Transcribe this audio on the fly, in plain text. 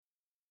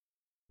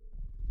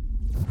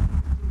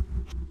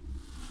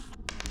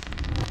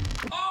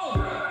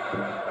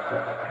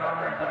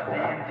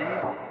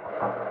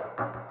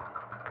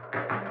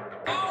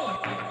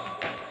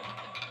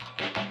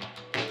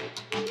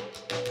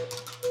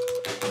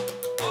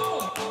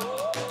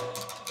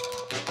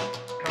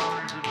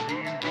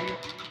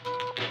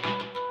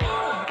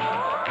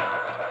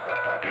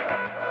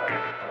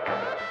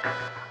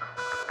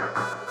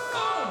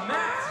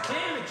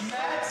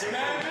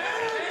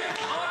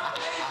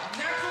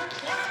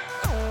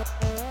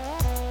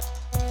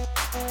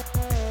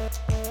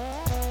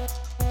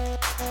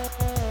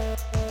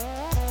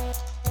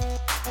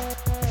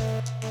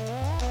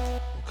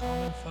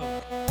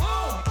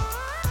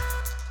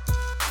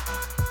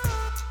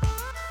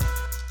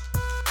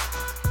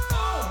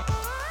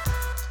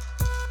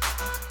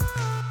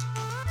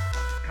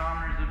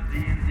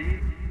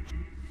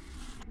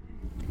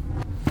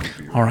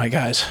All right,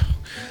 guys.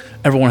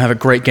 Everyone have a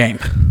great game.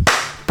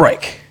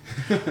 Break.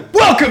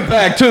 Welcome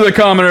back to the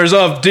Commoners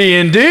of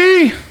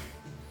D&D.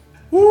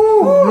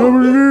 Oh,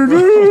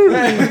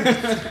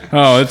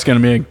 it's going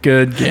to be a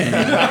good game.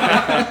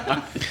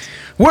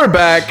 We're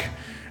back,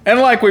 and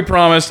like we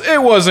promised,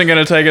 it wasn't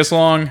going to take us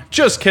long.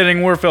 Just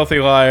kidding, we're filthy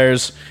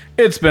liars.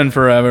 It's been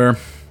forever.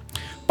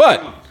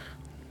 But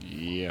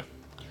Yeah.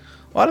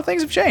 a lot of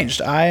things have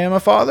changed. I am a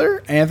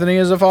father. Anthony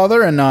is a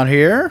father and not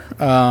here.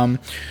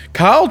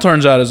 Kyle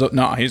turns out is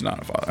no, he's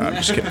not a father. I'm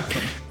just kidding.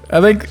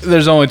 I think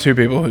there's only 2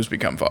 people who's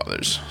become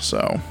fathers.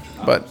 So,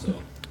 but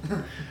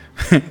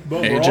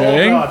But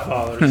AJ? we're all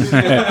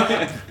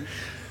godfathers.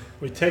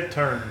 We take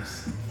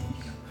turns.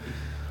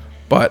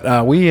 But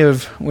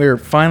we're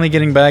finally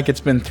getting back. It's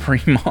been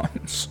 3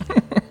 months.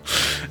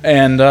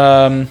 And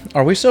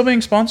are we still being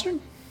sponsored?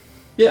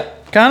 Yeah.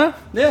 Kinda?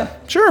 Yeah.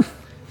 Sure.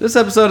 This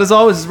episode, as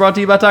always, is brought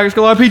to you by Tiger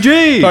Skull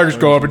RPG. Tigers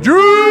go up a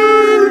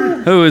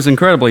dream. Who is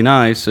incredibly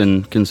nice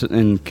and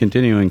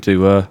continuing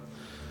to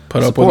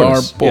Put up with support our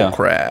us. bull Yeah.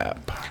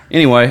 crap.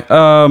 Anyway,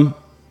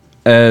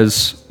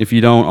 as if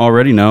you don't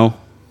already know,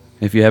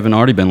 if you haven't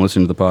already been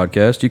listening to the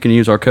podcast, you can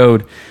use our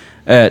code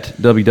at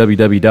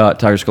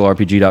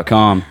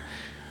www.tigerskullrpg.com,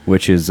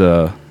 which is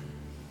the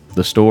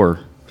store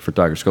for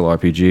Tiger Skull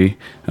RPG.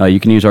 You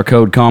can use our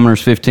code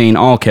Commoners15,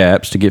 all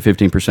caps, to get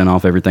 15%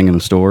 off everything in the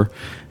store.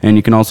 And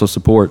you can also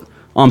support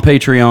on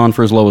Patreon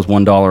for as low as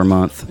 $1 a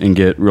month and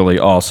get really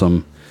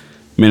awesome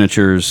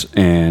miniatures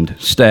and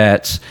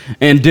stats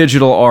and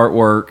digital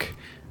artwork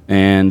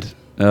and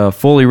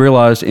fully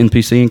realized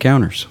NPC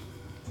encounters.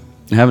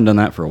 I haven't done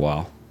that for a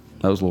while.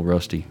 That was a little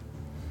rusty.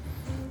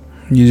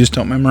 You just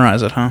don't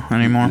memorize it, huh,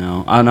 anymore?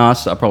 No, I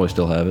probably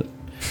still have it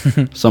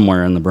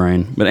somewhere in the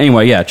brain. But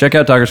anyway, yeah, check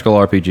out Tiger Skull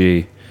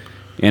RPG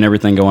and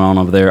everything going on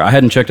over there. I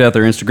hadn't checked out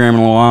their Instagram in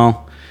a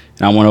while,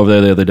 and I went over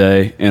there the other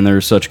day, and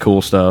there's such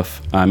cool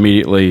stuff. I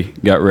immediately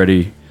got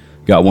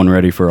one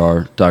ready for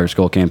our Tiger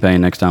Skull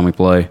campaign next time we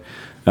play.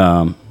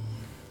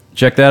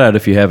 Check that out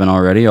if you haven't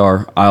already.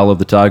 Our Isle of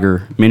the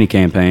Tiger mini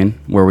campaign,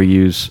 where we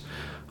use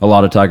a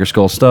lot of Tiger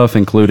Skull stuff,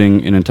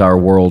 including an entire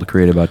world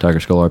created by Tiger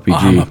Skull RPG.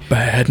 I'm a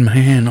bad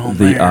man on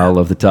The there. Isle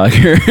of the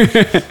Tiger.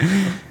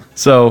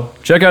 So,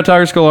 check out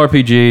Tiger Skull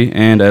RPG,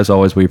 and as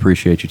always, we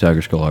appreciate you,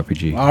 Tiger Skull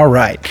RPG. All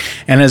right.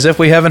 And as if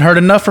we haven't heard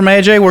enough from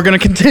AJ, we're going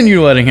to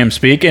continue letting him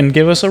speak and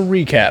give us a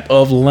recap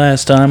of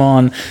last time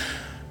on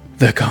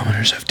the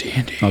Commoners of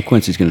D&D. Oh,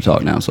 Quincy's going to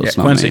talk now, so it's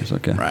not Quincy. me. It's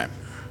okay. Right.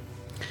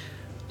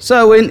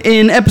 So,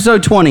 in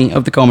episode 20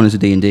 of the Commoners of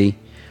D&D,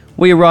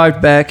 we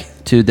arrived back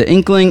to the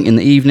Inkling in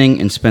the evening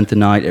and spent the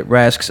night at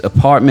Rask's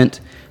apartment,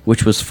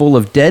 which was full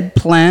of dead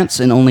plants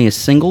and only a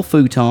single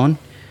futon.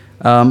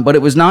 But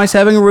it was nice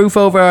having a roof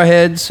over our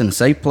heads and a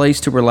safe place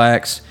to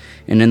relax.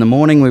 And in the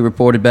morning, we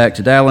reported back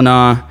to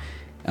Dalinar,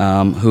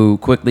 who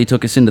quickly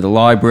took us into the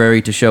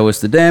library to show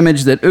us the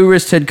damage that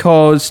Urist had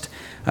caused.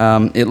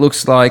 It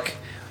looks like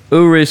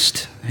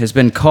Urist has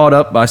been caught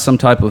up by some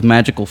type of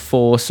magical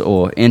force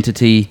or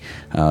entity.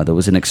 There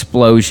was an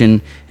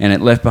explosion, and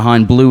it left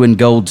behind blue and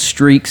gold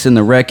streaks in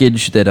the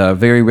wreckage that are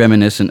very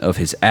reminiscent of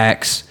his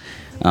axe.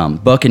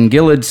 Buck and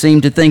Gillard seem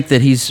to think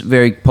that he's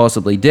very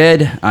possibly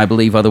dead. I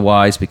believe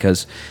otherwise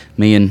because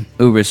me and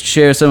Urist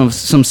share some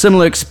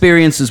similar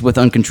experiences with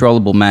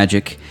uncontrollable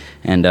magic,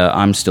 and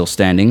I'm still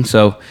standing.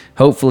 So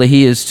hopefully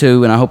he is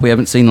too, and I hope we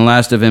haven't seen the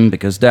last of him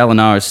because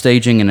Dalinar is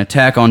staging an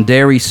attack on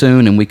Derry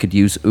soon, and we could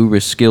use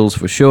Urist's skills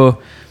for sure.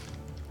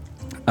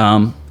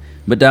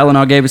 But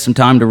Dalinar gave us some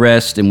time to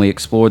rest, and we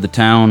explored the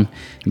town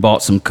and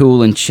bought some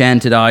cool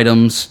enchanted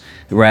items.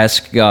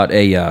 Rask got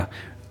a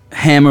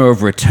hammer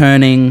of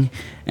returning,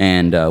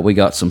 and we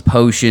got some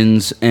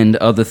potions and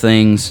other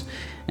things.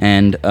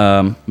 And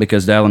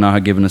because Dalinar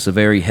had given us a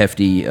very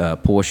hefty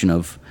portion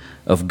of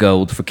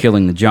gold for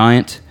killing the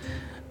giant.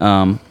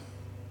 And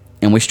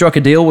we struck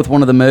a deal with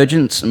one of the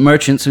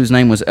merchants whose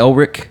name was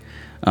Elric.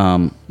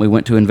 We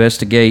went to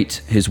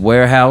investigate his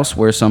warehouse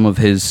where some of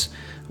his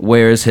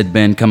wares had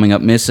been coming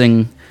up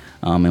missing.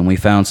 And we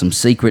found some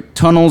secret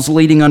tunnels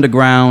leading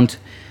underground.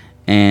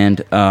 And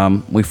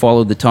we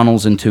followed the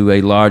tunnels into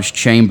a large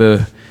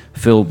chamber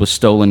filled with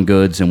stolen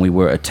goods, and we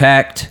were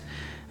attacked.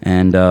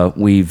 And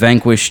we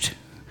vanquished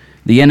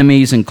the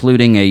enemies,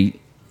 including a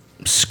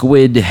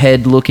squid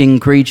head-looking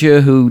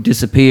creature who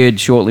disappeared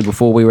shortly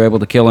before we were able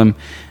to kill him.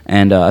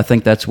 And I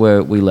think that's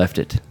where we left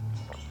it.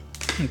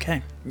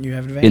 Okay. You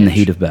have advantage. In the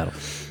heat of battle.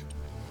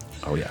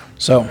 Oh, yeah.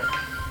 So,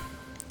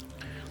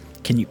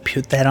 can you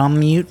put that on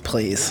mute,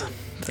 please?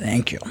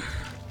 Thank you.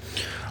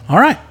 All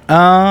right.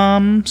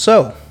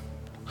 So,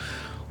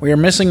 we are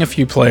missing a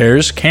few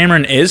players.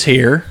 Cameron is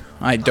here.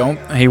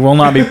 He will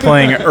not be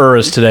playing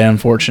Urus today,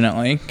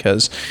 unfortunately,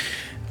 because,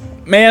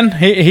 man,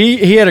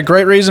 he had a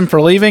great reason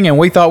for leaving, and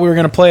we thought we were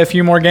going to play a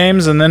few more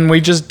games, and then we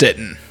just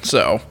didn't.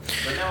 So.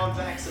 But now I'm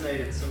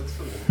vaccinated, so it's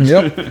cool.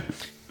 Yep.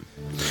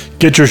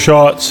 Get your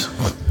shots.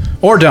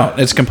 Or don't.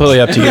 It's completely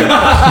up to you.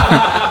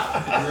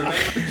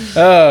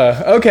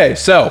 Okay,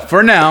 so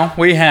for now,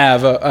 we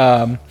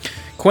have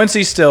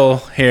Quincy still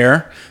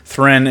here.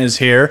 Thren is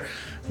here.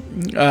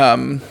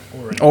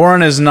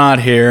 Oren is not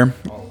here.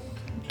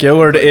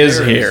 Gillard is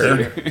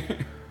here.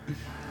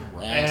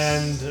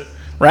 And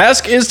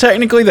Rask is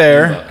technically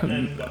there,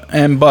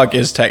 and Buck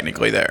is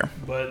technically there.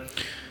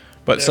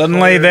 But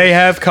suddenly they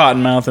have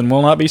Cottonmouth and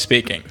will not be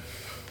speaking.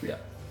 Yeah.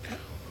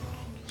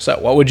 So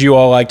what would you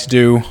all like to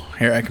do?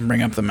 Here, I can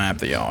bring up the map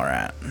that y'all are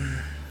at.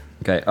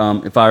 Okay.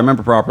 If I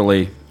remember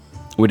properly,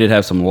 we did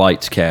have some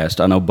lights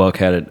cast. I know Buck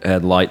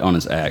had light on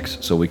his axe,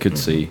 so we could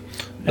see.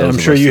 And I'm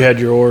sure you had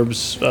your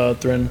orbs,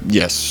 Thrin.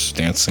 Yes,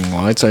 dancing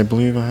lights, I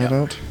believe I had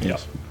out. Yeah.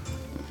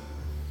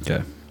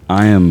 Okay.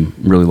 I am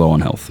really low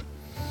on health.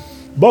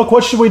 Buck,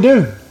 what should we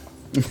do?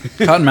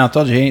 Cottonmouth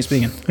told you he ain't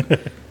speaking.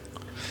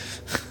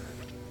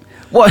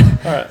 What?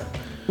 All right.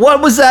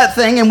 What was that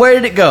thing, and where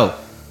did it go?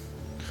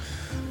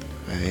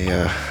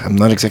 I'm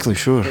not exactly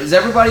sure. Is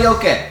everybody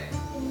okay?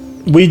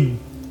 We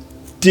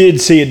did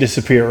see it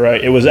disappear,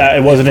 right? It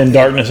wasn't in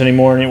darkness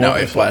anymore. And No,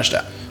 it flashed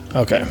out.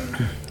 Okay.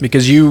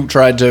 Because you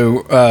tried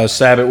to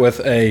stab it with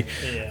a...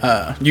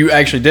 you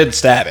actually did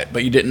stab it,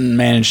 but you didn't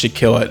manage to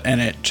kill it,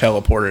 and it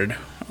teleported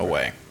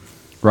away.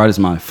 Right as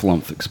my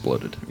flump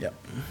exploded. Yep.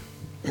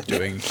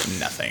 Doing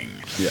nothing.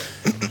 Yeah.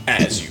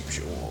 As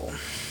usual.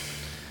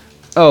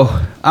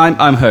 Oh,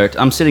 I'm hurt.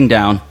 I'm sitting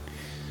down.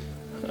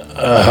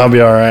 I'll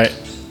be all right.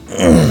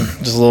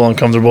 Just a little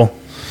uncomfortable.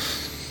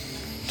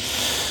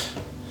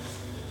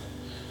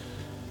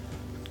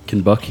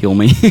 Can Buck heal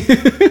me?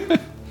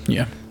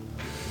 Yeah.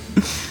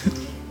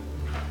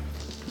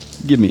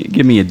 Give me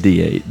a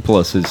D8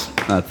 plus his.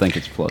 I think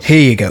it's plus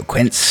Here you go,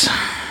 Quince.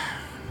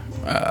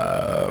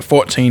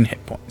 14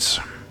 hit points.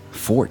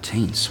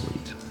 14.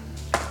 Sweet.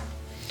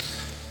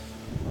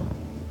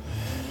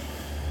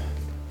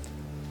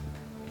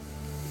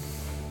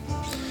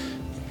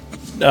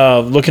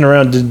 Looking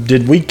around,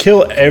 did we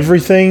kill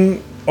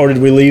everything, or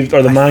did we leave?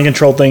 Or the mind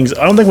control things?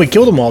 I don't think we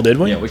killed them all, did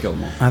we? Yeah, we killed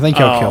them all. I think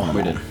you'll kill them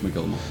We all. did. We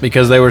killed them all.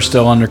 Because they were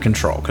still under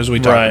control, because we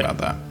talked Right. about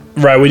that.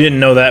 Right. We didn't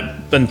know that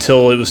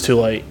until it was too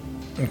late.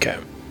 Okay.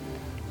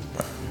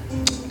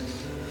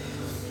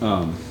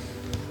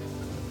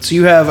 So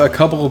you have a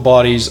couple of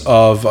bodies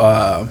of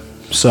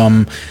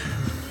some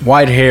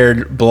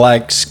white-haired,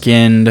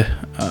 black-skinned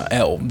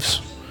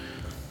elves.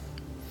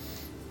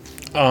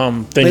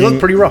 Thinking, They look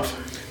pretty rough.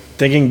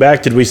 Thinking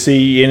back, did we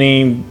see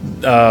any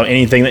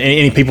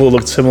people who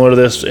looked similar to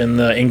this in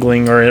the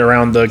Inkling or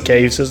around the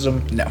cave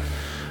system? No.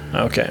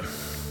 Okay.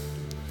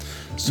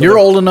 You're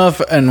old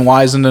enough and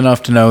wizened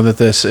enough to know that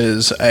this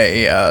is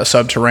a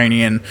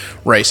subterranean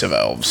race of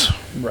elves.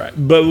 Right.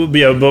 But I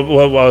guess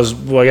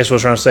what I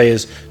was trying to say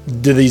is,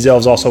 did these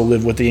elves also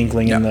live with the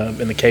Inkling in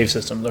the cave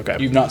systems? Okay.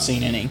 You've not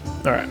seen any.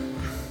 All right.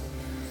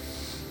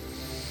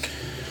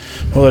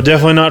 Well, they're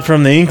definitely not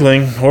from the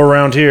Inkling or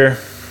around here.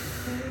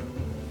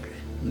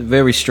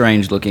 Very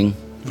strange looking.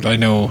 Would I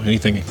know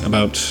anything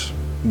about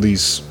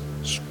these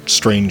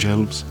strange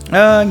elves?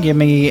 Give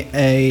me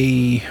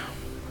a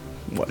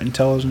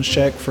intelligence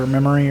check for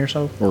memory or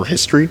so. Or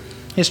history?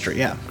 History,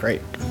 yeah,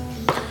 great.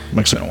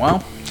 Makes Been a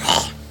while.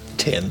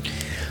 10.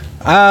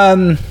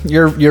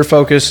 Your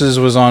focuses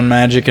was on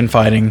magic and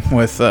fighting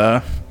with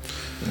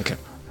Okay.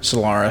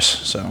 Solaris,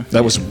 so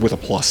That was with a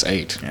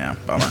 +8. yeah,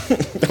 bummer.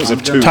 That was a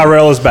 2.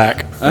 Tyrell is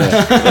back.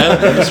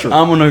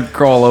 I'm gonna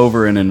crawl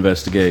over and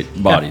investigate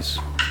bodies.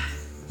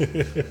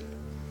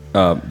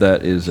 That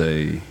is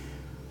a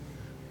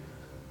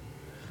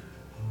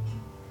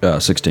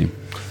 16.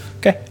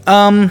 Okay.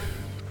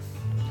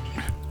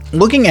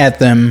 Looking at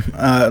them,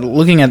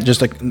 looking at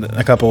just a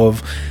couple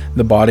of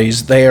the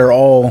bodies, they are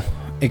all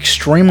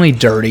extremely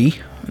dirty.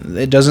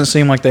 It doesn't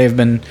seem like they've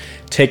been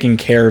taking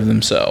care of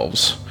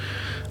themselves.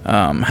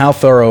 How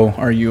thorough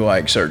are you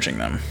searching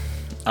them?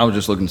 I was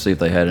just looking to see if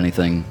they had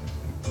anything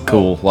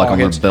cool, like on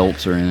their pockets.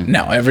 belts or anything.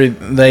 No,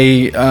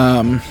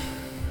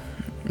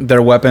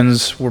 their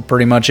weapons were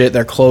pretty much it.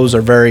 Their clothes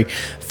are very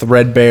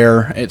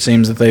threadbare. It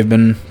seems that they've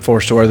been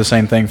forced to wear the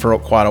same thing for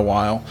quite a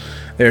while.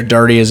 They're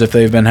dirty as if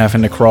they've been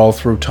having to crawl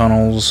through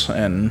tunnels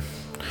and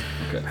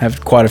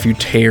have quite a few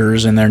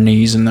tears in their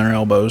knees and their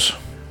elbows.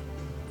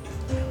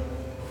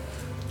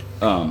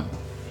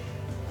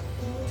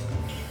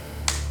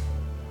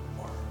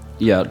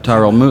 Yeah,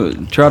 Tyrell,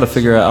 try to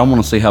figure out. I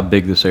want to see how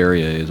big this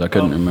area is. I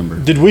couldn't remember.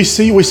 Did we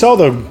saw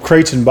the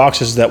crates and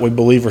boxes that we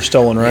believe were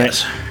stolen, right?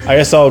 Yes. I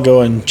guess I'll go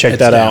and check It's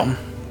that down. out.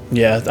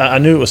 Yeah, I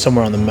knew it was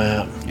somewhere on the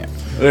map.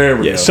 There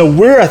we Yeah,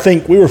 so I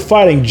think we were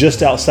fighting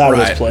just outside of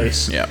Right. this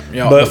place. Yeah.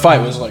 But- the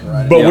fight was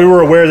right. But we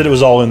were aware that it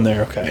was all in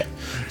there. Okay.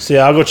 So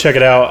yeah, I'll go check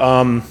it out.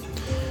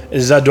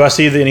 Do I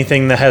see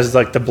anything that has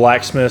the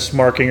blacksmith's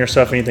marking or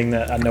stuff? Anything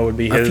that I know would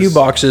be his? A few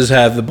boxes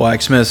have the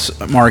blacksmith's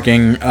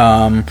marking.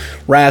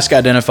 Rask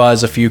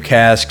identifies a few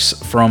casks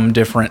from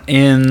different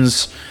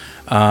inns,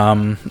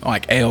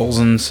 like ales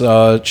and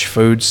such,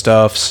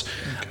 foodstuffs.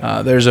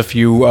 There's a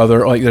few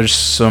other, there's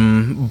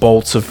some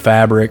bolts of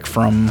fabric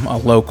from a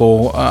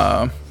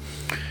local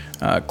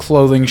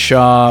clothing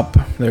shop.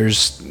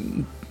 There's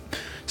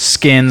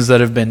skins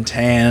that have been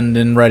tanned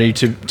and ready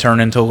to turn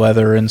into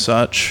leather and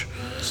such.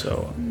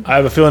 So I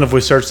have a feeling if we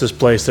search this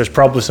place, there's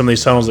probably some of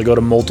these tunnels that go to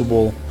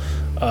multiple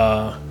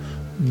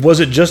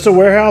Was it just a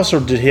warehouse, or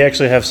did he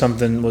actually have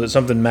something? Was it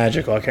something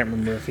magical? I can't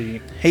remember if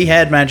he. He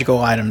had magical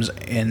items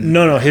in.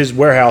 No, his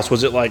warehouse,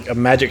 was it like a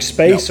magic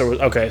space? Or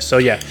okay, so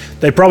yeah.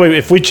 They probably,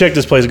 if we check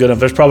this place good enough,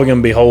 there's probably going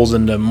to be holes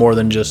into more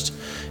than just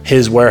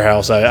his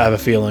warehouse, I have a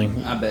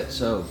feeling. I bet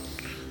so.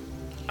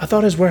 I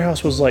thought his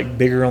warehouse was like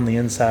bigger on the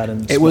inside.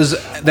 And There was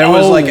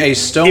like a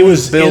stone it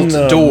was in built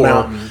the door,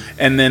 mountain.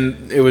 and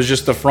then it was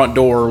just the front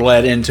door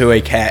led into a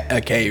cave.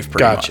 Pretty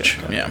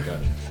Gotcha. much. Yeah.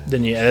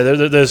 Then yeah,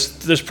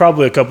 there's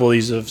probably a couple of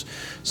these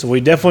so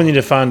we definitely need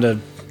to find a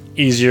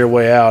easier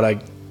way out.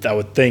 I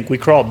would think we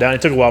crawled down.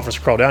 It took a while for us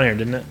to crawl down here,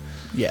 didn't it?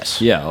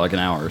 Yes. Yeah, like an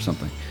hour or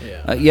something.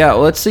 Yeah. Yeah.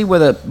 Let's see where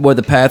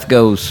the path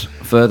goes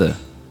further.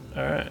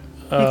 All right.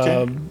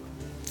 Okay.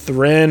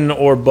 Thren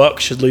or Buck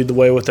should lead the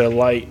way with their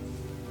light.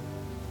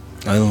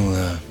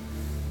 I'll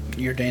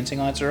Your dancing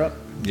lights are up.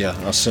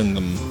 I'll send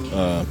them.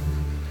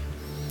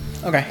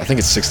 Okay. I think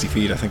it's 60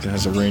 feet. I think it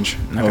has a range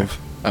of.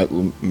 I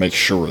will make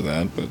sure of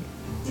that, but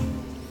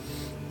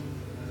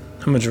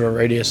How much of a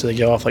radius do they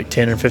go off? Like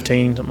 10 or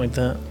 15, something like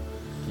that.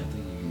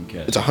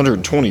 it's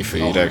 120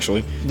 feet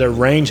actually. Their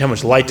range, how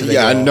much light do they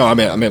Yeah, go no, off?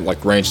 I meant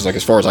like ranges, like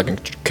as far as I can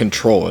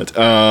control it.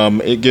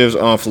 It gives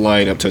off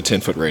light up to a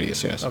 10-foot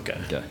radius. Yes. Okay.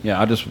 Okay.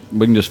 Yeah,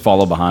 we can just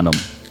follow behind them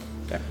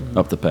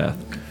up the path.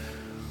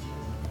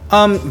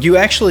 You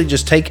actually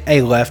just take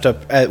a left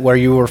up at where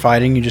you were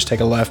fighting. You just take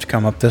a left,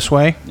 come up this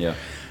way, Yeah.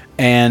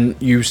 and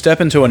you step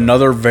into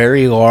another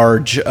very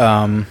large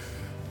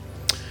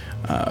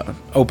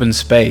open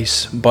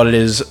space. But it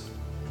is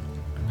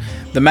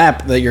the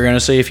map that you're going to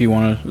see if you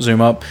want to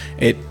zoom up.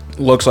 It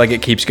looks like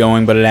it keeps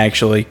going, but it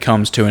actually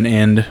comes to an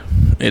end.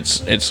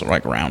 It's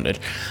like rounded.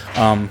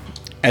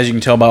 As you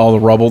can tell by all the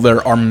rubble,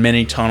 there are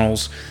many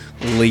tunnels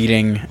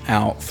leading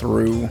out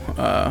through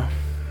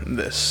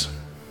this.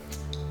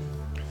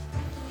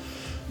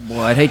 Well,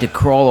 I'd hate to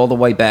crawl all the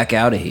way back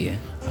out of here.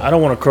 I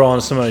don't want to crawl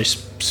into somebody's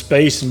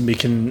space and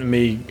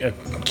be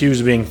accused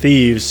of being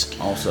thieves.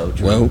 Also,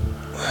 true. Well,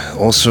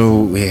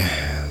 also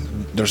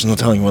there's no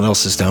telling what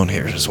else is down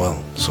here as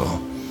well. So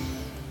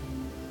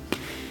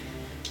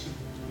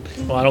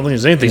Well, I don't think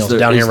there's anything else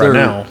down here right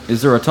now.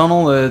 Is there a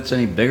tunnel that's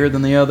any bigger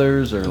than the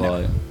others, or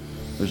like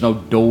there's no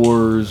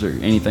doors or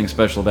anything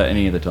special about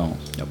any of the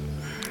tunnels? Yep.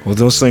 well,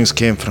 those things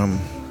came from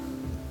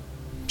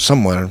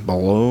somewhere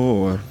below,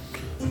 or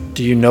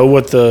Do you know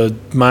what the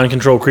mind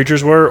control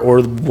creatures were,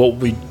 or what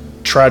we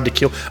tried to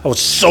kill? I was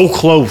so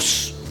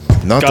close.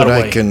 not Got that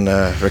away. I can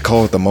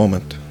recall at the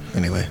moment.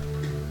 Anyway.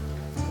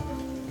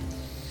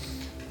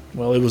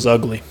 Well, it was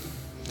ugly.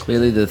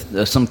 Clearly,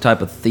 there's some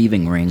type of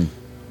thieving ring.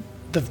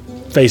 The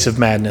face of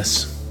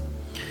madness.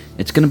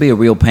 It's going to be a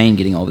real pain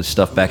getting all this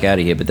stuff back out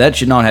of here, but that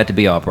should not have to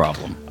be our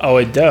problem. Oh,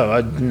 it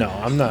does. No,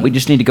 I'm not. We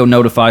just need to go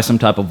notify some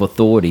type of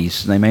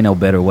authorities. They may know a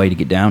better way to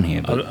get down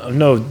here. But I'm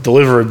no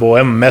delivery boy.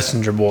 I'm a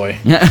messenger boy.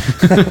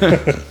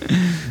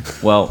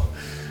 well,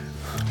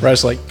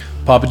 Rest like,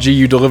 Papa G,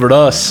 you delivered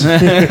us.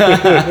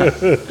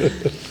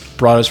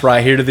 Brought us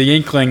right here to the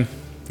Inkling.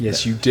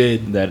 Yes, you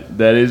did.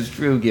 that is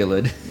true,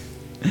 Gillard.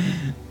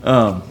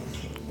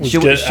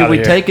 Should get we outta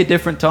here. take a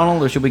different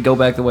tunnel, or should we go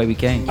back the way we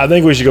came? I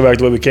think we should go back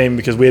the way we came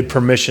because we had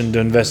permission to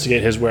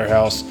investigate his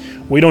warehouse.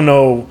 We don't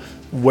know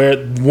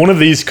where one of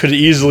these could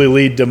easily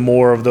lead to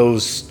more of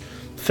those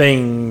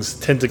things,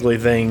 tentacly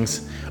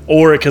things,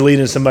 or it could lead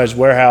into somebody's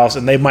warehouse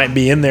and they might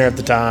be in there at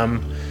the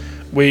time.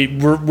 We're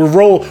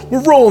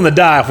rolling the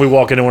die if we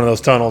walk into one of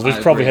those tunnels. We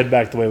should probably agree. head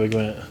back the way we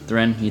went.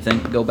 Thren, you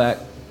think go back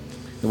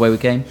the way we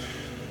came?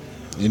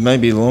 It might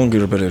be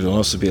longer, but it'll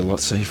also be a lot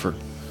safer.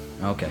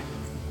 Okay.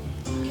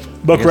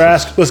 Buck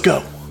Rask, let's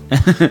go.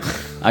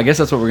 I guess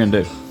that's what we're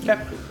gonna do.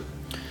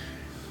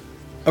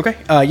 Okay.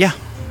 Yeah.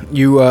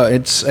 You.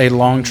 It's a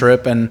long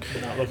trip, and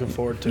Not looking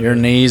forward to your it.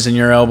 knees and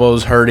your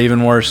elbows hurt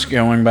even worse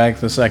going back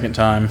the second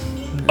time.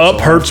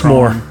 Up hurts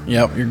more.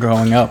 Yep. You're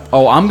going up.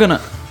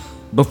 Oh,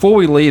 before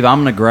we leave, I'm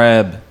gonna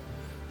grab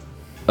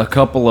a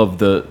couple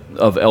of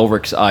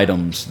Elric's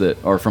items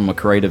that are from a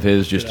crate of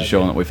his, just to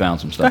show him that we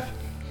found some stuff.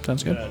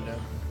 Sounds good. Yeah,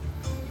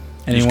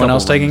 Anyone couple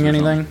else taking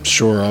rings or anything?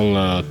 Sure,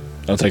 I'll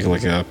take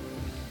like a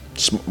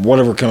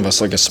whatever kind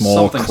of like a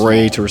small Something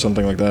crate small. or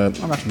something like that.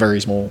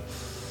 Very small.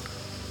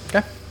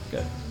 Okay.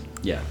 Good.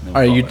 Yeah. then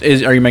Are we'll you follow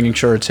it. are you making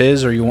sure it's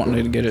his, or you want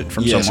to get it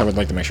from Yes, I someone? would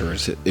like to make sure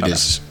it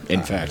is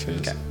in fact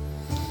his. Okay.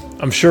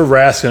 I'm sure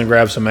Rask's gonna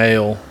grab some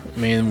ale. I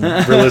mean,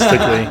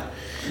 realistically.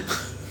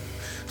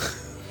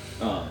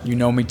 You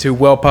know me too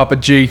well, Papa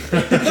G.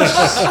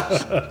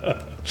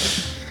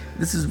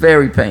 This is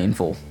very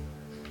painful.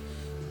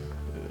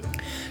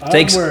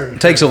 takes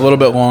a little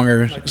bit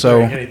longer. So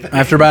wearing anything.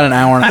 after about an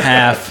hour and a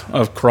half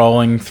of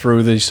crawling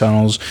through these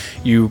tunnels,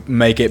 you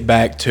make it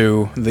back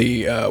to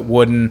the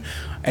wooden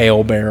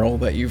ale barrel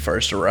that you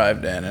first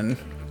arrived in, and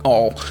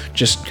all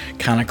just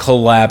kind of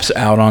collapse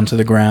out onto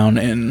the ground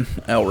in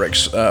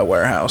Elric's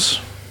warehouse.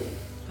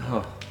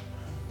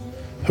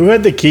 Who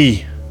had the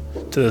key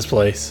to this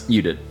place?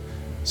 You did.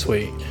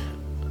 Sweet.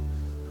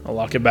 I'll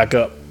lock it back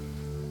up.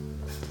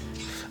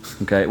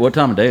 Okay. What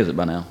time of day is it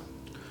by now?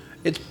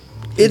 It's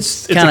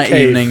It's a kind of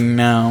cave. evening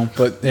now,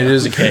 but it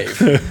is a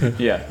cave.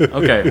 Yeah.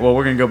 Okay. Well,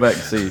 we're gonna go back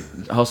and see.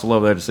 Hustle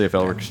over there to see if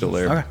Elric's still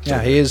there. Okay.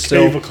 Yeah, he is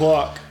Cave still.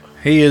 o'clock.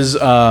 He is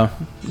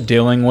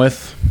dealing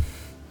with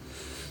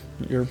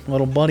your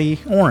little buddy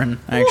Orin.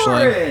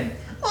 Actually,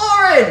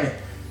 Orin.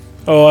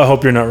 Oh, I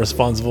hope you're not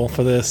responsible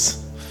for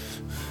this.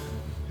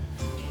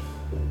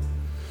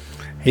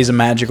 he's a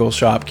magical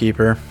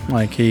shopkeeper.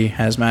 Like he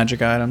has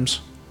magic items.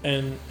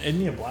 And isn't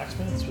he a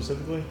blacksmith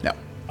specifically? No.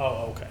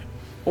 Oh, okay.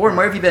 Orin,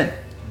 where have you been?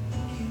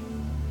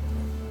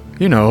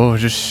 You know,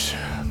 just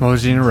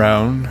moseying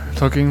around,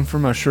 looking for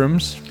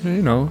mushrooms.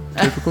 You know,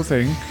 typical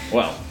thing.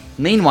 Well,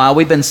 meanwhile,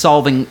 we've been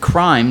solving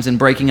crimes and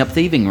breaking up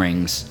thieving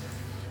rings.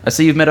 I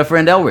see you've met our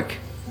friend Elric.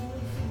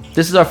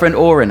 This is our friend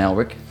Orin,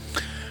 Elric.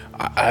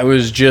 I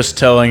was just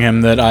telling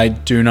him that I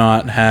do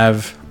not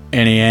have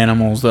any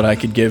animals that I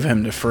could give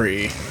him to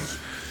free.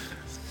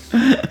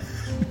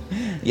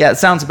 Yeah, it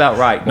sounds about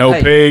right. No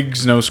Well, hey,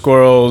 pigs, no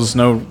squirrels,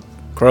 no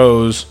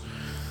crows,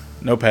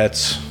 no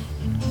pets,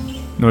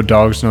 No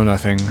dogs, no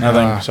nothing.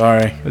 nothing.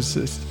 Sorry.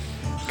 It's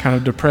kind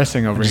of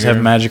depressing over Just here.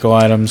 have magical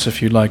items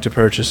if you'd like to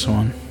purchase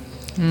one.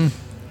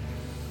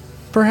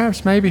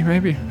 Perhaps,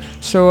 maybe.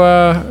 So,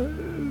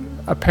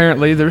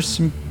 apparently, there's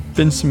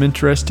been some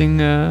interesting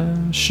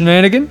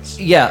shenanigans.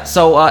 Yeah,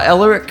 so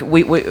Elric,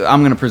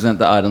 I'm going to present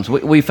the items.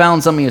 We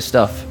found some of your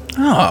stuff.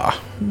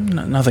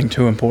 Nothing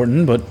too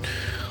important, but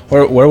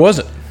where was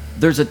it?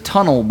 There's a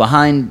tunnel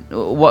behind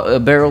a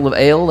barrel of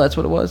ale, that's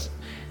what it was.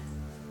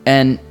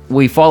 And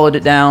we followed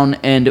it down,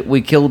 and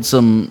we killed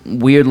some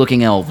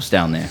weird-looking elves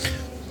down there.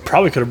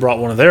 Probably could have brought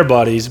one of their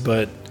bodies,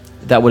 but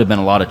That would have been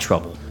a lot of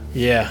trouble.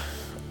 yeah.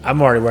 I'm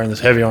already wearing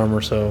this heavy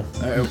armor, so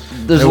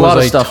There's There a lot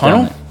was of a stuff tunnel?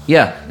 down there.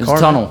 Yeah, there's a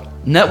tunnel.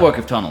 Network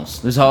of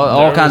tunnels. There's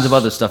all kinds of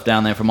other stuff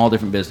down there from all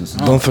different businesses.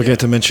 Don't forget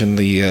to mention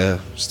the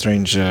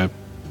strange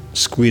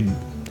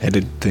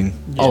squid-headed thing.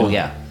 Oh,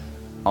 yeah.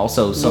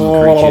 Also, some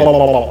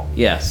creature.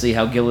 Yeah, see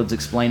how Gillard's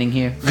explaining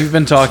here? You've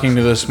been talking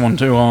to this one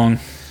too long.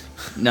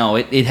 No,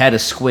 it had a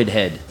squid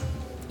head.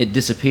 It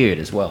disappeared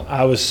as well.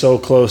 I was so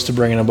close to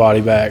bringing a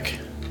body back.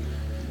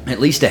 At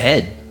least a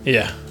head.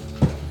 Yeah.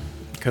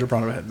 Could have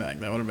brought a head back.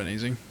 That would have been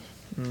easy.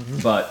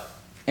 But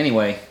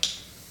anyway,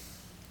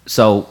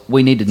 so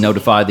we need to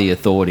notify the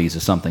authorities or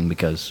something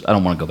because I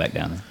don't want to go back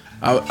down there.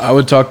 I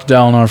would talk to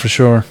Dalinar for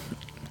sure.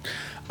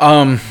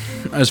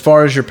 As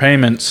far as your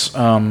payments,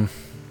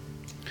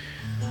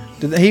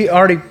 did he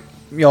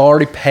y'all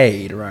already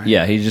paid, right?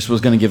 Yeah, he just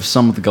was going to give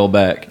some of the gold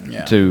back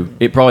Yeah. to.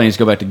 It probably needs to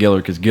go back to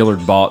Gillard because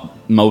Gillard bought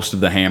most of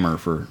the hammer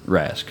for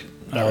Rask.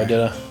 Oh, did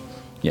I?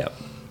 Yeah,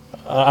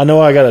 I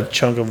know I got a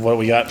chunk of what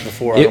we got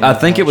before. don't I know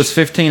think how it was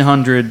much.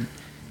 1,500,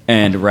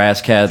 and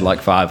Rask had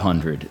like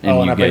 500, and Oh,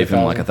 and you I paid gave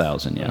him like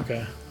 1,000. 1,000. Yeah,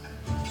 Okay.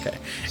 okay.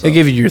 They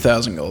give you your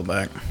 1,000 gold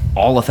back.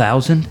 All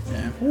 1,000?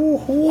 Yeah.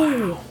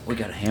 Wow. We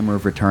got a hammer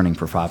of returning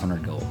for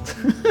 500 gold.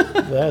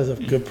 That is a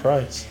good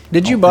price.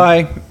 Did you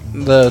buy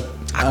the?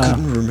 I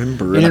couldn't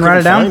remember. you didn't write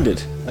it down? Find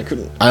it. I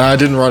couldn't. I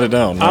didn't write it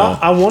down. No.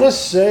 I want to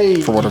say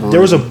For whatever there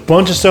was a reason.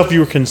 bunch of stuff you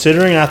were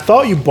considering, and I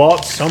thought you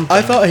bought something.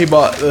 I thought he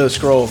bought the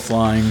scroll of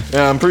flying.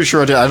 Yeah, I'm pretty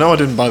sure I did. I know I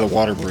didn't buy the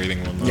water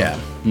breathing one. Though. Yeah.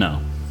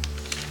 No.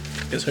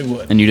 Guess who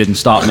would? And you didn't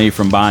stop me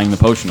from buying the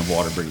potion of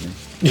water breathing.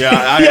 Yeah,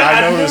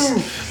 I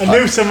noticed. I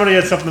knew somebody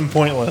had something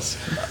pointless.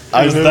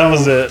 I knew- That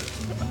was it.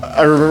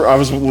 I remember I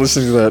was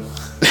listening to that.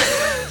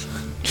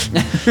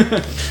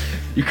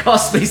 You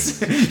cost me.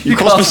 You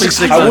cost me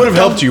 600. I would have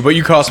helped you, but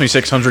you cost me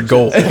 600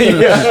 gold.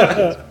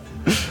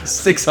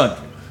 600.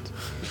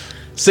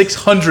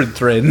 600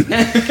 thread.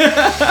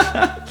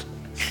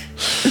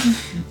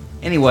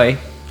 Anyway,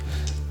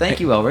 thank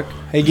you, Elric.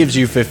 He gives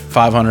you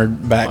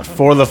 500 back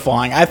for the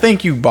flying. I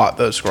think you bought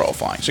the scroll of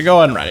flying, so go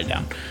ahead and write it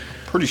down.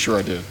 Pretty sure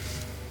I did.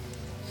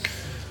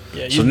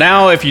 Yeah, So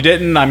now, if you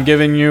didn't, I'm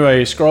giving you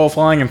a scroll of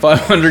flying and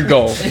 500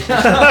 gold.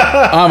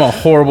 I'm a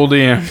horrible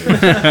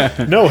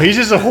DM. no, he's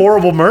just a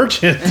horrible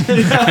merchant.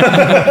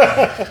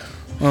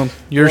 Well,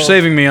 you're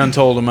saving me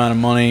untold amount of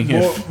money.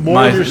 If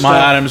more of your stuff.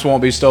 my items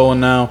won't be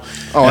stolen now.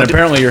 Oh, and I did-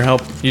 apparently your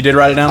help. You did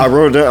write it down? I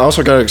wrote it down. I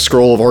also got a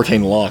scroll of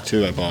arcane lock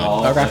too. I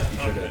bought. Okay.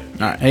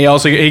 All right.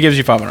 He gives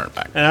you 500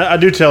 back. And I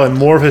do tell him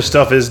more of his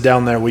stuff is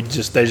down there. They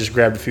just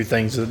grabbed a few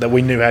things that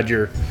we knew had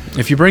your.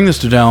 If you bring this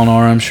to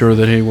Dalinar, I'm sure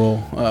that he will.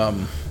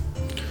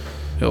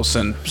 He'll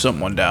send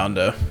someone down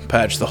to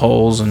patch the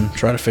holes and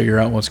try to figure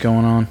out what's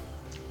going on.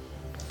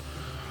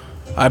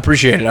 I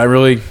appreciate it. I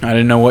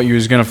didn't know what you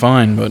was gonna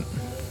find, but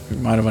you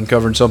might have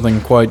uncovered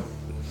something quite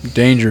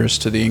dangerous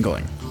to the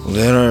Inkling.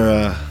 There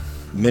are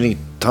many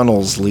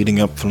tunnels leading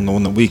up from the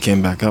one that we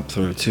came back up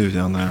through too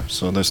down there.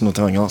 So there's no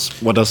telling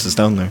else what else is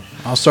down there.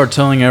 I'll start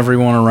telling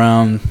everyone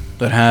around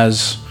that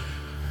has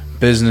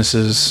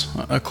businesses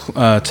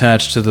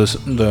attached to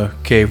the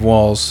cave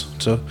walls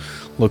to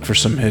look for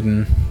some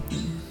hidden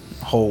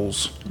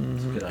holes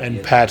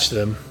And patch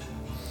them.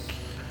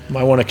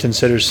 Might want to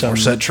consider some. or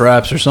set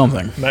traps or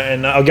something.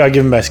 And I'll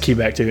give him his key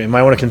back too. You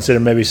might want to consider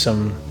maybe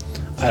some,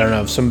 I don't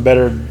know, some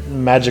better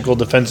magical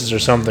defenses or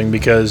something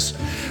because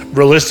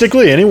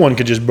realistically, anyone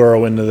could just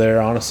burrow into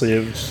there. Honestly,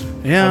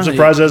 Yeah, I'm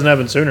surprised it hasn't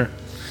happened sooner.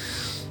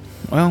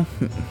 Well,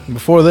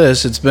 before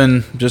this, it's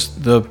been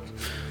just the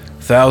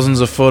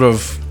thousands of foot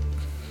of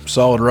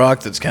solid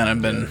rock that's kind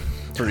of been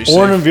pretty safe.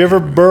 Warren, have you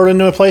ever burrowed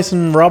into a place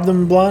and robbed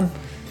them blind?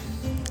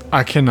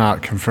 I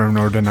cannot confirm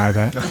nor deny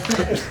that.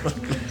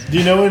 Do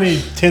you know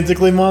any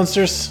tentacly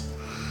monsters?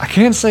 I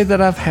can't say that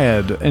I've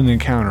had an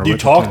encounter. Do you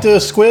with talk a to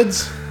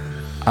squids?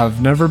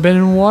 I've never been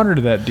in water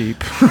that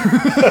deep.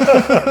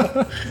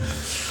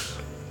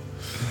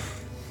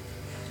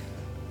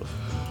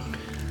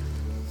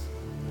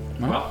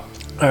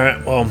 All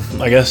right. Well,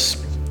 I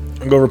guess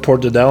I'll go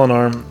report to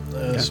Dalinar.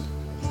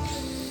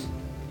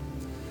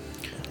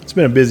 It's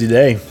been a busy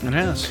day. It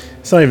has.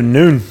 It's not even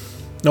noon.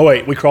 No,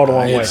 wait. We crawled a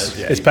long way.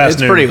 It's past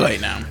It's noon. pretty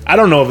late now. I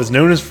don't know if it's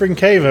noon. It's freaking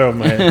cave over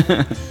my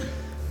head.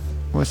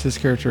 What's his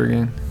character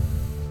again?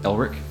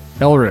 Elric.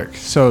 Elric.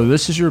 So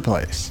this is your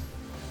place.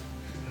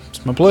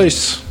 It's my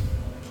place.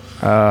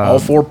 All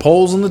 4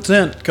 poles in the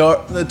tent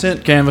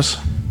canvas.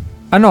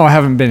 I know I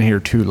haven't been here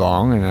too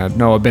long, and I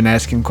know I've been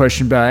asking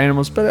questions about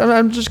animals, but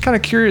I'm just kind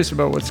of curious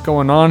about what's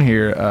going on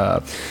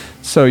here.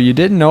 So you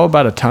didn't know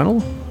about a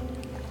tunnel?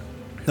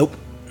 Nope.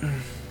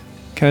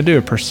 Can I do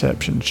a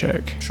perception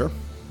check? Sure.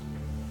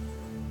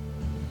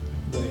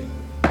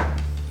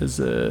 Is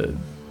it?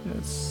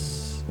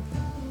 It's.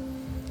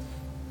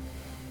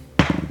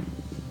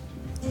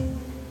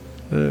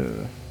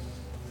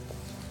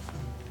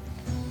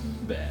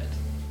 Bad.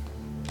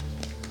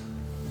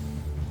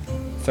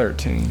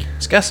 13.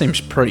 This guy seems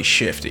pretty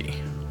shifty.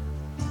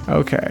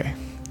 Okay.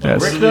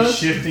 Rick Yes. does?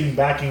 Shifting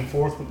back and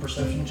forth with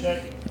perception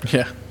check.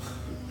 Yeah.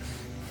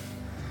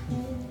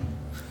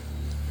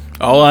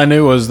 All I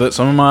knew was that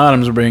some of my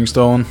items were being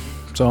stolen.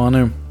 That's all I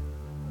knew.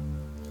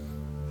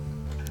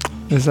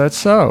 Is that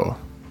so?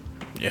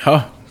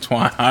 Yeah, that's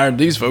why I hired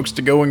these folks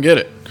to go and get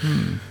it.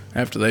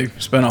 After they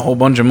spent a whole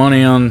bunch of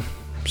money on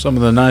some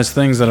of the nice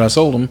things that I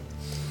sold them.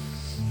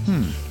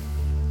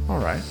 All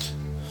right.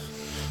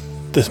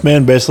 This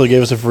man basically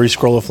gave us a free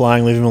scroll of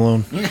flying. Leave him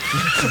alone.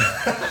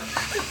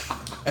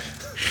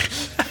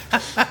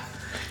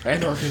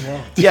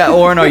 Yeah,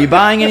 Oren, are you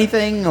buying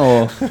anything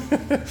or?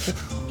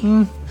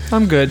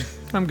 I'm good.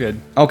 I'm good.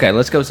 Okay,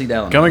 let's go see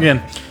Dalinar. Come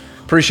again.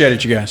 Appreciate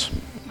it, you guys.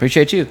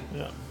 Appreciate you.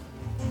 Yeah.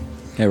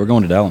 Okay, we're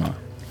going to Dalinar.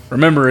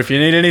 Remember, if you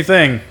need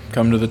anything,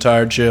 come to the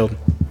Tired Shield.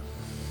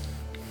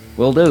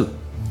 Will do.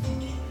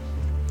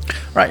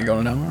 Right, you're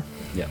going to Dalinar?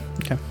 Yeah.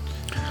 Okay.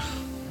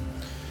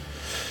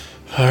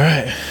 All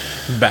right.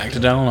 Back to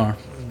Dalinar.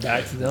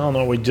 Back to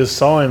Dalinar. We just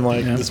saw him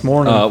this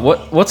morning.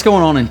 What's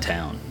going on in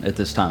town at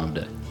this time of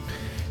day?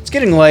 It's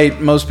getting late.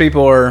 Most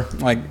people are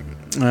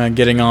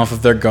getting off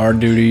of their guard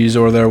duties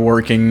or their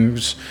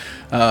workings.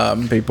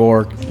 People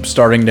are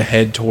starting to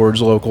head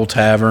towards local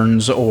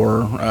taverns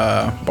or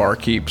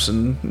barkeeps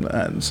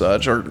and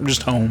such, or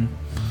just home.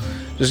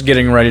 Just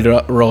getting ready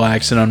to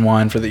relax and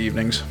unwind for the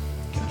evenings.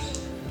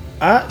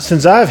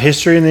 Since I have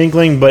history in the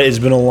Inkling, but it's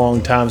been a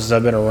long time since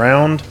I've been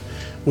around,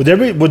 would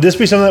this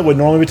be something that would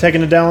normally be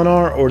taken to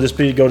Dalinar, or would this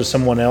go to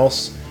someone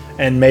else?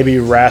 And maybe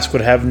Rask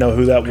would know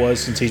who that was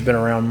since he's been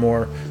around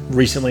more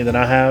recently than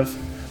I have.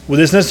 Would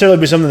this necessarily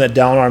be something that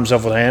Dalinar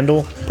himself would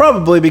handle?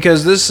 Probably,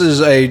 because this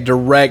is a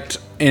direct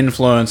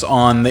influence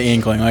on the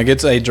Inkling. Like,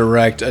 it's a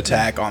direct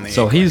attack on the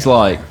So Inkling. he's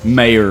like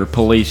mayor,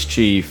 police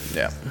chief.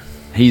 Yeah.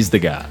 He's the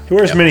guy. He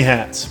wears many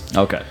hats.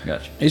 Okay,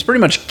 gotcha. He's pretty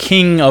much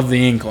king of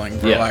the Inkling,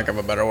 for Yeah. lack of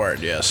a better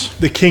word, yes.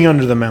 The king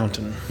under the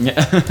mountain.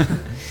 Yeah.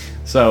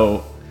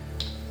 So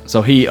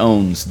he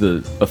owns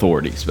the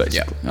authorities,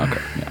 basically. Yeah.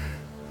 Okay. Yeah.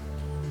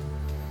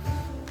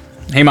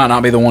 He might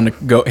not be the one to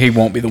go. He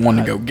won't be the one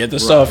to go get the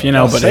stuff, you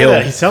know. But Say he'll.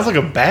 that. He sounds like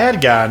a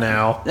bad guy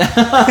now.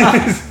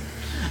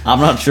 I'm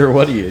not sure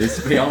what he is,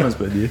 to be honest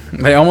with you.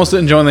 They almost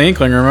didn't join the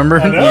Inkling. Remember?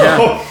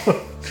 No.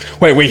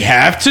 Wait, we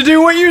have to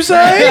do what you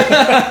say?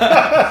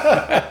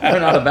 We're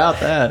not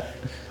about that.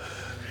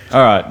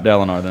 All right,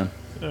 Dalinar then.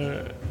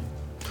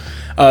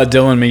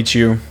 Dylan meets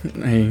you.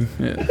 He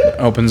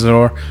opens the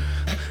door.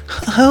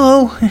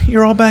 Hello,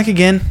 you're all back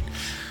again.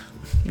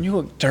 You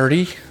look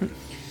dirty.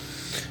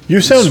 You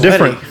sound Sweaty.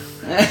 different.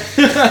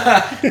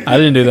 I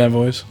didn't do that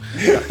voice.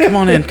 Come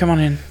on in.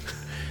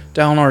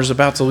 Dalinar's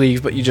about to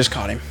leave, but you just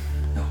caught him.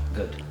 Oh,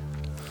 good.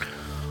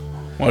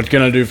 What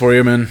can I do for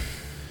you, man?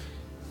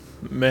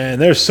 Man,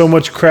 there's so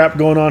much crap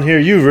going on here.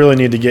 You really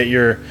need to get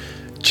your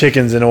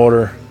chickens in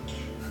order.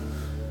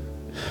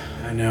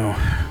 I know.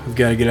 We've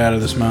got to get out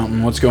of this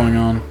mountain. What's going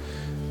on?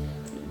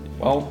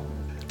 Well,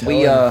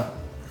 we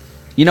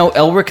you know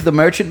Elric the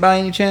merchant by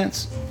any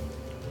chance?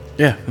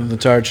 Yeah, the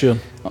Tired Shield.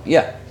 Oh,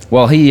 yeah.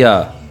 Well,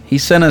 he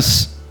sent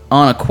us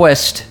on a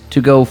quest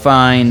to go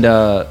find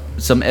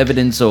some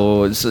evidence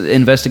or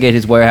investigate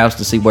his warehouse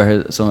to see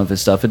where some of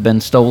his stuff had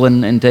been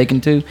stolen and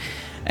taken to.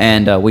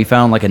 And we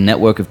found like a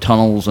network of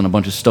tunnels and a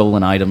bunch of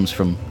stolen items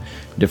from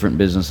different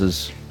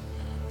businesses.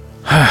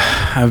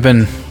 I've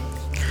been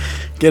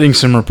getting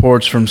some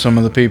reports from some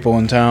of the people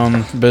in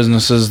town,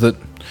 businesses, that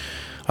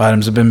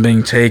items have been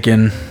being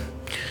taken.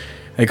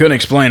 They couldn't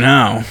explain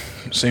how.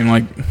 It seemed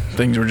like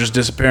things were just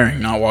disappearing,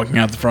 not walking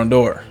out the front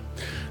door.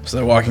 So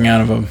they're walking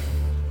out of a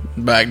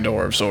back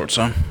door of sorts,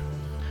 huh?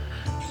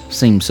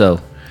 Seems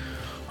so.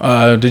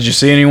 Did you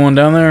see anyone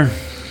down there?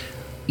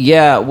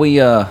 Yeah, we,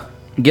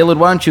 Gillard,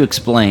 why don't you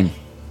explain?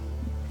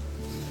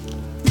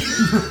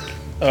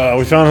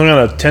 We found some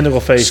kind of tentacle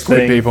face Squid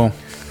thing. people.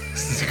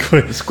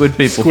 Squid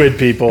people. Squid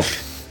people.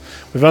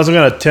 We found some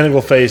kind of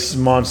tentacle face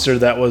monster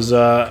that was,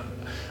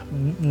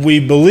 we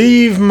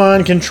believe,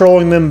 mind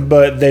controlling them,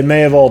 but they may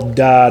have all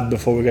died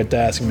before we got to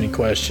ask them any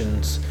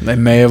questions. They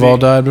may have all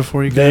died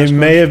before you They guys.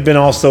 may have been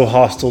also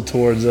hostile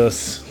towards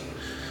us,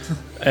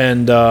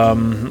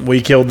 and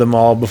we killed them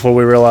all before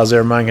we realized they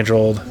were mind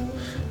controlled.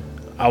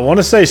 I want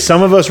to say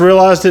some of us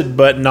realized it,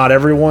 but not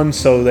everyone,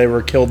 so they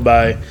were killed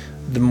by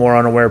the more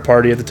unaware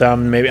party at the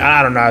time. Maybe,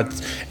 I don't know.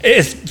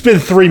 It's been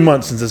 3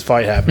 months since this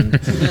fight happened.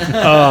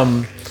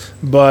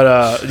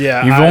 But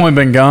yeah. You've only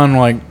been gone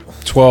like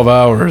 12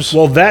 hours.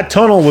 Well, that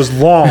tunnel was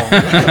long. It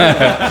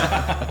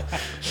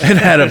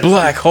had a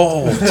black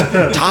hole.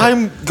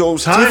 Time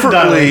goes Time differently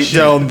dilation.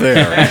 down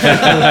there.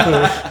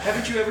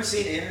 Haven't you ever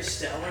seen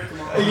Interstellar? Come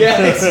on.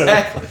 Yeah,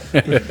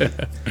 exactly.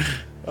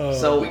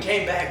 So we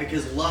came back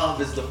because love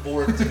is the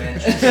fourth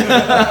dimension.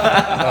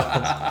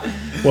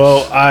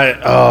 Well,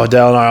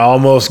 Dallin, I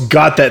almost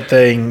got that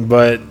thing,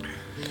 but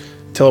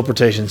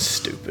teleportation's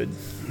stupid.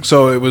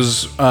 So it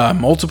was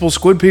multiple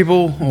squid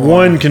people? Or-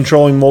 One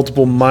controlling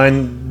multiple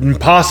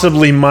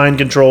possibly mind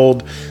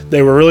controlled.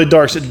 They were really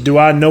dark. So do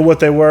I know what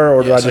they were,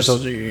 or Yes, do I just? I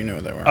told you knew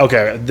what they were.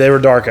 Okay, they were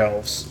dark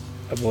elves.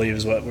 I believe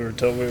is what we were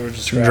told. We were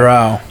just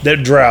Drow. They're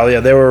drow. Yeah,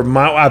 they were.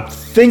 I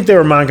think they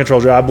were mind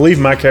controlled drow. I believe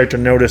my character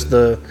noticed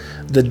the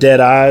dead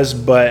eyes,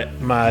 but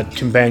my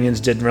companions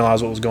didn't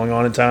realize what was going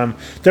on in time.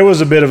 There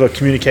was a bit of a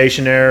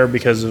communication error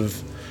because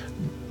of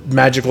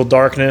magical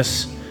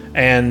darkness.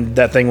 And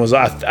that thing was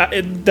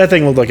that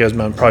thing looked like it was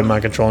probably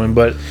mind controlling,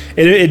 but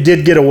it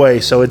did get away,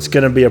 so it's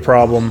going to be a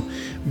problem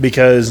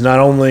because not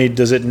only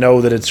does it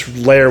know that its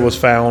lair was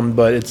found,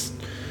 but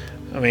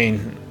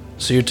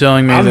So you're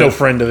telling me I'm that no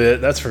friend of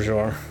it, that's for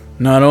sure.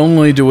 not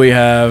only do we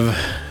have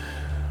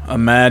a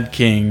mad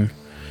king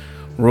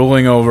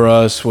ruling over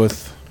us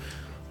with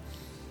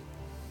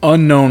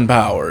unknown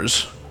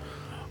powers,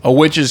 a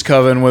witch's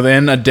coven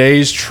within a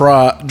day's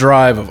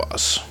drive of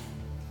us.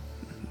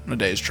 A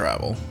day's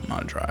travel,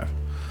 not a drive.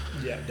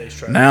 Yeah, day's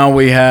travel. Now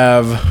we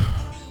have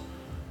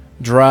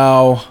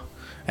Drow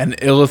and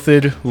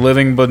Illithid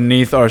living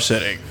beneath our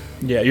city.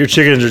 Yeah, your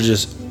chickens are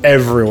just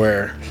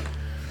everywhere.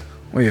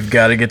 We've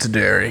got to get to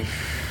Derry.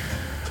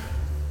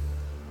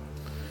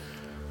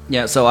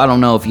 Yeah, so I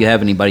don't know if you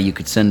have anybody you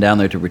could send down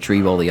there to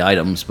retrieve all the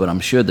items, but I'm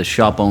sure the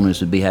shop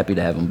owners would be happy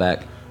to have them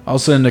back. I'll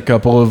send a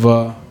couple of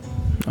the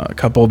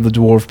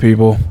dwarf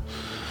people.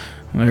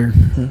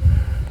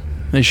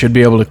 They should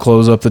be able to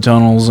close up the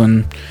tunnels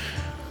and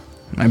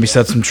maybe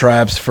set some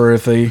traps for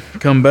if they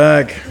come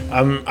back.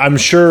 I'm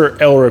sure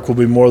Elric will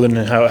be more than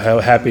how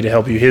happy to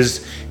help you.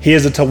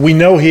 We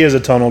know he has a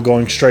tunnel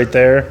going straight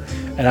there,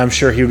 and I'm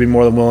sure he would be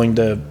more than willing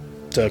to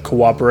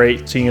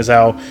cooperate, seeing as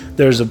how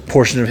there's a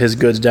portion of his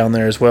goods down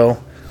there as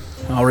well.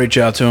 I'll reach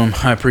out to him.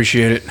 I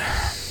appreciate it.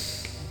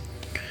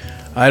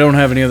 I don't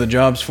have any other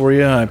jobs for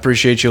you. I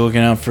appreciate you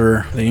looking out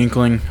for the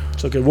Inkling.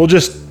 It's okay. We'll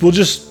just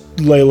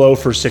lay low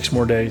for 6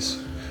 more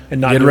days and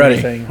not Get do ready.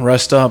 anything.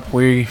 Rest up.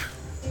 We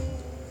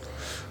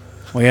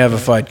have a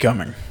fight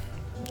coming.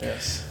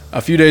 Yes.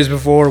 A few days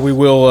before,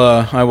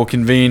 I will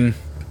convene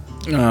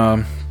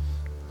you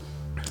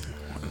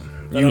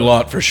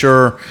lot for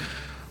sure.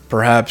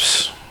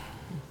 Perhaps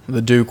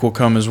the Duke will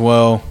come as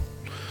well.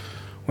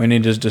 We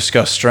need to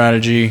discuss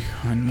strategy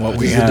and what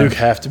we Does have. the Duke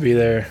have to be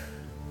there?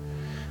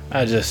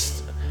 I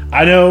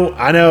know.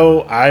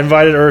 I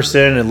invited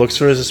Urston. It looks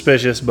sort of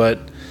suspicious, but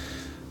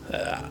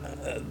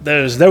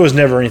there was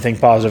never anything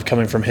positive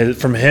coming from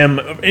him,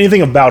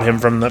 anything about him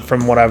from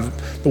the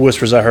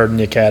whispers I heard in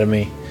the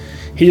academy.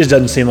 He just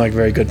doesn't seem like a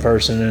very good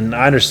person, and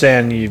I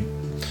understand you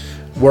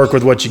work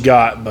with what you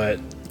got, but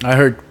I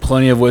heard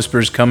plenty of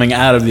whispers coming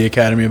out of the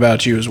academy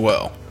about you as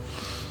well.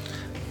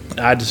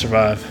 I had to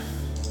survive.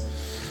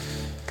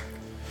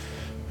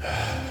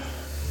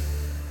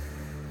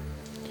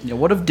 Yeah,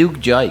 what of Duke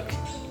Jike?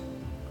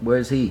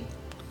 Where's he?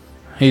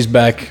 He's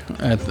back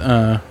at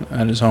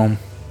his home,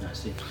 I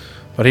see.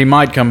 but he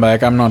might come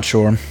back. I'm not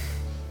sure.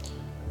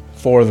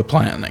 For the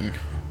planning,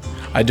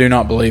 I do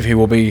not believe he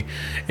will be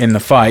in the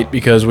fight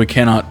because we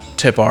cannot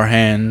tip our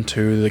hand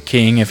to the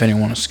king if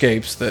anyone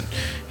escapes that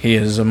he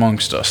is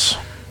amongst us.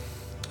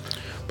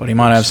 But he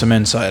might have some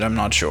insight. I'm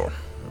not sure.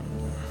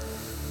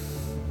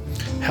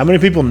 How many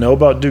people know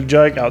about Duke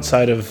Jike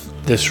outside of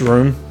this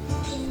room?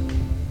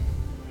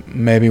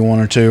 Maybe one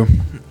or two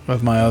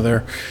of my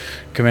other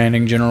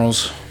commanding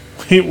generals.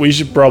 We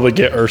should probably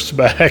get Urs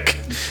back.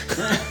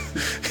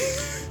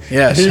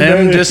 Yes, He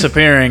him made it.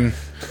 disappearing.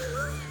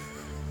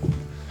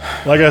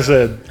 Like I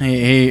said,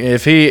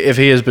 If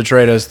he has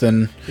betrayed us,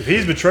 then if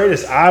he's betrayed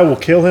us, I will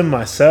kill him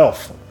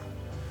myself.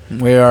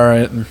 we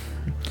are.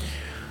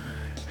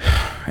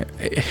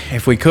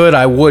 If we could,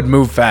 I would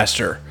move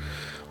faster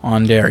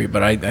on Derry,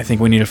 but I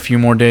think we need a few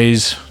more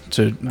days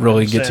to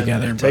really get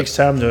together. It But takes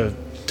time to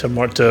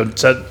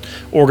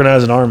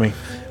organize an army.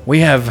 we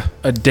have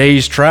a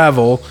day's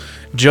travel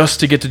just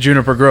to get to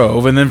Juniper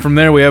Grove, and then from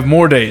there we have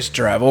more days to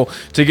travel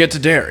to get to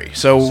Derry.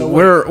 So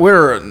we're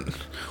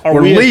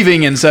we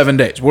leaving in 7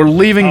 days. We're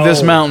leaving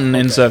this Oh, mountain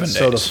in okay. 7 days.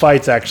 So the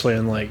fight's actually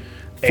in like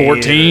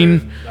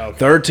 14, 8 or-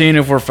 13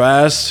 if we're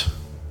fast.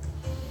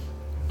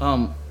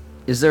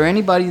 Is there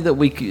anybody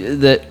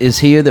that is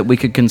here that we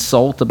could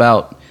consult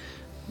about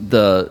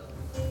the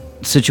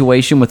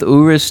situation with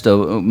Urist?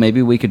 Or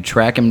maybe we could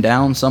track him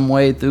down some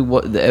way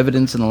through the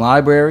evidence in the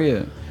library?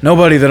 Or?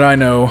 Nobody that I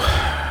know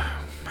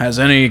has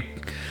any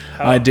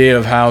idea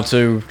of how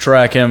to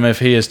track him if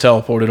he is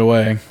teleported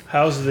away.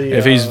 How's the?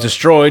 If he's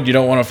destroyed, you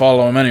don't want to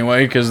follow him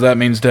anyway because that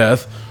means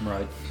death.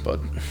 Right. But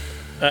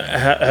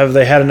have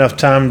they had enough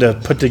time to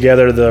put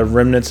together the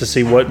remnants to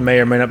see what may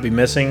or may not be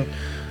missing?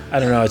 I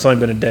don't know. It's only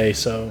been a day,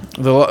 so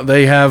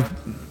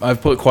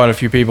I've put quite a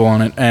few people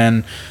on it,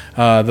 and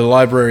the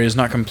library is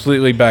not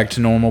completely back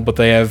to normal, but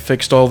they have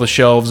fixed all the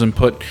shelves and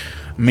put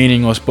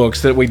meaningless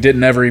books that we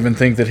didn't ever even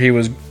think that he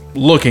was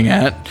looking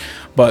at.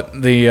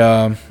 But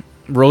the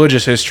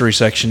religious history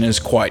section is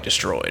quite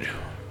destroyed.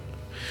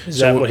 is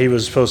that what he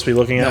was supposed to be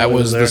looking at? That when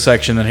he was the there?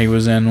 section that he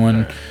was in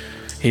when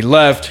he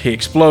left. He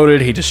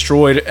exploded. He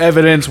destroyed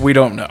evidence. We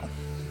don't know.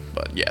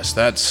 But yes,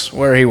 that's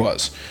where he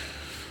was.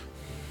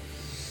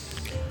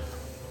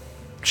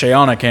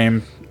 Shayana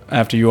came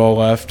after you all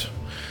left.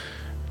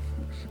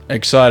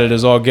 Excited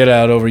as all get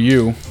out over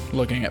you,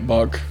 looking at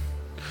Buck,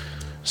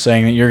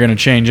 saying that you're going to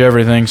change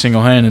everything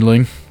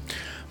single-handedly.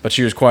 But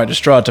she was quite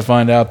distraught to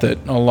find out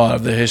that a lot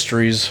of the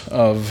histories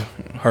of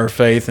her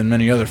faith and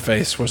many other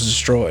faiths was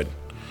destroyed.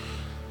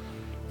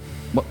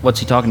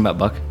 What's he talking about,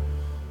 Buck?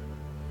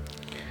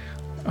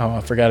 Oh,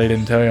 I forgot he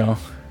didn't tell y'all.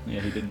 Yeah,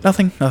 he did.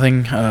 Nothing.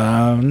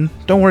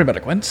 Don't worry about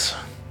it, Quince.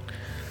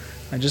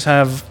 I just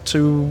have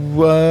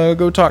to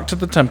go talk to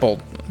the temple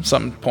at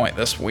some point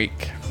this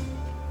week.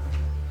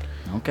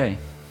 Okay.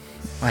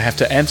 I have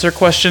to answer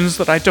questions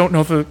that I don't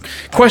know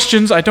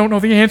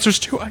the answers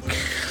to.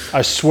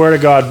 I swear to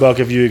God, Buck,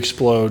 if you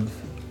explode,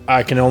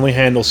 I can only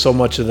handle so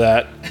much of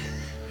that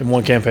in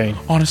one campaign.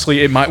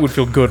 Honestly, would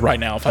feel good right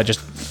now if I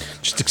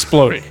just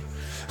exploded.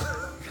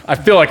 I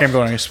feel like I'm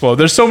going to explode.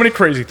 There's so many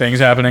crazy things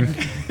happening.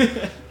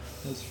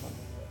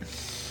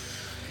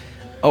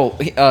 Oh,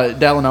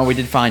 Dalinar, we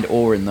did find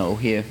Orin, though.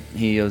 He is,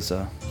 He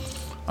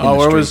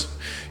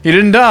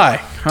didn't die.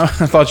 I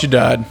thought you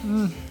died.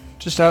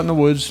 Just out in the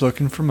woods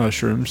looking for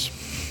mushrooms.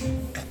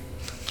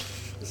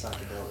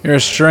 You're a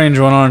strange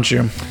one, aren't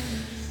you?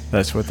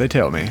 That's what they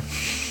tell me.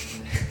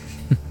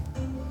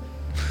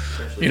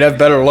 You'd have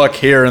better luck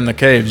here in the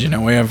caves. You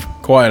know, we have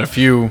quite a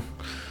few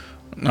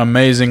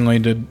amazingly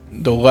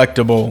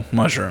delectable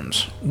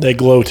mushrooms. They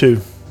glow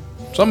too.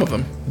 Some of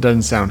them.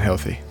 Doesn't sound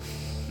healthy.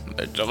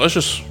 They're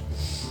delicious.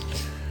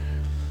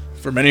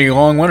 For many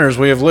long winters,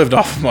 we have lived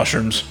off of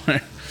mushrooms.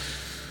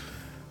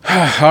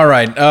 All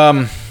right.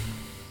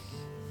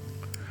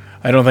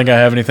 I don't think I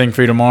have anything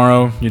for you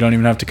tomorrow. You don't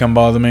even have to come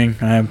bother me.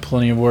 I have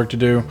plenty of work to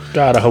do.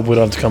 God, I hope we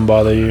don't have to come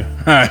bother you.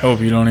 I hope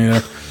you don't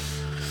either.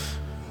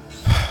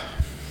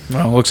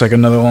 Well, it looks like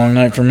another long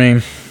night for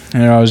me.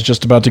 I was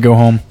just about to go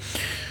home.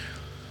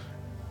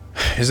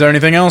 Is there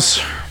anything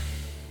else?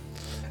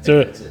 Is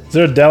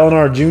there a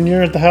Dalinar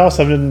Jr. at the house?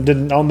 I don't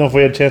know if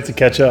we had a chance to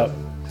catch up.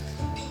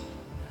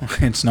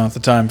 It's not the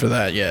time for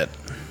that yet.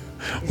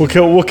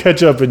 We'll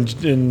catch up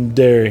in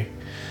Derry.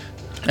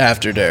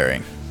 After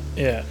Derry.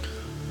 Yeah.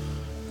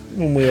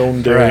 When we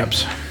own Derry.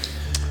 Perhaps.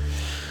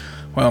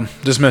 Well,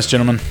 dismissed,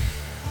 gentlemen.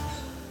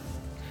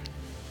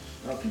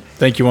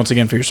 Thank you once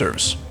again for your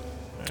service.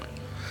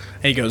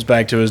 He goes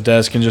back to his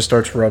desk and just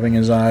starts rubbing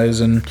his eyes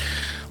and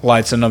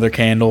lights another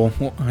candle.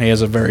 He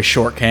has a very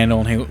short candle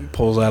and he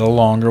pulls out a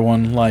longer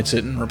one, lights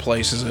it and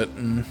replaces it,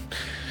 and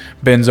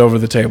bends over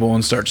the table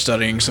and starts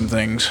studying some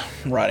things,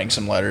 writing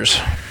some letters.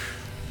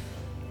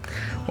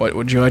 What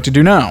would you like to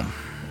do now?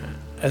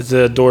 As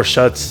the door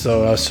shuts,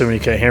 so I assume you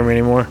can't hear me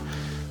anymore.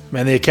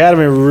 Man, the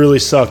academy really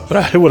sucked,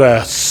 but it would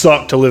have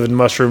sucked to live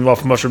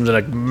off mushrooms in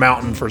a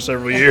mountain for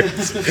several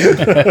years.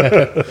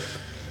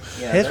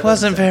 It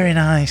wasn't very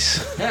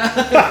nice. It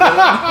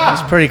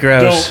was pretty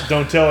gross.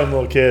 Don't tell him,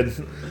 little kid.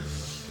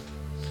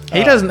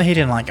 He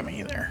didn't like him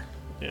either.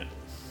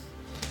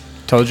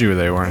 Told you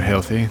they weren't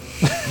healthy.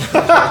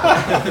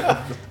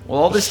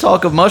 Well, all this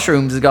talk of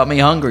mushrooms has got me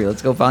hungry.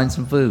 Let's go find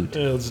some food.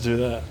 Yeah, let's do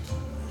that.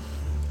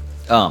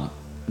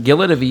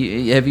 Gillett, have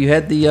you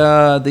had the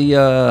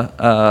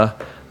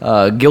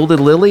Gilded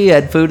Lily?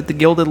 Had food at the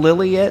Gilded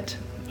Lily yet?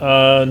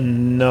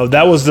 No,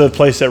 that was the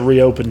place that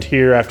reopened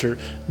here after.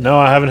 No,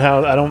 I haven't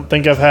had. I don't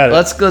think I've had it.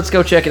 Let's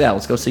go check it out.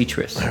 Let's go see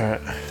Tris. All right.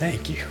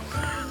 Thank you.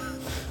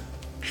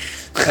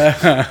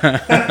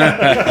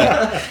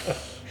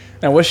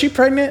 Now, was she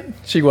pregnant?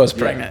 She was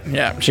pregnant.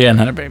 Yeah, she hadn't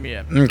had a baby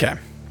yet. Okay.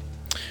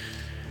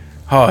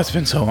 Oh, it's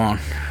been so long.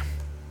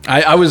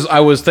 I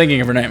was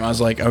thinking of her name. I was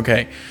like,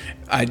 okay,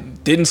 I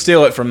didn't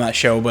steal it from that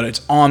show, but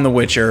it's on The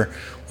Witcher.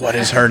 What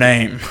is her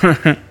name?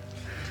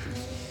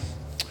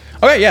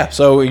 Okay, yeah.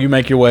 So you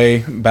make your way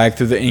back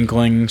through the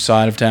Inkling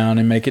side of town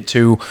and make it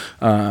to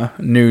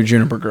New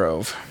Juniper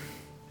Grove.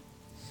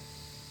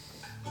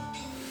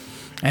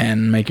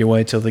 and make your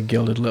way to the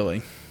Gilded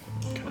Lily.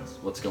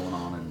 What's going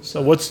on? And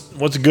So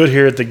what's good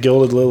here at the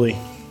Gilded Lily?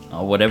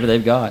 whatever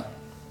they've got.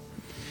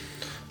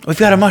 We've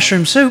got a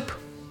mushroom soup.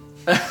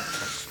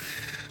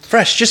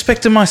 Fresh, just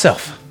picked them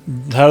myself.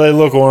 How do they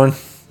look, Warren?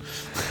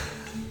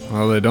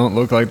 Well, they don't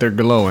look like they're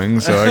glowing,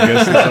 so I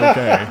guess it's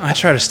okay. I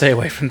try to stay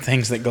away from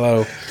things that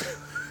glow.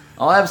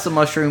 I'll have some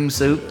mushroom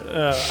soup.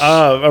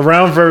 A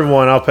round for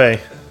everyone. I'll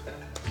pay.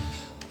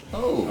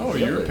 Oh,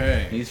 you're good.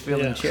 paying. He's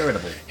feeling Yeah.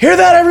 charitable. Hear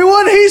that,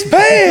 everyone? He's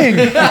paying!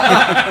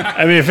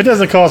 I mean, if it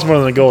doesn't cost more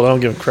than the gold, I don't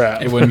give a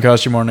crap. It wouldn't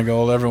cost you more than a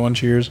gold. Everyone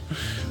cheers.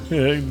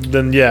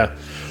 Then yeah.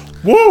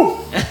 Woo!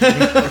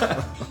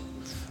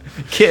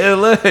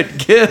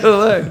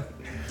 Killer.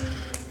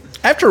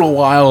 After a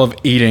while of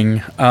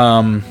eating,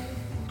 Mushroom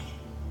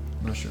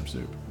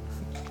soup.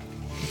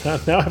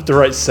 Now I have to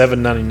write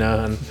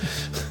 $7.99.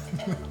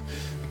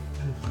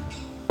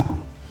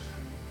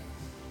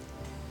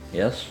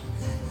 Yes.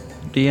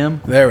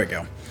 DM. there we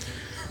go.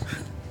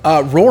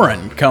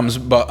 Roran comes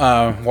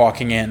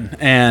walking in,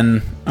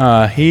 and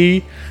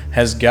he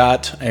has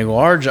got a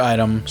large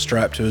item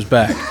strapped to his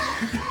back.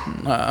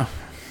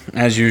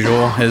 As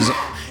usual,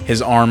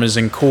 his arm is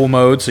in cool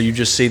mode, so you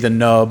just see the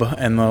nub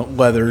and the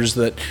leathers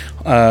that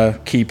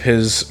keep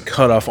his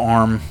cut off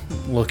arm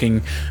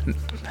looking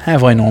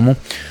halfway normal.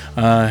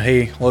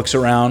 He looks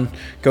around,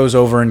 goes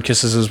over and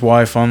kisses his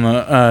wife on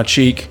the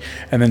cheek,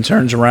 and then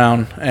turns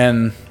around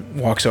and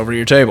walks over to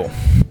your table.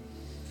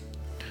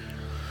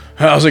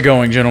 How's it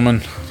going,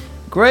 gentlemen?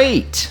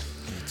 Great.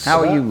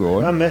 How are you,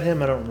 Roy? I met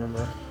him. I don't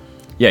remember.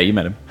 Yeah, you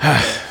met him.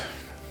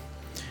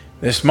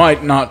 This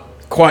might not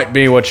quite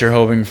be what you're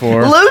hoping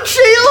for. Loot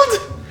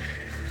shield.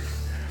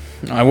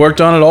 I worked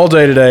on it all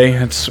day today.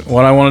 It's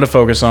what I wanted to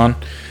focus on.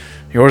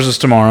 Yours is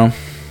tomorrow.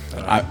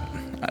 I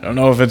don't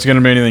know if it's going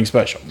to be anything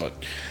special, but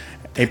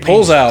he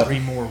pulls out. 3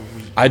 more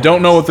weeks. I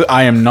don't know what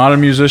I am not a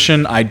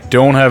musician. I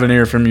don't have an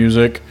ear for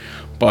music,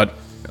 but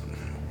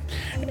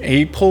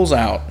he pulls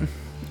out.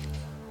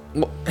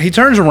 He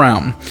turns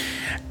around,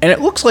 and it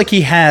looks like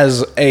he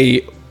has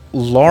a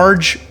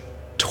large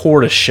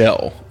tortoise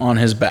shell on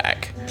his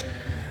back.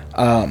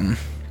 A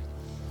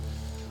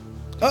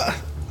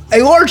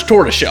large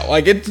tortoise shell.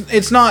 Like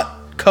it's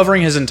not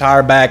covering his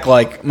entire back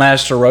like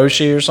Master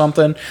Roshi or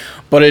something,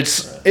 but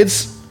it's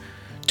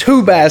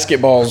 2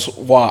 basketballs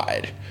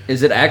wide.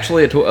 Is it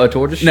actually a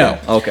tortoise No.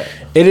 shell? Okay.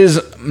 It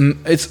is.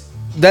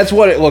 That's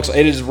what it looks like.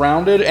 It is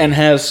rounded and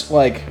has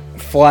like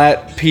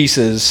flat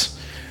pieces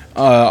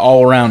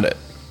all around it.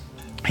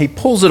 He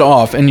pulls it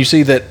off, and you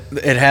see that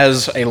it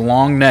has a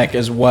long neck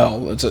as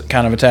well. It's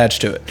kind of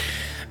attached to it.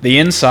 The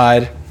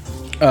inside,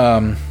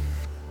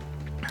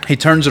 he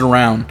turns it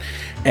around,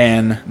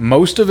 and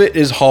most of it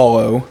is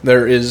hollow.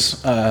 There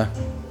is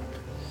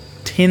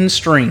 10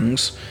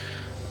 strings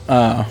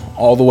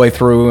all the way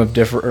through of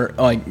different,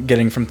 like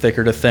getting from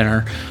thicker to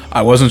thinner.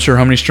 I wasn't sure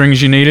how many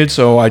strings you needed,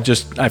 so I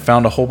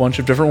found a whole bunch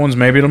of different ones.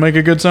 Maybe it'll make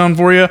a good sound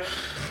for you.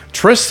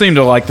 Triss seemed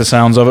to like the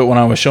sounds of it when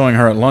I was showing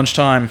her at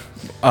lunchtime,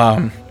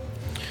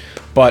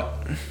 but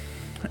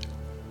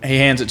he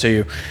hands it to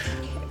you,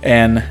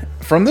 and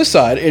from this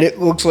side, it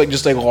looks like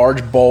just a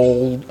large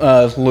bowl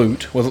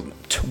lute with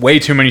way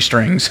too many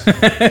strings.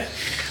 The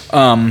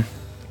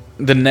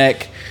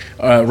neck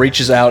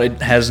reaches out.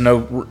 It has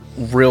no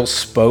real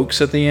spokes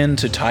at the end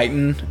to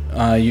tighten.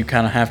 You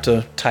kind of have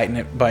to tighten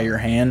it by your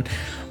hand.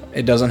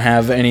 It doesn't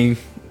have any.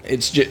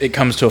 It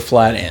comes to a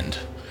flat end.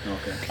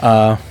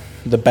 Okay.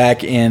 The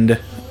back end.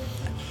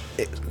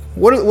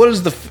 What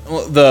is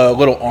the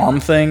little arm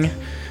thing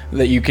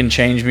that you can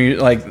change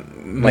like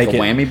make a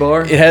whammy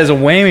bar? It has a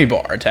whammy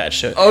bar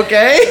attached to it.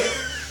 Okay.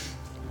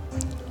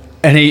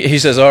 And he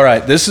says, "All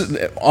right, this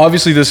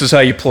is how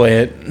you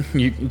play it.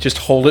 You just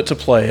hold it to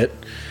play it."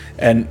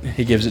 And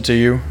he gives it to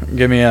you.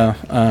 Give me a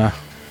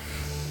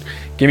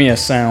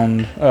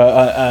sound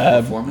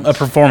a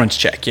performance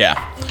check.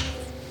 Yeah.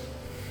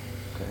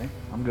 Okay.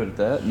 I'm good at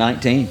that.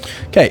 19.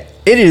 Okay.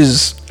 It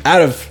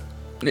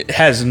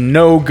has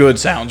no good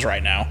sounds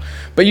right now,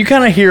 but you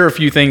kind of hear a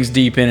few things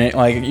deep in it.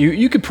 Like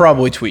you could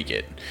probably tweak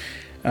it,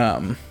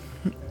 and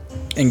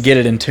get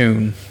it in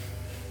tune.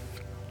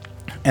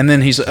 And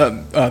then he's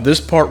this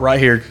part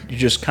right here. You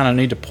just kind of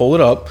need to pull it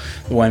up,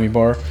 the whammy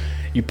bar.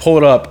 You pull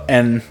it up,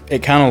 and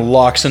it kind of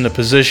locks into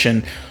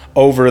position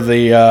over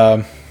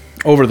the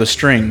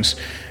strings.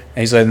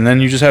 And he said, and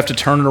then you just have to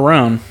turn it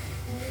around,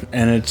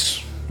 and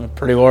it's a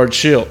pretty large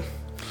shield.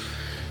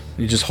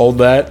 You just hold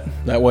that.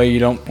 That way you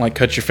don't like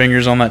cut your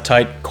fingers on that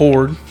tight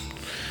cord,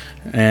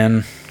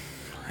 and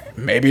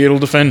maybe it'll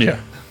defend you.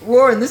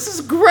 Warren, this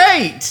is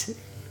great.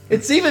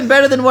 It's even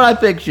better than what I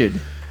pictured.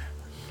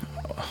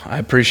 I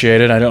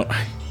appreciate it. I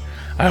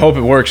hope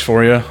it works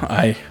for you.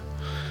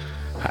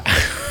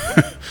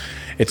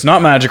 It's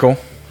not magical.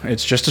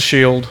 It's just a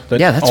shield that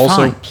that's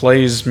also fine.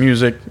 plays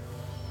music.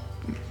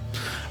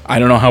 I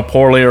don't know how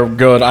poorly or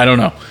good. I don't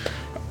know.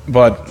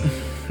 But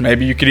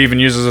maybe you could even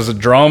use it as a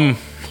drum.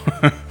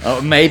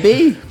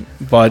 Maybe.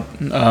 But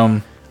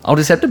I'll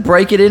just have to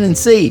break it in and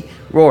see.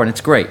 Roaring,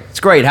 it's great. It's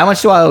great. How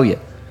much do I owe you?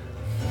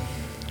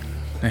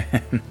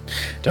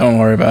 Don't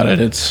worry about it.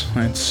 It's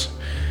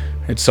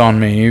on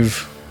me.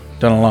 You've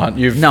done a lot.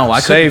 No,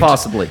 I couldn't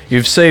possibly.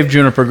 You've saved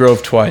Juniper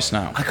Grove twice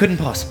now. I couldn't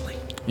possibly.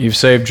 You've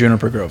saved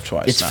Juniper Grove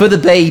twice. It's now. for the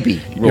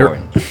baby, You're-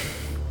 Roran.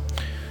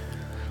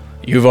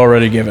 You've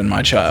already given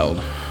my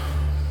child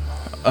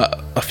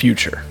a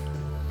future.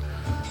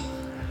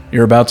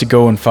 You're about to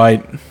go and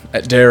fight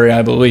at Derry,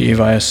 I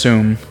believe. I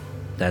assume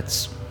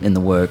That's in the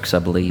works, I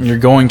believe. you're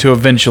going to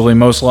eventually,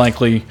 most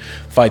likely,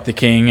 fight the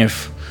king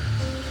if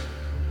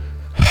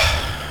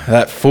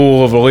that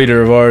fool of a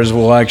leader of ours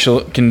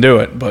can do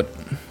it. But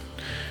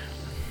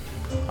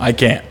I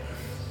can't.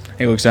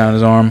 He looks down at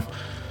his arm.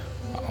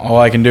 All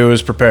I can do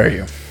is prepare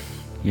you.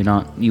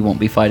 You won't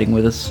be fighting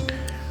with us?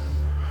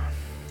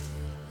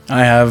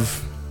 I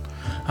have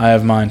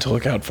mine to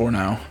look out for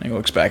now. He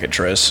looks back at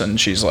Triss, and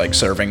she's like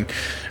serving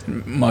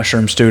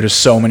mushroom stew to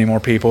so many more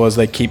people as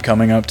they keep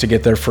coming up to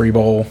get their free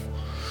bowl.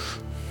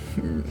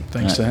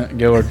 Thanks to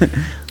Gillard.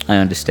 I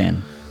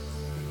understand.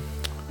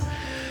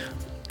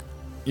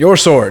 Your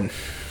sword.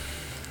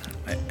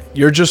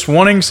 You're just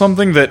wanting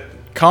something that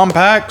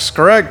compacts,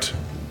 correct?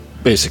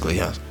 Basically,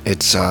 yeah.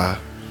 It's a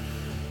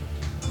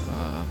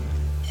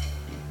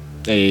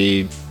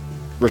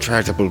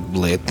retractable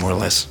blade, more or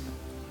less.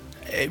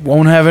 It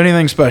won't have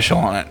anything special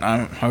on it.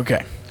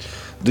 Okay.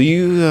 Do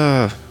you,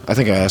 I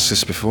think I asked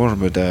this before,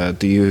 but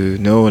do you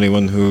know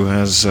anyone who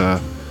has,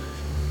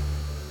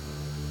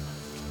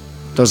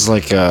 does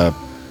like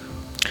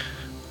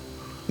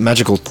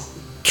magical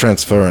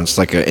transference,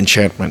 like an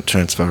enchantment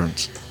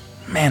transference?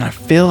 Man, I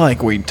feel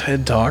like we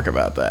did talk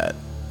about that.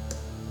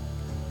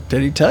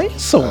 Did he tell you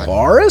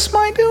Solaris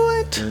might do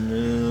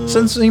it?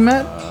 Since he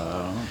met?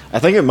 I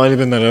think it might have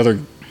been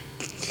the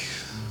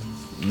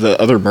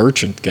other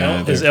merchant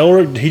guy. Is there.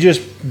 Elric? He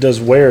just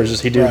does wares. Does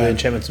he do the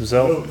enchantments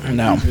himself?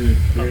 No.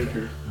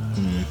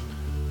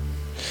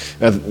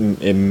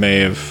 It may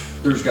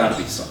have. There's got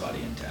to be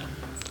somebody in town.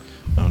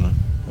 I don't know.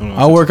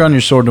 I'll work on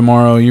your sword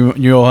tomorrow.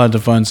 You'll have to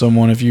find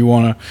someone if you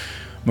want to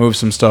move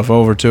some stuff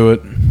over to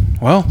it.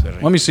 Well,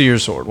 let me see your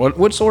sword.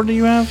 What sword do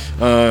you have?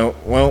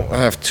 Well, I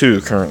have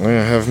two currently.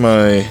 I have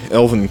my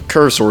elven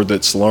curse sword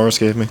that Solaris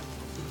gave me,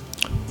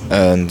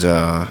 and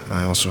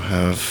I also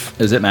have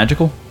Is it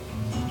magical?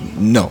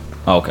 no.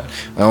 Oh, okay.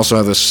 I also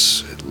have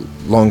this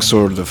long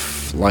sword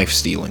of life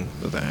stealing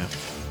that I have.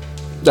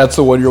 That's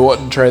the one you're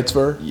wanting to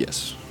transfer?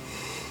 Yes.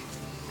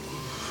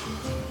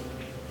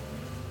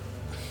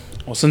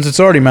 Well, since it's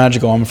already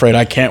magical, I'm afraid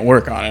I can't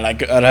work on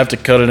it. I'd have to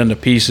cut it into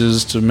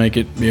pieces to make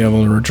it be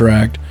able to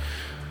retract.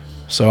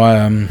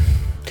 So,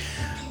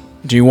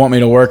 do you want me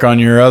to work on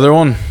your other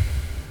one?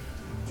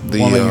 The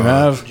One that you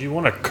have? Do you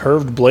want a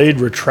curved blade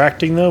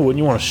retracting though? Wouldn't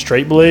you want a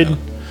straight blade? Yeah.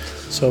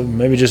 So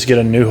maybe just get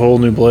a whole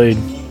new blade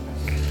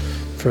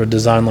for a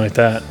design like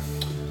that.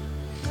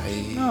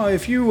 No,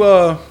 if you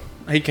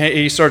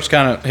he starts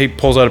he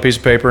pulls out a piece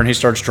of paper and he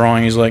starts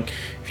drawing. He's like,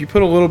 if you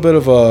put a little bit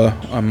of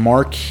a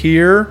mark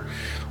here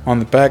on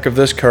the back of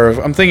this curve,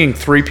 I'm thinking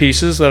 3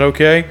 pieces. Is that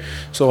okay?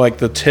 So like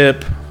the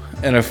tip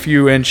and a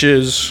few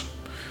inches.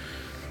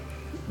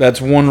 That's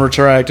one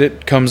retract.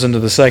 It comes into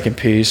the second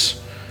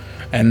piece,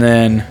 and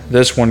then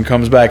this one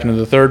comes back into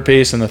the third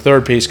piece, and the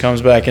third piece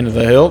comes back into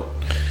the hilt.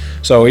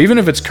 So even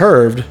if it's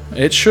curved,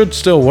 it should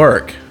still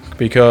work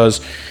because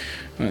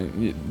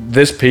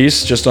this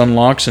piece just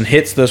unlocks and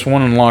hits this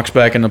one and locks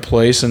back into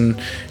place. And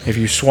if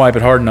you swipe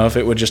it hard enough,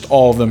 it would just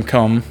all of them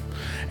come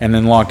and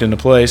then locked into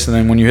place. And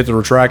then when you hit the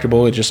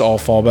retractable, it just all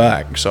fall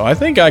back. So I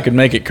think I could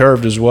make it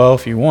curved as well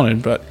if you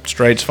wanted, but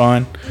straight's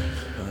fine.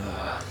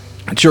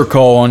 It's your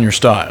call on your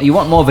style. You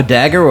want more of a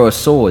dagger or a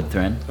sword,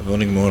 Thran? I'm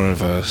wanting more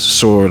of a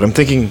sword. I'm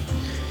thinking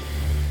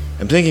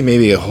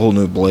maybe a whole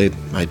new blade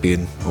might be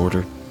in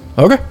order.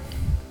 Okay.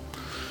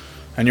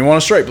 And you want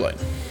a straight blade?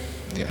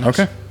 Yes.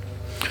 Okay.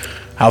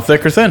 How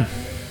thick or thin?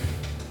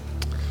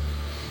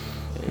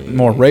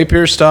 More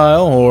rapier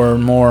style or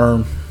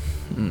more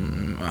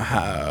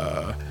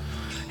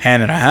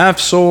hand and a half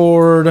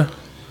sword?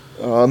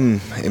 I'm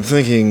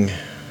thinking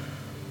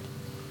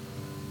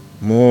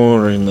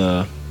more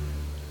in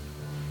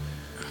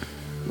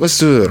let's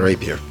do the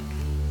rapier.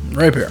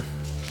 Rapier.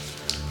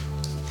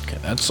 Okay,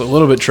 that's a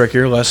little bit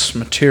trickier, less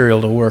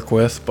material to work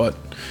with, but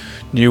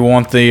do you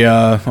want the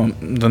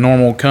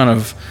normal kind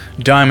of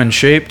diamond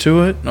shape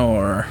to it,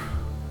 or?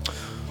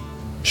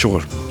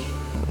 Sure.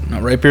 No,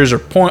 rapiers are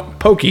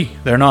pokey.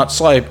 They're not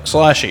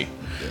slashy.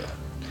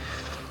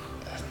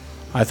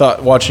 I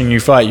thought watching you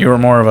fight, you were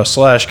more of a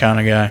slash kind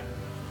of guy.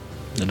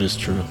 That is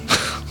true.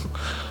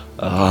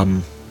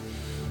 Have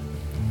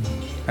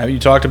you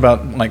talked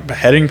about like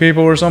beheading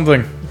people or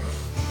something?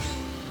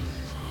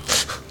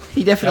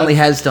 He definitely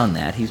has done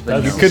that. He's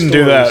been. You couldn't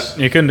do that.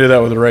 You couldn't do that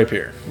with a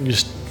rapier. You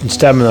just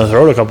stab him in the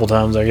throat a couple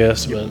times, I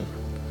guess, but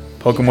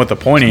Poke him with the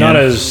pointy not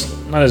end.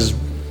 as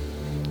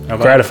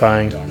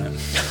gratifying. Darn it.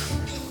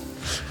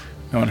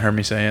 No one heard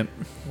me say it.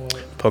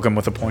 Poke him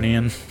with a pointy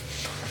end.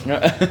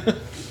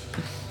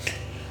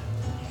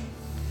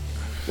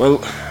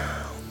 Well,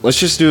 let's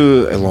just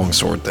do a long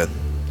sword then.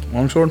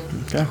 Longsword?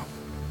 Okay.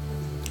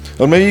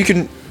 Or maybe you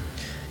can.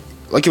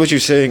 like what you're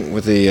saying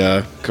with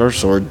the curved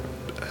sword.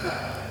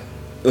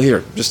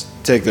 Here, just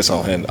take this.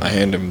 I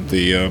hand him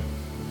the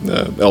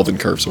elven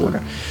curved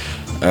sword,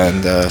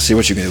 and see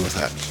what you can do with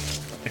that.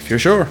 If you're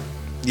sure.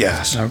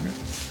 Yes. Okay.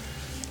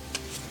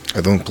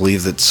 I don't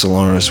believe that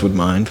Solaris would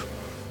mind.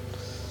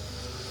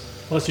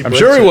 Unless he I'm breaks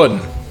sure he it.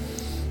 wouldn't.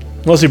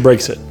 Unless he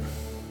breaks it.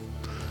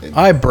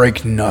 I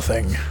break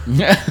nothing.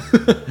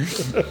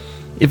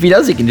 If he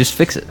does, he can just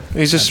fix it.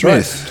 He's a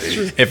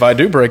smith. If I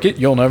do break it,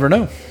 you'll never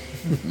know.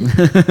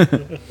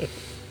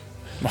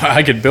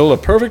 I could build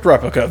a perfect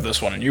replica of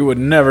this one, and you would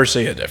never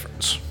see a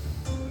difference.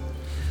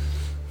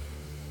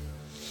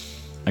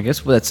 I guess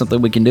that's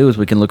something we can do is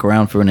we can look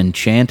around for an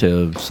enchanter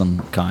of some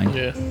kind.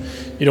 Yeah.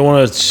 You don't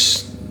want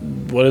to.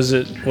 What is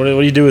it? What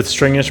do you do with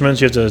string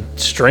instruments? You have to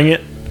string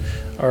it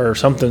or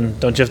something.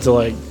 Don't you have to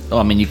like Oh,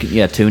 I mean, you can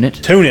tune it.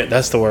 tune it?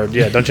 That's the word.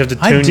 Yeah. Don't you have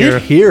to I tune did your?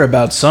 hear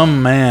about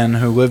some man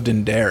who lived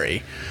in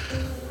Derry.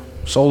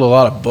 Sold a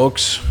lot of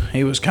books.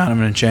 He was kind of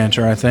an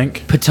enchanter, I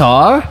think.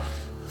 Patar?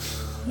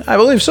 I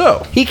believe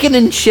so. He can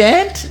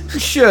enchant?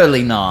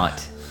 Surely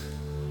not.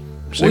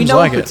 We Seems know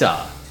like it.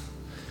 Patar.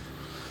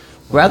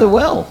 Rather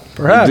well.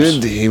 Perhaps.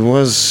 He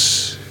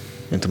was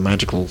into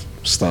magical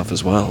stuff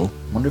as well.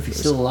 Wonder if he's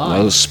still A lot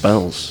alive. of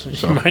spells.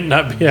 You might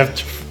not be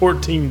after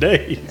 14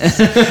 days.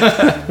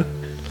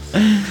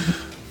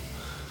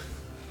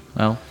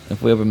 Well,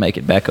 if we ever make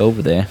it back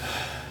over there.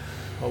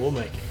 Well, we'll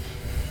make it.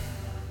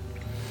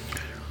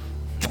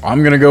 I'm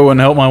going to go and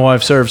help my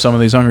wife serve some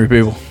of these hungry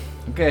people.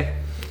 Okay.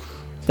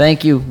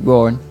 Thank you,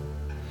 Roran.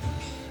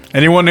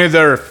 Anyone need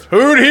their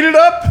food heated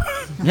up?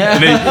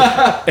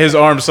 And his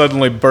arm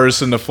suddenly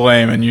bursts into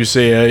flame, and you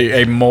see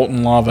a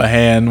molten lava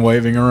hand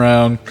waving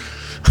around.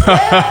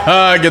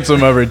 Gets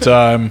him every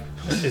time.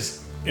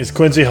 Is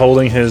Quincy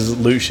holding his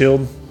loot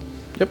shield?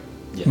 Yep.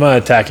 I'm gonna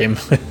attack him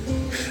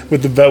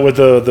with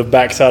the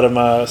backside of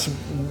my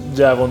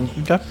javelin.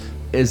 Okay.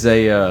 Is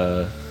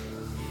a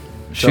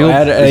shield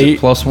add is a- it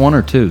 +1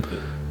 or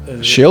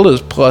 2? Shield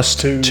is plus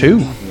two.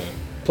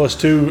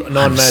 +2 I'm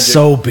non-magic.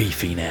 so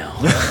beefy now.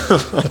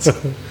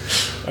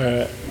 All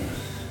right.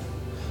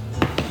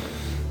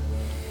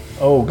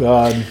 Oh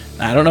God,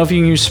 I don't know if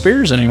you can use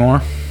spears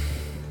anymore.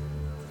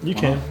 you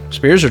can.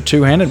 Spears are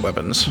two-handed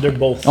weapons. They're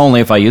both. Oh. Only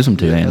if I use them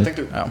two-handed.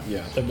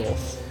 They're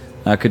both.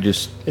 I could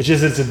just... It's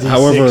just it's a D6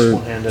 However,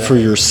 one-handed. for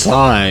your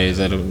size,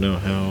 I don't know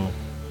how.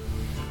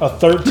 A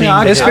 13. Yeah,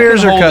 I His can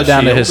spears are hold cut a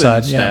down to shield his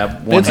and side. Yeah. stab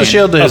It's a one-handed.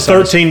 shield to a his side.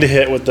 13 to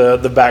hit with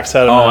the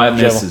backside of Oh, my that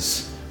javelin.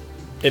 misses.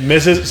 It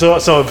misses. So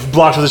it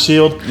blocks with the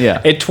shield.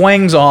 Yeah. It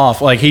twangs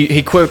off. Like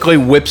he quickly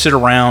whips it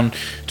around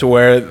to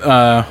where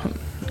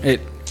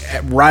it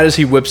right as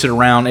he whips it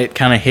around, it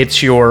kind of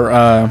hits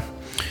your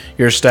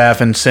staff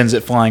and sends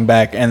it flying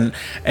back, and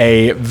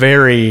a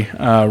very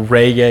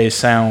reggae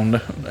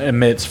sound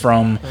emits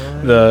from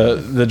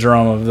the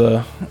drum of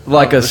the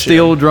Like a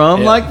steel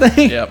drum like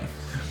thing? Yep.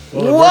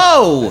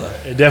 Whoa!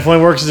 It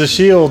definitely works as a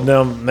shield.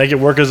 Now make it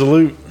work as a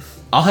loot.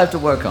 I'll have to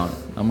work on it.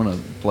 I'm going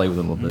to play with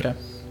it a little bit. Okay.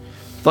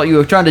 Thought you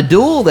were trying to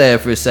duel there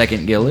for a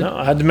second, Gilly. No,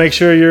 I had to make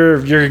sure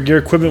your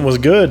equipment was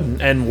good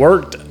and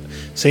worked.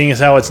 Seeing as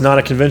how it's not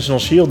a conventional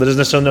shield, that doesn't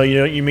necessarily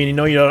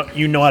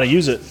you know how to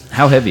use it.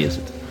 How heavy is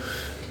it?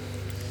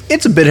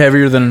 It's a bit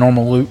heavier than a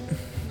normal loot,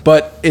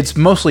 but it's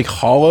mostly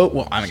hollow.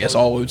 Well, I guess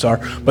all loots are,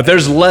 but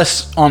there's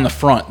less on the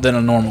front than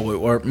a normal loot,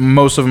 where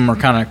most of them are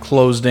kind of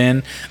closed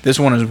in. This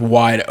one is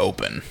wide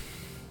open.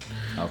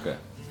 Okay.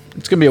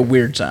 It's gonna be a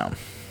weird sound.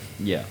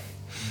 Yeah.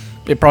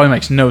 It probably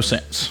makes no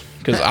sense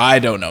because I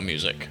don't know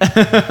music.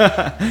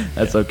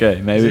 That's okay.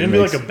 Is Maybe it it gonna be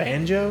makes, like a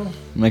banjo?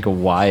 make a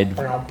wide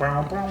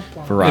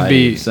It's variety It'd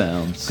be- of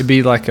sounds. It'd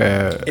be like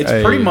a. It's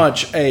a pretty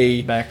much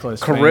a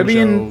backless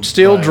Caribbean banjo,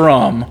 steel but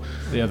drum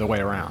the other way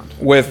around.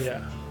 with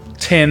Yeah.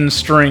 10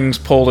 strings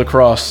pulled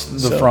across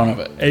the front of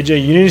it.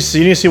 AJ, you need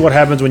to see what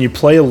happens when you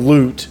play a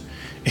lute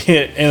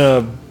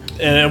in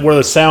where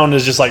the sound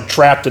is just like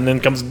trapped and then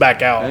comes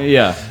back out.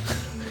 Yeah.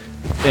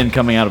 And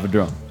coming out of a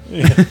drum.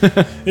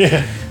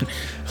 Yeah.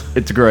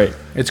 It's great.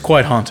 It's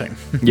quite haunting.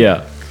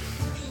 Yeah.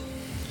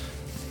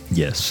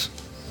 Yes.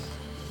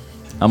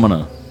 I'm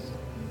gonna.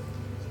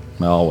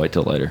 Well, I'll wait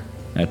till later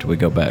after we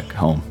go back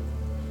home.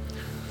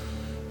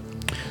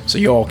 So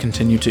you all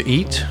continue to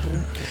eat.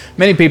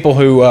 Many people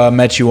who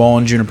met you all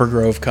in Juniper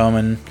Grove come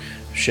and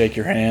shake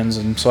your hands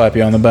and slap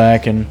you on the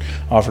back and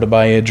offer to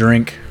buy you a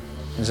drink.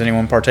 Is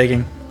anyone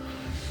partaking?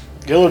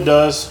 Gillard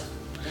does.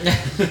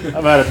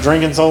 I've had a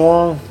drink in so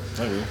long.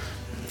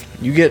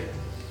 You get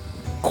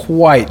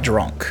quite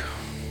drunk.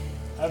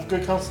 I have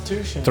good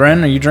constitution.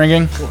 Thren, are you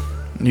drinking?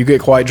 You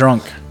get quite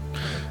drunk.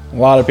 A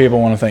lot of people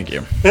want to thank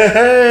you.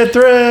 Hey,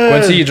 Thread!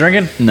 Quincy, you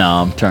drinking? No,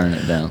 I'm turning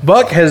it down.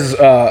 Buck has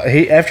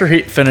after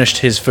he finished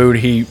his food,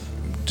 he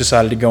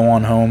decided to go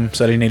on home.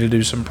 Said he needed to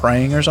do some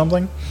praying or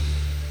something.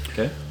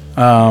 Okay.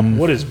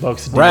 What is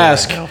Buck's deal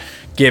Rask right now?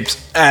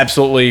 gets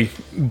absolutely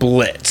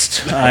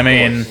blitzed. I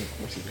mean,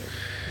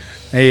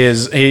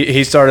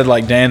 he started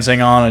like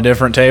dancing on a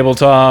different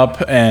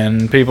tabletop,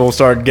 and people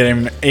started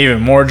getting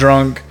even more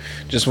drunk,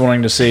 just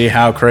wanting to see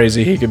how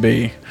crazy he could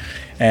be.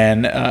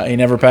 and he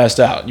never passed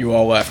out. You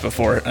all left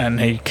before it, and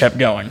he kept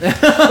going. He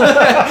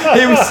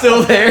was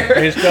still there.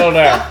 He's still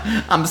there.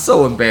 I'm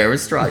so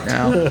embarrassed right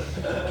now.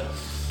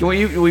 Do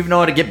we know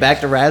how to get back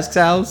to Rask's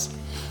house?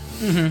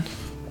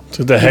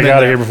 Get the heck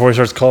out of here before he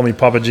starts calling me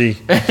Papa G.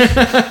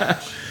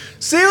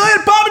 See you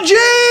later, Papa G!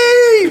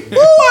 Woo,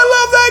 I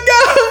love that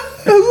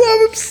guy. I love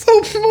him so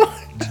much.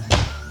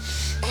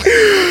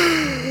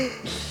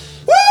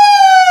 Woo!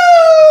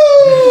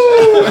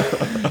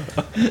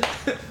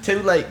 Too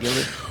late,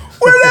 Gilly.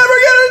 We're never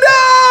gonna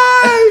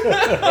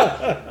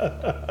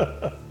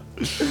die.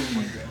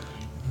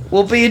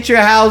 We'll be at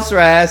your house,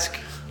 Rask.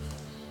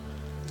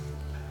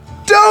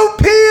 Don't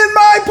pee in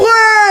my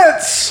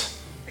plants.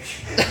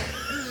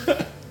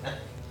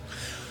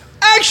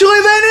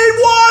 Actually, they need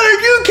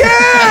water. You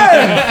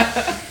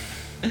can.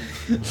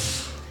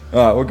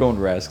 All right, we're going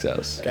to Rask's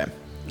house. Okay.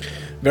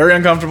 Very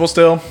uncomfortable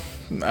still.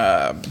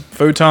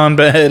 Futon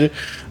bed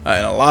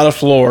and a lot of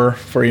floor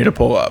for you to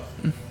pull up.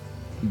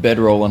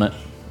 Bedroll in it.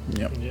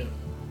 Yep.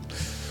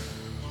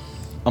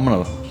 I'm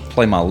gonna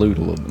play my lute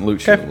a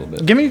little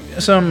bit. Give me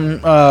some.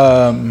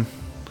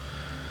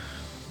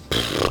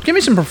 Give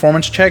me some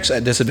performance checks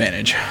at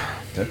disadvantage.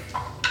 Okay.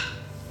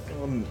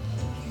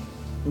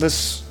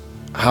 This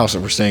house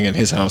that we're staying in,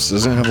 his house,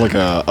 does it have like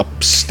a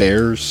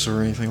upstairs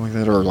or anything like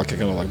that, or like a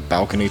kind of like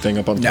balcony thing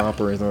up on top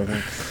or anything like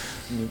that?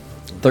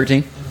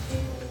 13.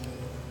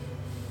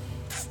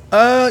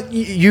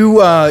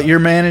 You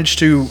manage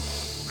to.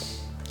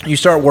 You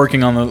start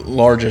working on the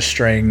largest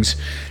strings,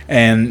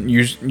 and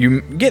you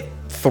get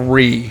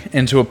 3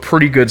 into a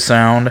pretty good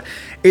sound.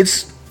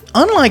 It's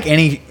unlike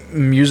any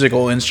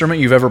musical instrument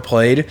you've ever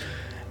played,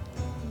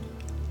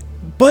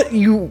 but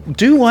you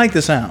do like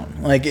the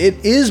sound. Like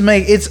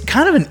it's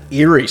kind of an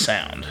eerie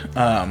sound.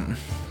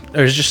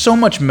 There's just so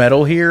much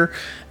metal here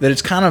that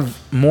it's kind of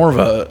more of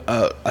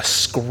a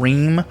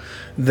scream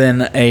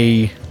than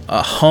a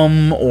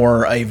hum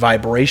or a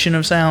vibration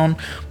of sound,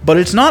 but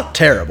it's not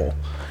terrible.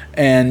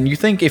 And you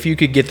think if you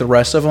could get the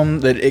rest of them,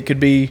 that it could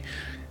be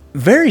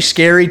very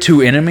scary to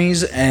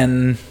enemies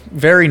and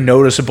very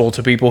noticeable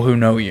to people who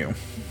know you.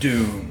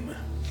 Doom.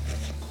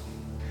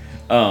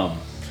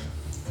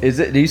 Is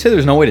it? Do you say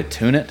there's no way to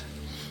tune it?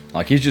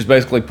 Like he's just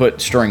basically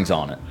put strings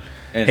on it.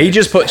 And He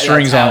just put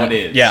strings that's on how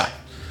it. it is. Yeah.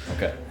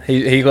 Okay.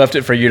 He left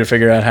it for you to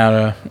figure out how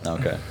to.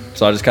 Okay.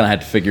 So I just kind of had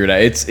to figure it out.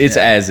 It's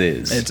as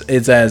is.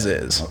 It's as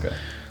is. Okay.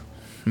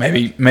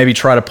 Maybe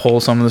try to pull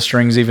some of the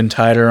strings even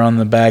tighter on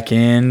the back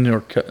end,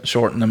 or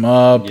shorten them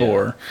up, Yeah.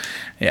 or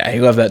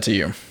he left that to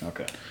you.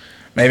 Okay.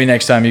 Maybe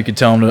next time you could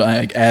tell him to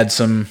add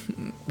some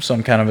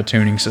kind of a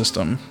tuning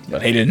system,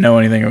 but he didn't know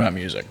anything about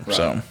music,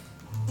 so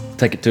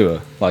Take it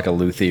to a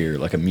luthier,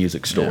 like a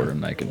music store,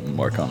 and they can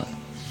work on it.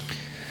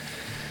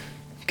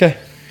 Okay.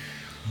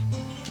 All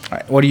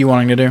right, what are you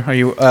wanting to do? Are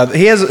you?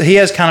 He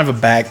has kind of a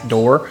back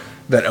door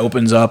that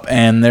opens up,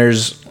 and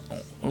there's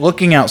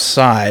looking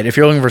outside. If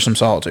you're looking for some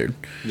solitude,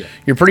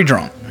 you're pretty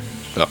drunk.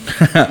 But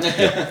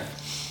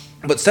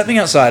stepping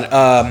outside,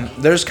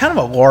 there's kind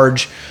of a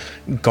large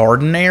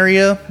garden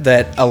area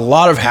that a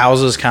lot of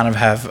houses kind of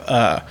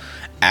have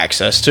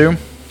access to.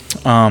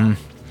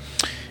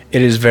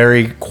 It is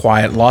very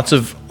quiet. Lots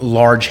of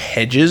large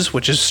hedges,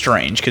 which is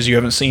strange because you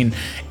haven't seen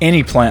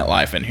any plant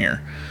life in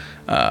here,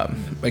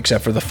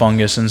 except for the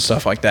fungus and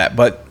stuff like that.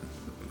 But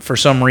for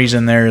some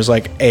reason, there's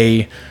like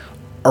a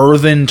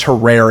earthen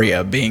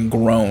terraria being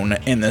grown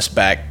in this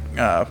back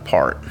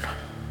part.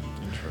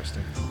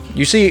 Interesting.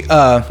 You see,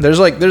 there's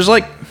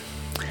like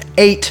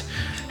 8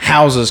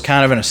 houses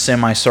kind of in a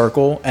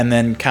semicircle, and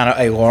then kind of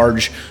a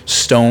large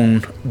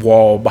stone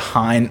wall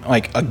behind,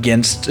 like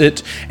against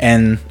it,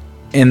 and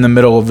in the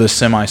middle of this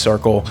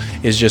semicircle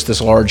is just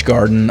this large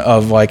garden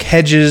of like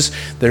hedges.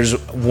 There's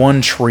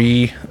one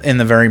tree in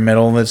the very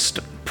middle it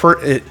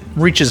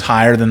reaches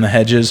higher than the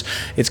hedges.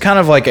 It's kind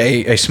of like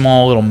a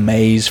small little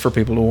maze for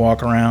people to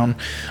walk around.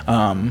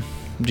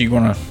 Do you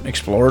want to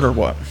explore it or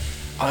what?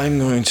 I'm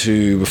going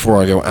to,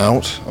 before I go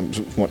out,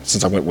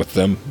 since I went with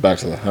them back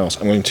to the house,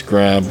 I'm going to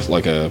grab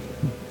like a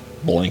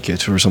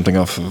blanket or something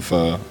off of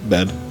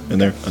bed in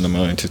there, and I'm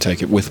going to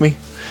take it with me.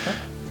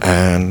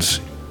 And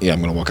I'm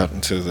going to walk out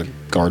into the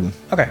garden.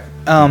 Okay.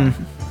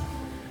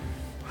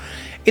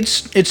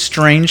 It's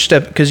strange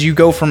because you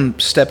go from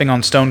stepping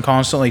on stone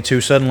constantly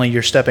to suddenly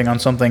you're stepping on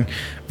something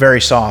very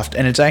soft,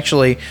 and it's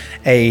actually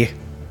a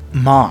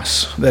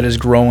moss that is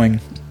growing,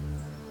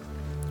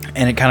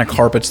 and it kind of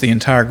carpets the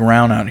entire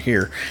ground out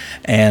here.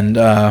 And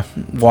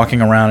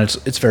walking around,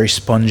 it's very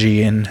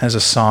spongy and has a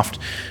soft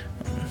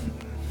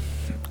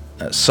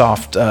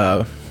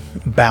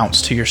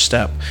bounce to your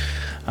step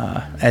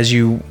as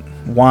you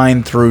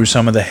wind through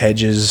some of the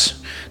hedges.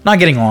 Not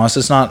getting lost.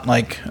 It's not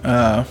like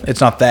it's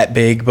not that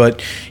big,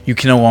 but you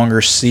can no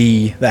longer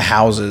see the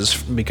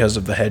houses because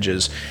of the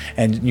hedges.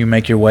 And you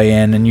make your way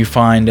in, and you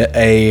find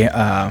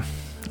a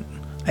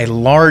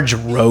large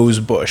rose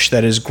bush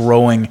that is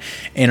growing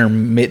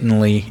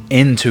intermittently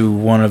into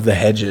one of the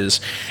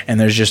hedges, and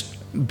there's just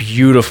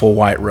beautiful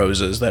white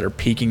roses that are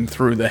peeking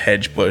through the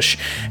hedge bush.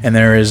 And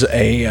there is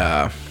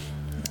a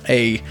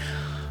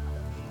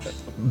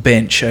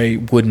bench, a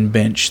wooden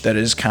bench that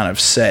is kind of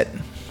set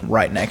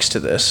right next to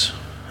this,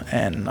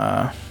 and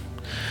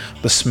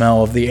the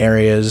smell of the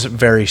area is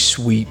very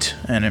sweet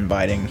and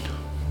inviting.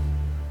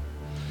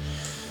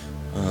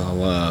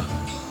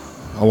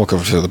 I'll walk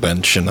over to the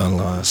bench and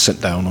I'll sit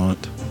down on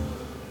it.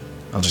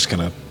 I'll just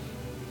kind of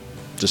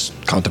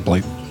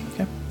contemplate.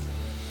 Okay.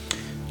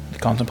 The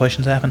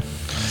contemplations happen.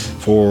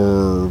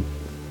 For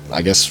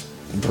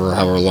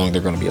however long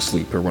they're going to be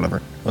asleep or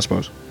whatever, I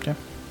suppose. Okay.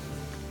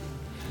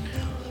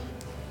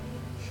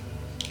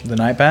 The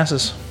night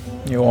passes.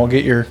 You all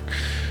get your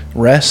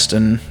rest,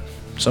 and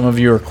some of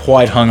you are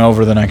quite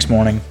hungover the next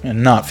morning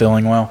and not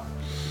feeling well.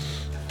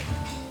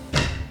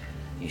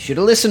 You should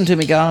have listened to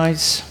me,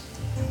 guys.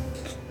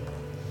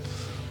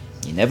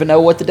 You never know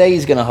what the day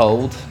is going to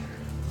hold.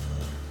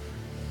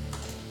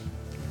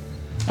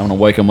 I'm going to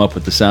wake him up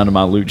with the sound of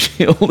my loot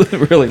shield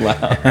really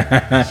loud.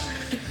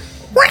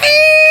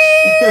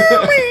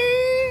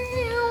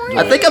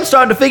 I think I'm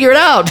starting to figure it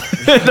out.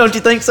 Don't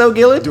you think so,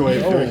 Gillen? Do I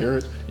hear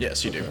it?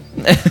 Yes, you do.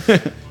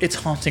 It's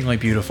hauntingly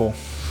beautiful.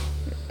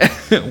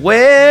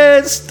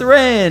 Where's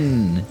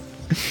Thren?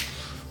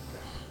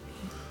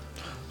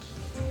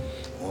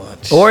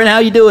 What? Orin, how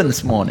you doing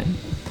this morning?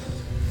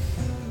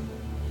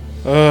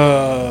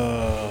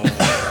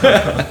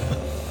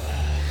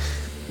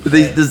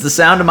 Does the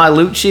sound of my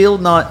loot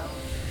shield not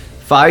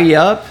fire you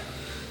up?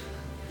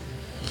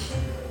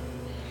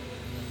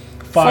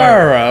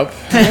 Fire up.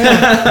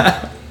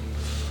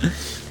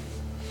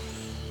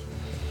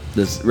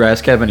 Does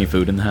Rask have any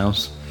food in the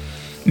house?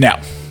 Now,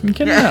 you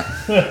kidding me?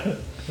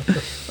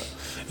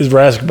 Is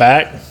Rask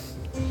back?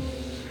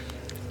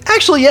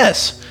 Actually,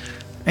 yes.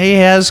 He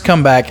has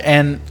come back,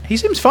 and he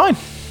seems fine.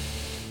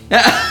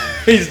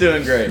 He's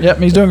doing great. Yep,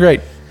 he's doing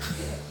great.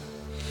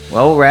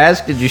 Well,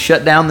 Rask, did you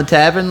shut down the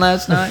tavern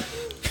last night?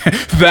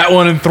 That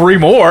one and 3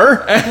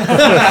 more.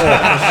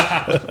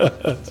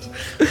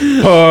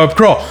 Pub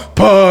crawl,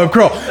 pub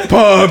crawl,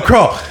 pub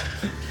crawl.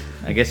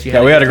 I guess you had.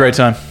 Yeah, we had a great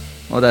time.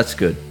 Well, that's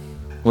good.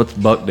 What's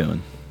Buck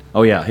doing?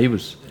 Oh yeah, he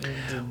was.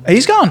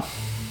 He's gone.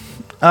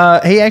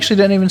 He actually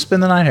didn't even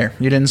spend the night here.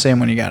 You didn't see him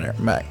when you got here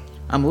back.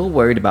 I'm a little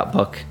worried about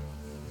Buck.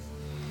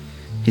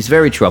 He's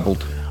very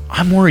troubled.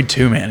 I'm worried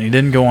too, man. He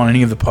didn't go on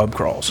any of the pub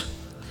crawls.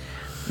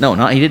 No,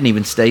 he didn't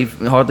even stay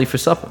hardly for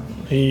supper.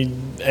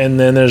 And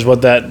then there's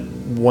what that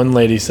one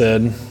lady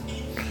said.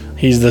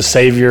 He's the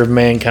savior of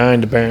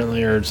mankind,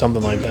 apparently, or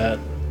something like that.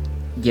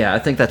 Yeah, I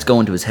think that's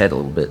going to his head a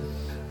little bit.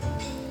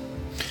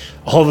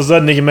 All of a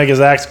sudden, he can make his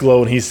axe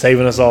glow, and he's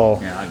saving us all.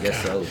 Yeah, I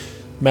guess so.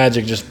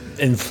 Magic just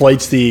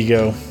inflates the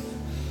ego.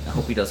 I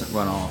hope he doesn't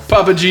run off.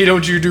 Papa G,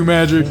 don't you do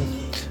magic?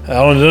 It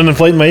doesn't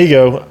inflate my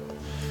ego.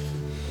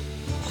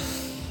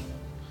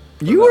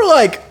 You were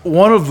like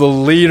one of the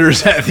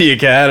leaders at the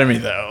academy,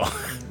 though.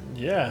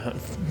 Yeah,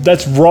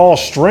 that's raw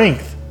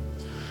strength.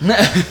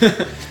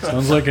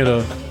 Sounds like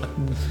a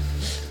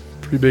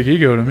pretty big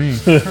ego to me.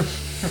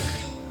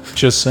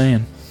 Just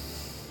saying.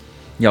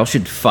 Y'all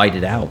should fight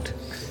it out.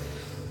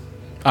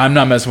 I'm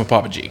not messing with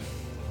Papa G.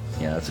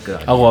 Yeah, that's a good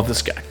idea. I love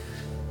this guy.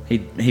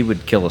 He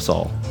would kill us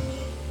all.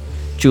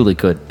 Julie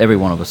could. Every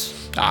one of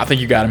us. I think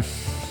you got him.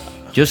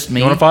 Just me.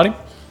 You want to fight him?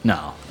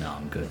 No,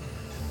 I'm good.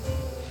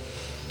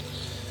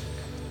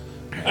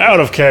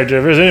 Out of character.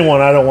 If there's anyone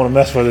I don't want to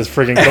mess with, it's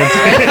freaking Quentin.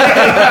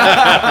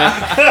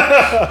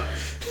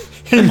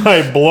 He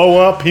might blow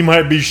up. He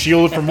might be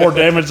shielded for more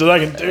damage than I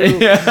can do.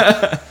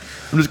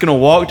 I'm just gonna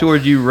walk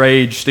towards you,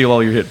 rage, steal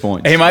all your hit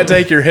points. He might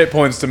take your hit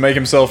points to make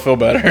himself feel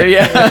better.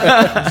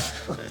 Yeah.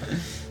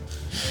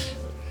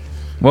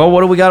 Well,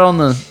 what do we got on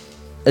the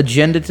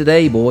agenda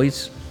today,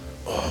 boys?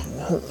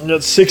 We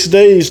got 6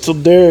 days till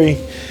Derry,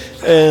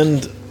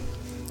 and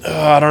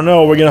I don't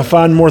know. We're gonna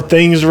find more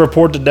things to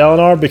report to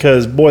Dalinar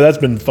because boy, that's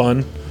been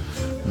fun.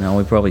 No,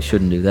 we probably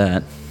shouldn't do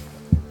that.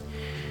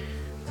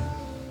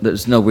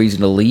 There's no reason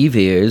to leave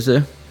here, is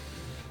there?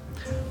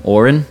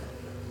 Orin?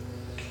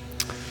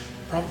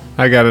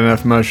 I got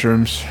enough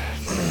mushrooms.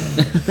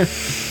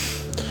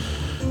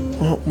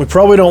 Well, we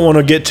probably don't want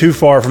to get too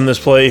far from this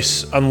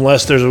place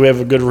unless we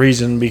have a good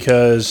reason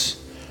because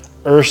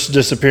Earth's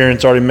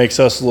disappearance already makes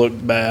us look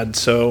bad.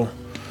 So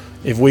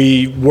if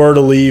we were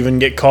to leave and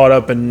get caught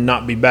up and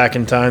not be back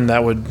in time,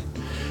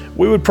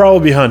 we would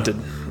probably be hunted.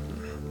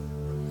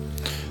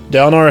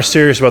 Dalinar is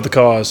serious about the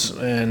cause,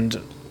 and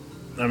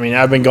I mean,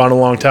 I've been gone a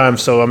long time,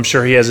 so I'm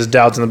sure he has his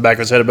doubts in the back of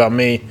his head about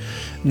me.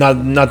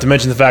 Not to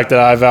mention the fact that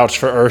I vouched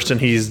for Erst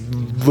and he's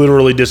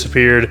literally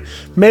disappeared.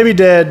 Maybe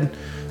dead,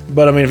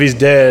 but I mean, if he's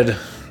dead,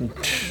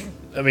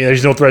 I mean,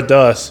 there's no threat to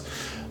us.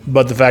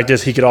 But the fact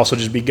is, he could also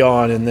just be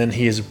gone, and then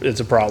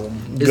it's a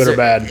problem, good or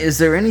bad. Is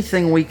there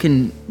anything we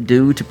can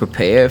do to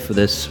prepare for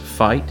this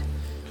fight?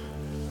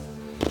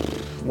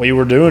 We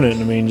were doing it.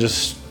 I mean,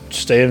 just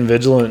staying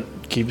vigilant,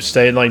 keep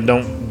staying like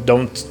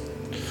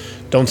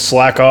don't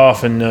slack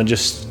off, and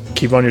just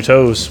keep on your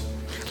toes.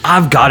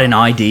 I've got an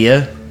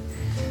idea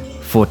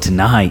for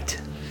tonight.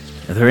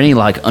 Are there any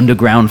like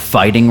underground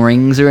fighting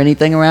rings or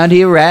anything around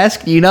here,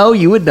 Rask?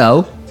 You would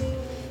know.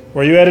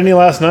 Were you at any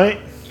last night?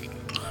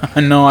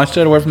 No, I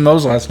stayed away from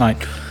those last night.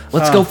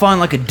 Let's go find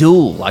like a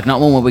duel, like not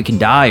one where we can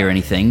die or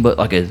anything, but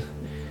like a.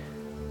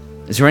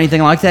 Is there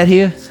anything like that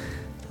here?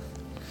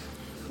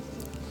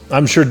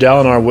 I'm sure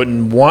Dalinar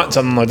wouldn't want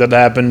something like that to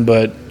happen,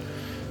 but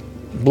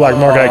black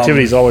market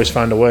activities always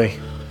find a way.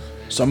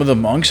 Some of the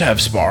monks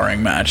have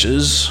sparring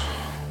matches.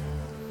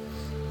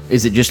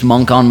 Is it just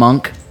monk on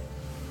monk?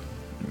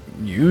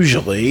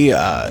 Usually,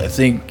 I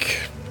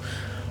think.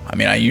 I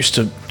mean, I used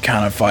to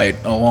kind of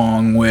fight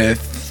along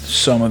with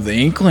some of the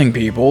Inkling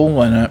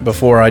people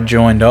before I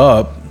joined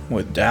up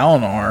with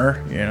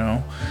Dalinar, you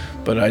know.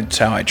 But that's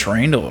how I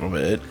trained a little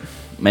bit.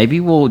 Maybe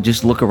we'll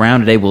just look around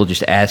today. We'll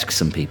just ask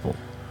some people.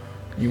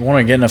 You want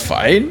to get in a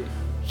fight?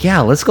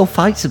 Yeah, let's go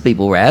fight some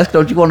people, Rask.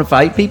 Don't you want to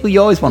fight people?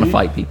 You always want to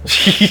fight people.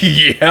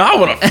 Yeah, I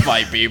want to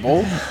fight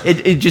people.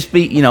 It'd just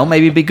be,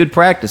 maybe it'd be good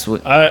practice.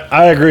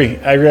 I agree.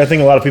 I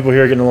think a lot of people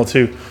here are getting a little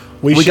too.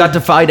 We got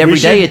to fight every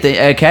day at the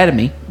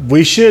academy.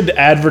 We should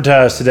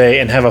advertise today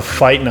and have a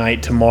fight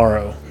night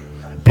tomorrow.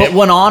 Put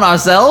one on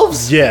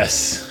ourselves?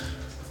 Yes.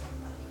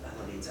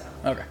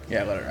 Okay,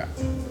 yeah, let it out.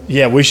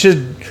 Yeah, we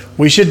should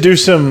do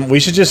some.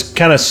 We should just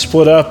kind of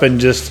split up and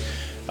just.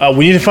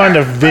 We need to find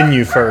a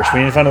venue first. We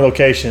need to find a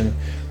location.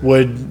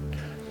 Would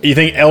you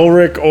think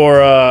Elric or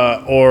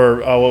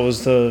what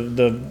was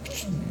the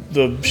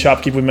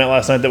shopkeeper we met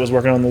last night that was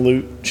working on the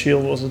loot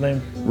shield? What was his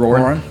name?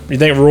 Roran. You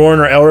think Roran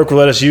or Elric will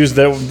let us use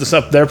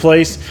their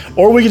place,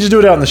 or we could just do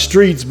it out in the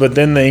streets? But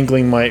then the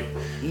Inkling might.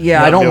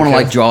 Yeah, I don't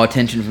want to draw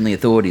attention from the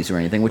authorities or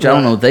anything, which I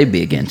don't know if they'd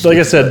be against. Like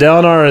I said,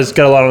 Dalinar has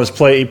got a lot on his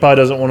plate. He probably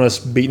doesn't want us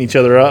beating each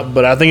other up,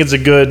 but I think it's a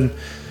good.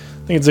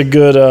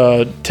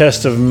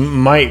 Test of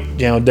might,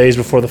 days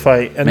before the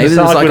fight. And maybe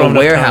there's like a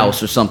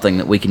warehouse or something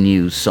that we can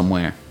use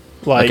somewhere,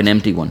 like an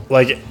empty one.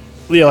 Like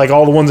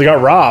all the ones that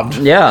got robbed.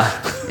 Yeah,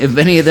 if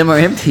any of them are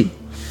empty.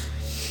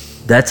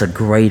 That's a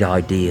great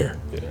idea.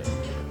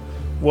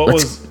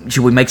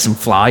 Should we make some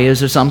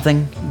flyers or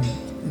something?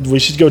 We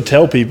should go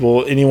tell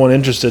people, anyone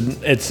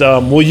interested. It's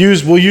we'll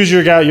use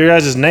your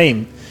guys'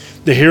 name.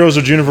 The Heroes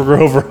of Juniper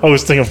Grove are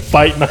hosting a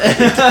fight night.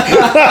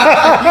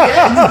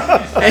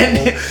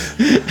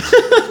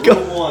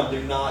 Rule 1,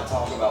 do not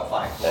talk about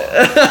Fight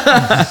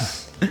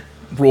Club.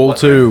 Rule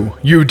 2,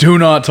 you do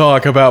not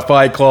talk about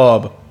Fight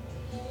Club.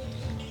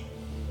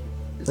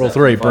 Rule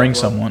 3, bring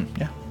someone.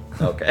 Yeah.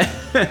 Okay.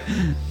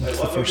 That's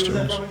the first two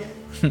rules.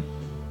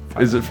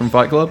 Is it from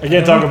Fight Club? I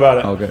can't talk about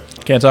it. Okay.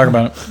 Can't talk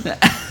about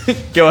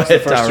it. Go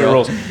ahead, First two Tyrell.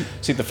 rules.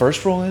 See, the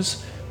first rule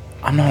is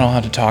I'm not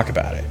allowed to talk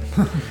about it.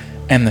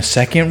 And the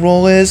second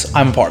rule is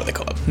I'm a part of the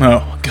club.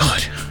 Oh,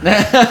 God.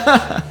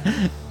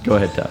 Go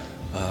ahead, Ty.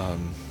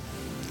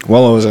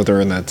 While I was out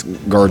there in that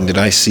garden, did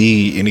I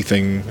see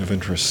anything of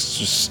interest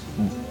just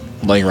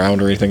laying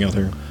around or anything out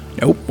there?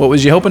 Nope. What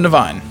was you hoping to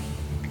find?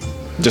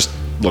 Just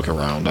look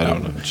around. I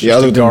don't know. just Yeah, a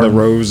other than the garden.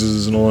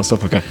 roses and all that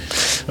stuff. Okay.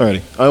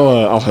 Alrighty.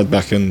 I'll head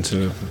back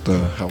into the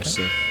house.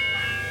 Okay.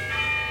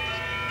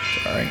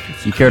 Sorry.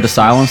 You care to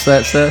silence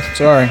that, Seth?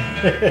 Sorry.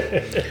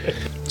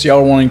 So y'all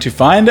are wanting to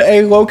find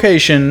a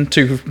location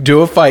to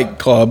do a fight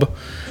club,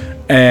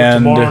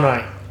 and Tomorrow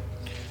night.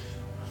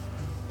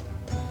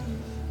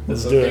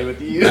 Let's do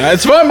it.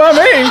 that's fine by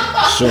me.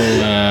 So,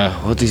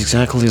 what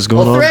exactly is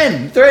going Well,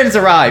 on? Thren's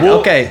arrived.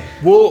 Okay.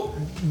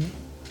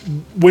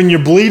 When you're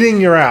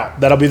bleeding, you're out.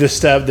 That'll be the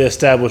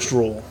established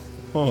rule.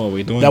 Oh,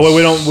 we doing That way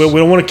we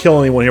don't want to kill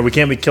anyone here. We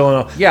can't be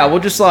killing. Yeah,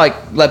 we'll just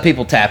let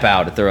people tap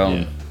out at their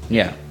own.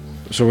 Yeah.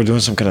 So we're doing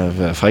some kind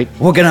of fight?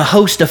 We're gonna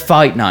host a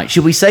fight night.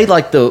 Should we say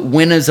the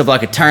winners of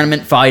a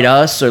tournament fight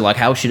us, or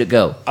how should it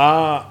go?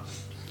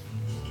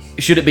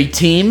 Should it be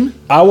team?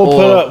 I will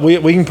put up.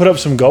 We can put up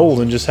some gold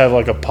and just have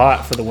a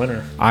pot for the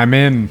winner. I'm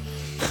in.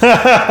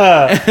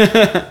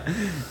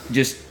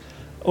 Just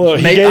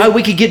Well,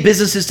 we could get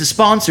businesses to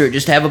sponsor it.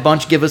 Just have a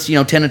bunch give us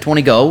 10 or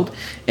 20 gold,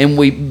 and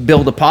we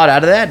build a pot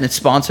out of that, and it's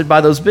sponsored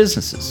by those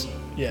businesses.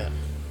 yeah.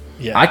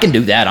 I can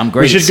do that. I'm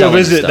great. We should at go selling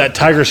visit stuff. that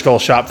Tiger Skull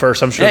shop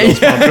first. I'm sure they'll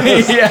sponsor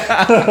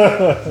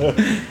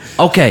us.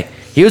 Okay,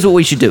 here's what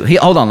we should do.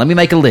 Hold on, let me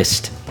make a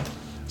list.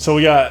 So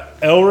we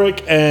got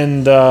Elric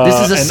and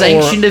This is a and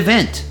sanctioned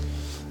event.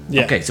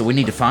 Yeah. Okay, so we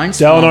need to find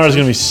Dalinar is sponsors.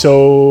 going to be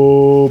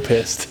so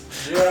pissed.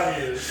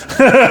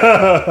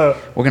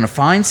 We're gonna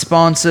find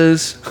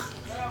sponsors.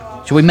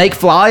 Should we make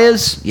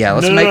flyers? Yeah,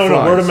 let's make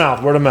flyers. Word of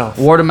mouth. Word of mouth.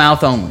 Word of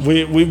mouth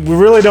only. We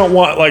really don't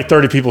want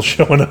 30 people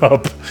showing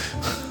up.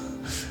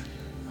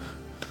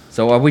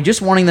 So are we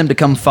just wanting them to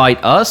come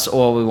fight us,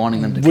 or are we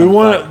wanting them to come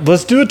fight?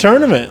 Let's do a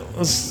tournament.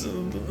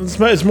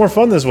 It's more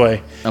fun this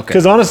way. Okay.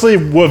 Because honestly,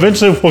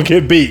 eventually we'll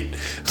get beat.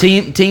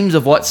 Teams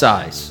of what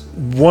size?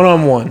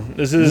 1-on-1.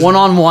 This is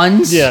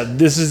One-on-ones? Yeah.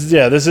 This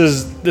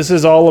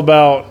is all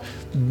about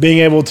being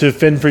able to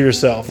fend for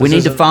yourself. We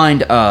need to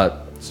find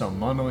So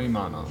mano y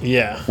mano.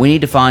 Yeah. we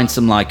need to find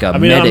some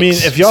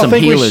medics, if y'all some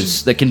think we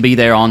healers that can be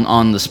there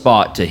on the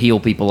spot to heal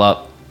people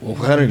up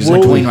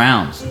between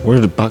rounds. Where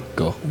did Buck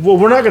go? Well,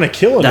 we're not going to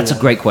kill anyone. That's a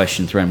great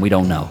question, Thren. We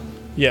don't know.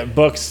 Yeah,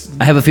 Buck's.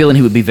 I have a feeling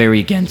he would be very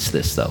against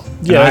this, though.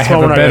 Yeah, I that's why have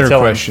we're a not going better to tell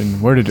him.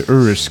 question. Where did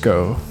Urus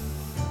go?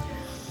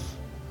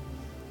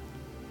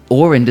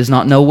 Orin does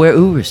not know where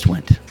Urist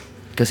went.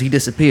 because he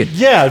disappeared.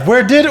 Yeah,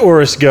 where did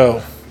Urus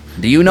go?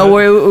 Do you know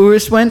where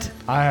Urus went?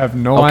 I have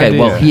no Okay, idea.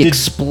 well, he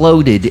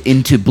exploded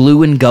into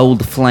blue and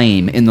gold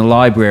flame in the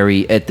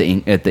library at the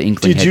Inkling Did you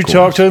headquarters.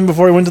 talk to him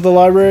before he went to the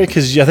library?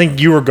 Because I think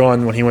you were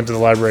gone when he went to the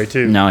library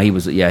too. No, he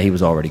was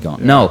already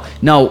gone. No.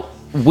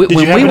 When you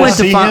we happen to went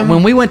to see find him?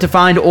 when we went to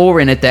find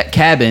Orin at that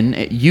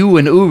cabin, you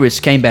and Urus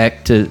came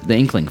back to the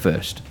Inkling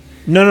first.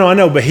 No, I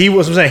know, but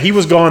I'm saying he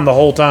was gone the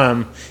whole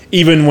time,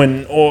 even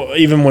when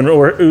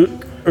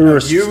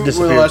Urus You were the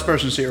disappeared. last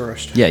person to see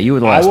Urus. Yeah, you were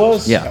the I last.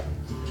 was? Yeah.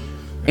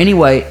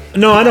 Anyway,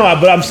 No, I know,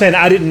 but I'm saying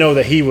I didn't know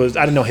that he was.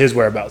 I didn't know his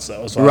whereabouts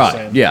though. That's what I'm right?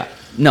 saying. Yeah.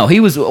 No,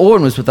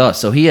 Orin was with us,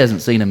 so he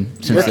hasn't seen him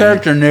since. Your then.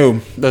 character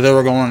knew that they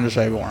were going to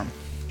save Orm.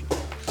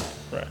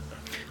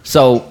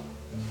 So,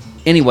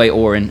 anyway,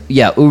 Orin,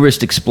 yeah,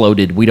 Urus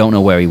exploded. We don't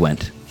know where he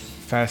went.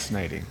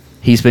 Fascinating.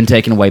 He's been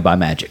taken away by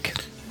magic,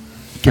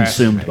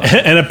 consumed by.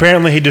 And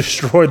apparently he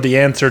destroyed the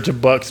answer to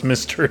Buck's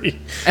mystery.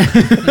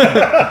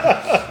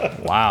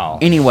 Wow.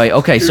 Anyway,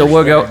 okay, so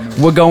we're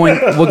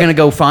gonna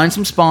go find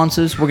some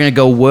sponsors. We're gonna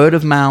go word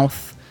of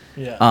mouth.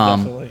 Yeah,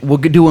 definitely. We're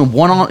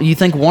doing you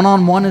think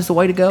one-on-one is the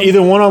way to go? Either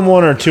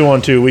 1-on-1 or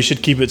 2-on-2. We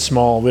should keep it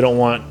small. We don't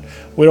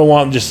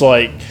want just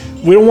like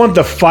we don't want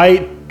the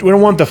fight. We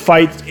don't want the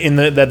fight in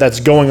that's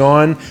going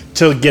on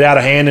to get out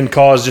of hand and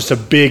cause just a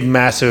big,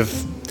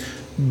 massive,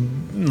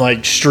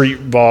 like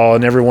street ball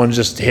and everyone's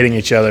just hitting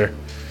each other.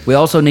 We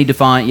also need to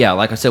find,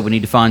 like I said, we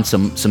need to find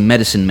some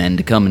medicine men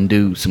to come and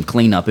do some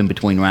cleanup in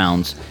between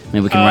rounds. Maybe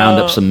we can round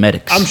up some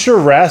medics. I'm sure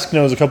Rask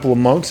knows a couple of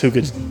monks who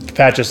could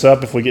patch us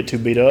up if we get too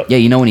beat up. Yeah,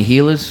 you know any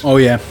healers? Oh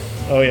yeah,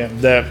 Oh yeah,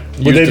 that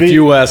would used they a be?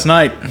 few last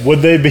night. Would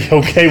they be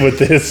okay with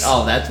this?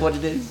 Oh, that's what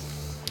it is?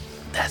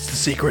 That's the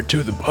secret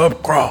to the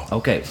pub crawl.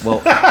 Okay,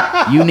 well,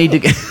 you need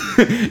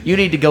to you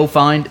need to go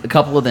find a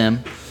couple of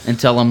them and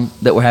tell them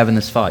that we're having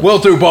this fight. Will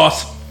do,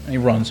 boss. And he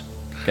runs.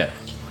 Okay.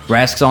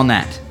 Rask's on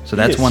that, so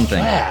that's He is one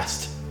thing.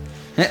 Fast.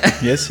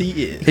 Yes, he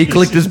is. He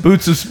clicked his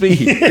boots of speed.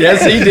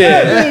 Yes, he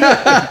did.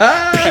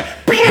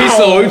 He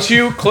salutes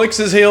you, clicks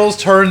his heels,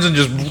 turns, and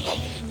just.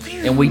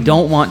 And we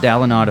don't want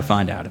Dalinar to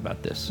find out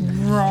about this.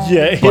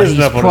 Yeah, he But has he's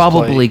enough on his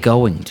probably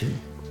going to.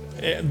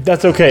 plate.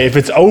 That's okay. If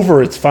it's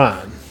over, it's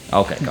fine.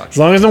 Okay, As gotcha.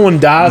 long as no one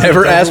dies.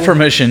 Never it's ask over.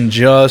 permission,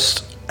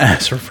 just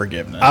ask for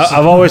forgiveness.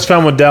 I've always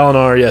found with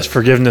Dalinar, yes,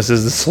 forgiveness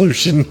is the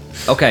solution.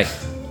 Okay,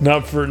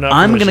 Not I'm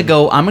permission.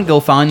 gonna go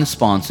find the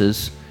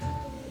sponsors.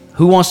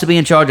 Who wants to be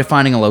in charge of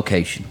finding a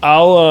location?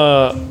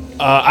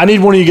 I need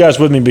one of you guys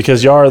with me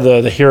because y'all are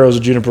the heroes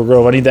of Juniper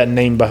Grove. I need that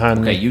name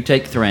behind Okay, me. you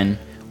take Thren.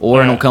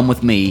 Orin will come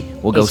with me.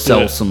 We'll go Let's do sell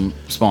it. some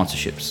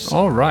sponsorships.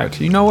 All right.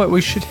 You know what?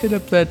 We should hit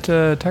up that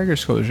Tiger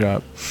Skull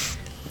shop.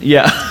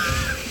 Yeah.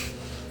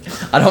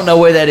 I don't know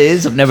where that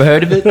is. I've never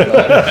heard of it.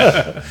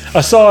 but-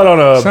 I saw it on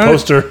a Sounded-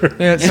 poster.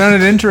 Yeah, it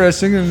sounded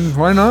interesting, and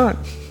why not?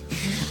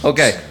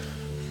 Okay.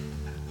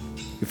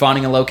 You're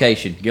finding a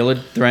location.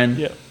 Gillard, Thren,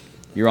 Yeah.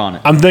 you're on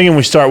it. I'm thinking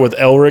we start with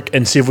Elric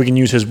and see if we can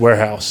use his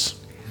warehouse.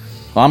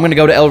 Well, I'm going to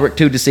go to Elric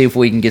too to see if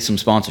we can get some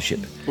sponsorship.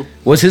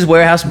 Was his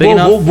warehouse big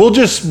enough? We'll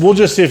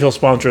just see if he'll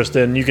sponsor us.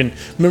 Then you can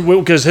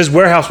because his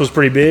warehouse was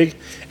pretty big.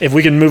 If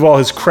we can move all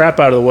his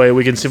crap out of the way,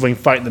 we can see if we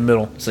can fight in the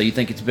middle. So you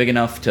think it's big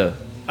enough to?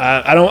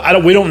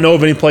 We don't know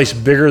of any place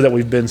bigger that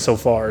we've been so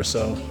far.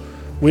 So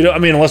we don't. I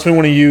mean, unless we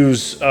want to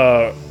use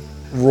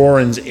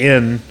Roran's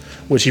Inn,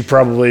 which he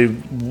probably he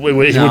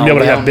wouldn't be able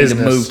to have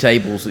business. To move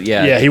tables.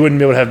 Yeah. Yeah, he wouldn't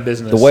be able to have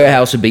business. The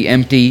warehouse would be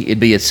empty. It'd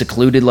be a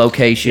secluded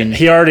location.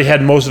 He already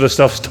had most of the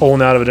stuff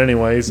stolen out of it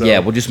anyway. So Yeah,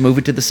 we'll just move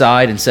it to the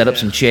side and set up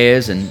some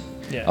chairs and.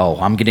 Yeah. Oh,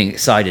 I'm getting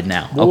excited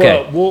now. We'll,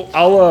 Okay.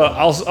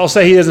 I'll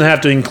say he doesn't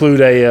have to include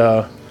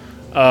a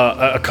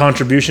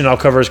contribution. I'll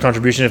cover his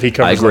contribution if he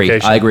covers I agree.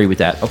 location. I agree with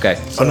that. Okay.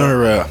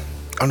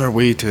 On our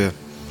way to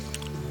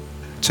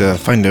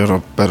find out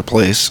about a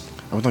place,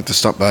 I would like to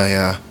stop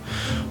by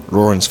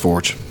Roran's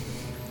Forge.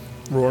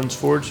 Roran's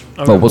Forge.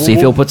 Okay, Well, we'll see if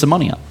he'll put some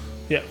money up.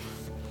 Yeah.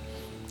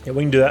 Yeah,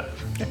 we can do that.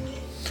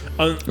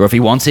 Or if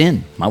he wants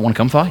in. Might want to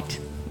come fight.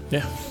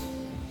 Yeah.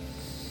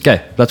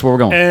 Okay, that's where we're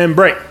going. And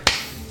break.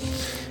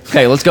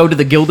 Okay, let's go to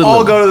the Gilded All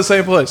Lily. go to the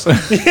same place.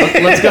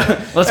 Let's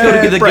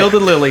go to the break.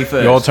 Gilded Lily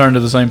first. You all turn to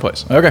the same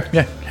place. Okay,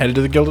 yeah. Headed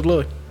to the Gilded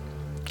Lily.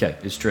 Okay,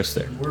 is Triss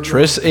there?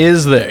 Triss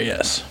is there,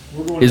 yes.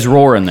 Is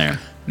Roran there?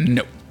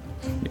 No.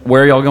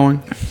 Where are y'all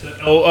going?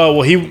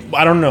 Well,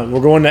 I don't know.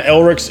 We're going to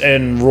Elric's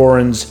and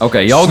Roran's.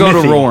 Okay, y'all go to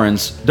Smithy.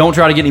 Roran's. Don't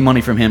try to get any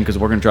money from him because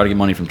we're going to try to get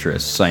money from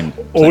Triss. Same.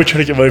 Or we try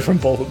to get money from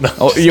both of them.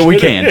 Oh, yeah, we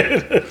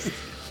can.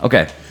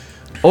 Okay.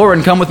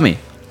 Orin, come with me.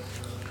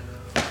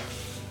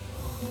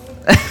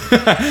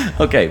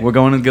 Okay, we're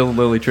going to Gilded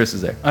Lily. Triss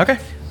is there. Okay.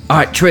 All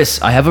right,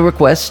 Triss, I have a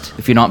request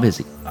if you're not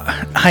busy.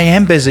 I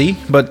am busy,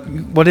 but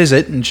what is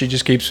it? And she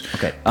just keeps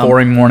Okay,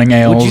 pouring morning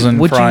ales and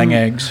frying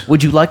eggs.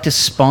 Would you like to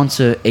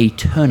sponsor a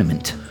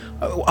tournament?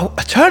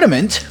 A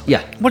tournament?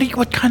 Yeah.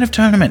 What kind of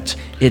tournament?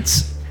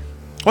 It's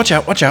Watch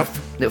out, watch out.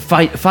 a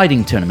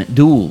fighting tournament,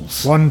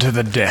 duels. One to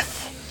the death.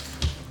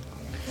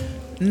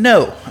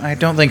 No, I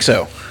don't think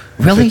so.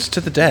 Really? If it's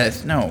to the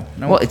death. No.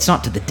 Well, it's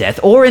not to the death.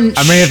 Orin,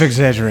 I may have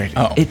exaggerated.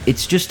 Oh.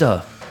 it's just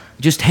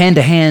hand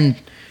to hand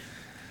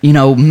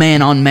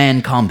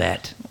man-on-man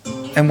combat.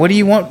 And what do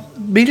you want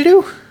me to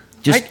do?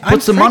 Just I'm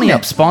put some money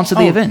pregnant. up, sponsor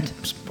the Oh. event.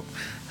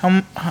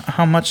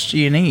 How much do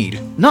you need?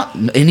 Not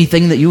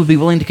anything that you would be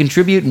willing to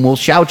contribute, and we'll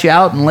shout you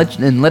out and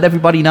let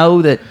everybody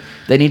know that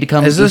they need to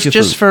come. Is eat this your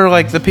just food. for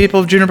like the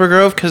people of Juniper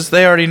Grove? Because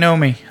they already know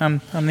me.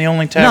 I'm the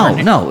only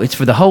tavern. No, it's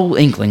for the whole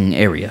Inkling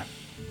area.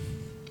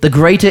 The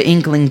Greater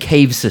Inkling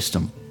Cave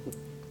System.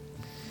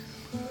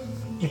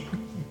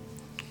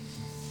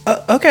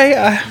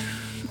 Okay.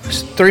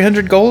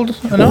 300 gold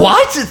enough?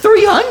 What?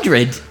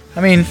 300?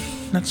 I mean,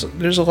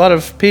 there's a lot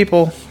of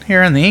people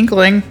here in the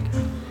Inkling.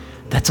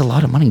 That's a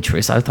lot of money,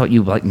 Triss. I thought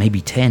you like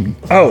maybe 10.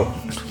 Oh.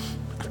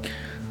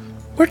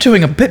 We're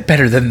doing a bit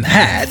better than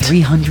that.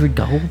 300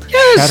 gold?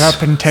 Yes. Shut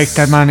up and take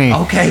the money.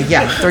 Okay,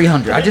 yeah,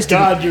 300. I just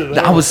God, you're didn't.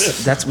 there.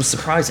 That was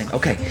surprising.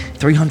 Okay,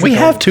 300. We gold.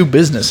 have 2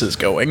 businesses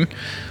going.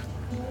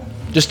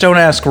 Just don't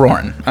ask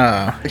Roran.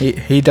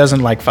 He doesn't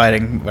like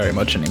fighting very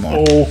much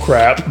anymore. Oh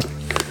crap!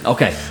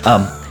 Okay.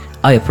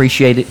 I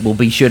appreciate it. We'll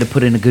be sure to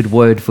put in a good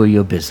word for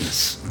your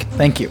business.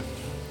 Thank you.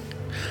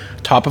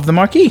 Top of the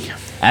marquee.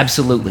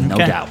 Absolutely, no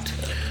Okay. doubt.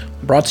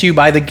 Brought to you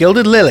by the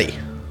Gilded Lily.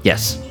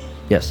 Yes.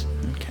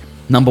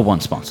 Number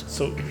 1 sponsor.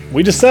 So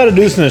we decided to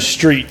do this in the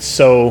streets.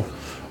 So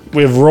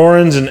we have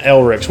Roran's and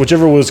Elric's,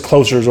 whichever was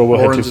closer is what we'll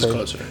head to Roran's is first.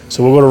 closer.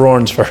 So we'll go to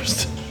Roran's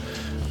first.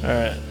 All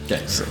right.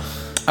 Okay. So.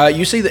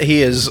 You see that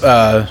he is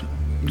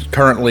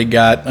currently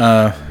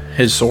got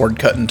his sword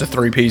cut into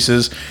 3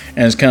 pieces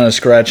and is kind of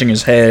scratching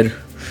his head,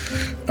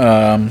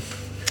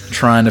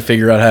 trying to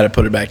figure out how to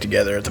put it back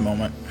together at the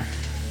moment.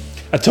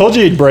 I told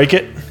you he'd break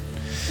it.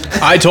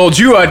 I told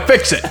you I'd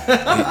fix it.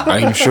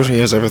 I'm sure he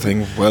has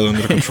everything well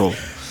under control.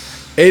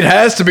 It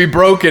has to be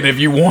broken if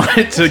you want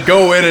it to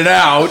go in and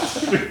out.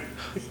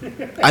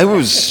 I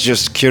was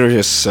just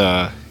curious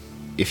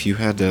if you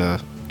had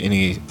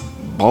any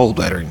ball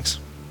batterings.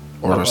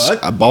 Or what?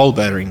 a ball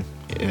battering.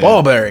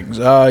 Ball bearings.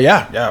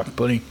 Yeah,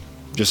 plenty.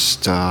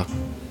 Just, You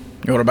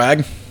want a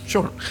bag?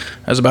 Sure.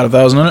 Has about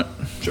 1,000 in it.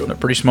 Sure. They're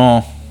pretty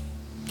small.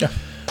 Yeah.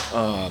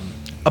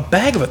 A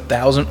bag of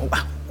 1,000.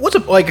 What's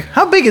it like?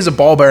 How big is a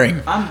ball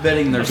bearing? I'm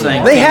betting they're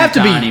saying They have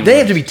to be. They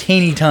have to be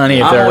teeny tiny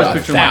if I'm they're always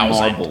 1,000. picturing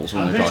like marbles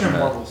when they're talking about.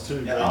 marbles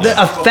too.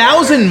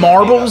 1,000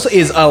 marbles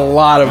is a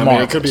lot of mean,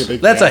 marbles. it could be a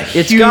big That's bag. a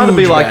It's got to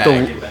be huge like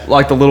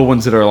bag. the little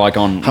ones that are like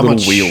on How little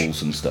much-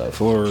 wheels and stuff.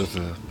 for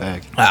the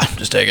bag.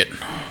 Just take it.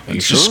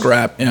 It's just sure?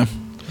 scrap. Yeah.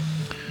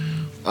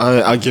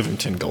 I'll give him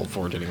 10 gold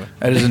for it anyway.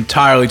 That is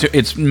entirely.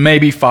 It's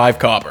maybe 5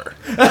 copper.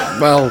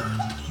 Well,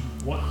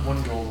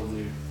 One goal will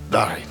do. all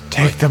right.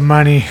 Take the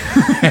money.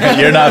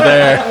 You're not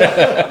there.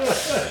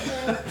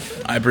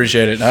 I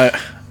appreciate it.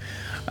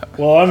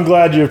 Well, I'm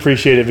glad you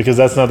appreciate it because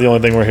that's not the only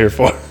thing we're here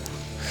for.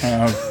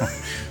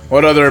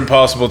 What other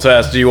impossible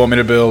task do you want me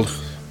to build?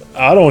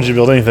 I don't want you to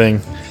build anything.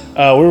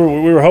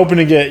 We were hoping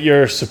to get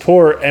your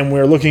support, and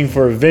we're looking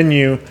for a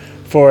venue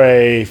for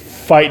a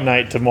fight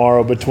night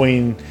tomorrow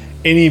between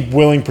any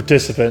willing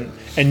participant.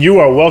 And you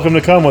are welcome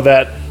to come with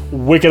that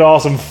wicked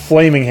awesome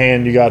flaming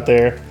hand you got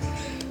there.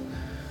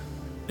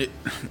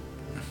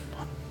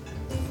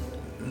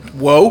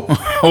 Whoa,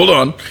 hold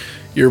on.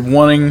 You're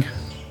wanting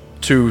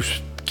to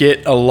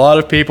get a lot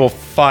of people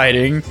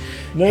fighting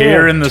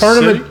here in the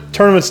tournament city?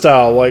 tournament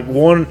style, like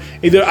one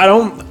either.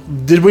 Are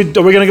we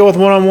gonna go with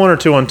 1-on-1 or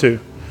 2-on-2?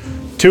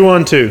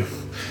 2-on-2.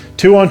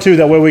 2-on-2.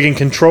 That way we can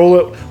control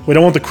it. We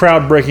don't want the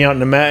crowd breaking out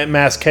into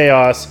mass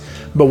chaos.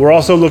 But we're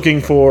also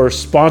looking for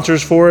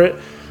sponsors for it.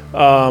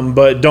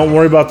 But don't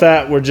worry about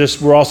that.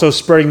 We're also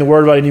spreading the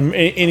word about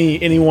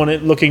anyone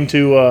looking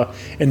to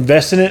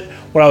invest in it.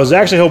 What I was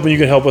actually hoping you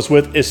could help us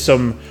with is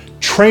some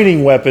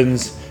training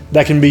weapons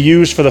that can be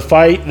used for the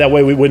fight. That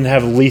way we wouldn't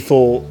have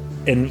lethal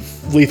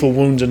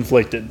wounds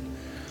inflicted.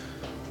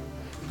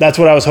 That's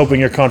what I was hoping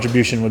your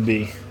contribution would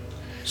be.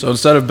 So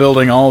instead of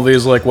building all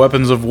these like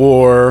weapons of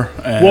war,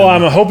 and Well,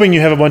 I'm hoping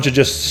you have a bunch of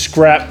just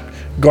scrap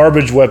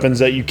garbage weapons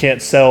that you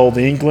can't sell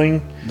the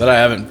Inkling. that I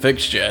haven't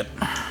fixed yet.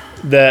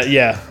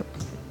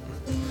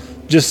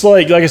 Just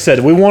like I said,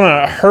 we want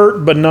to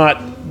hurt but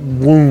not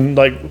wound.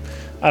 Like,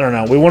 I don't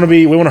know. We want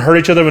to hurt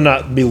each other but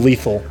not be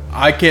lethal.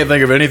 I can't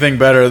think of anything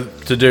better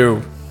to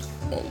do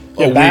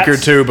a week bats? or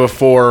 2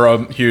 before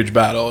a huge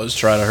battle is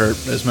try to hurt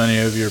as many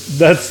of your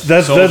That's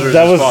soldiers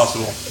that as was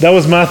possible. that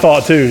was my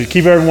thought too.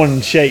 Keep everyone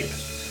in shape.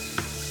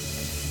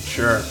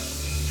 Sure.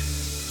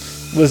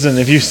 Listen,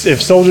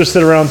 if soldiers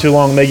sit around too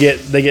long, they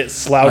get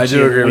slouchy. I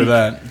do and agree with weak.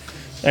 that.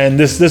 And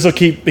this will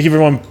keep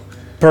everyone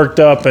perked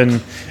up,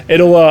 and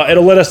it'll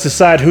let us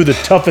decide who the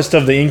toughest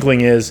of the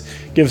Inkling is.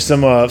 Give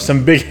some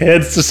big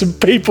heads to some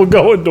people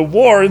going to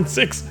war in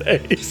 6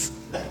 days.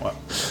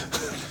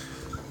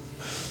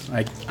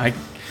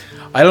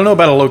 I don't know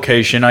about a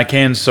location. I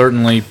can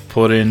certainly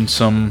put in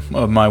some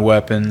of my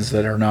weapons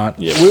that are not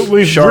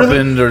We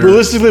sharpened or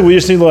realistically, we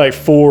just need like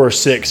 4 or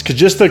 6 because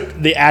just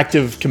the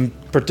active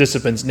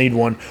participants need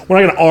one. We're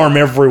not going to arm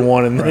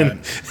everyone, and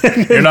then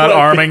You're not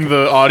arming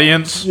the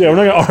audience. Yeah,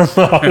 we're not going to arm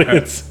the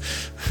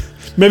audience.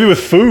 Maybe with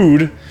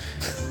food.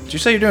 Did you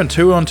say you're doing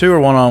 2-on-2 or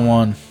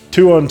 1-on-1?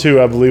 2-on-2,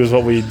 I believe, is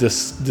what we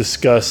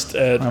discussed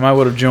at. I might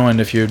would have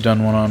joined if you had done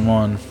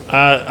 1-on-1.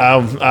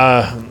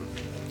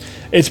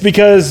 It's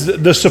because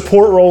the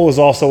support role is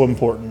also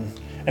important,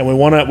 and we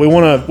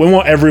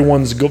want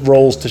everyone's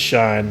roles to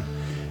shine.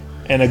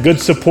 And a good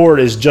support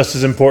is just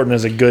as important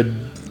as a good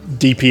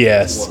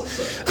DPS.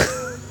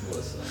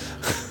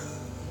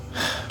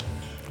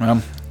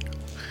 Well,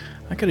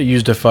 I could have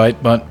used a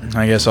fight, but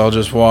I guess I'll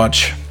just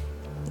watch.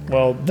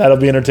 Well, that'll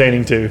be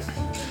entertaining too.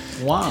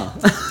 Wow.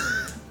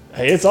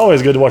 Hey, it's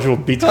always good to watch people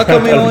beat the How crap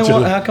come he out of only each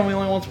other. how come he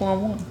only wants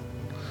 1-on-1?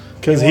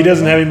 Because he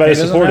doesn't have anybody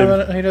to support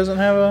him. He doesn't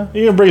have a.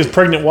 You gonna bring his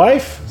pregnant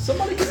wife?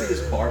 Somebody could be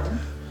his partner.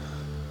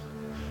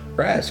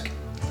 Rask.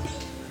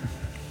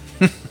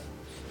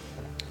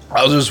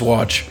 I'll just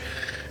watch.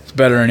 It's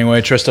better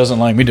anyway. Triss doesn't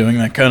like me doing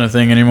that kind of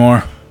thing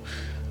anymore.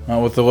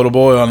 Not with the little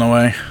boy on the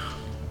way.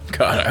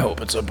 God, I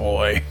hope it's a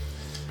boy.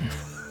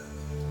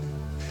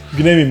 You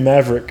can name him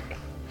Maverick.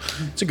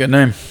 It's a good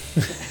name.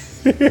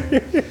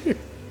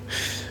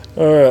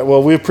 All right.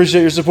 Well, we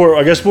appreciate your support.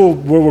 I guess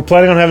we're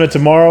planning on having it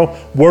tomorrow.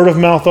 Word of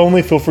mouth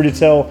only. Feel free to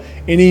tell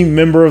any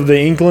member of the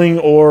Inkling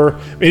or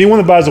anyone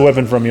that buys a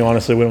weapon from you.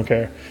 Honestly, we don't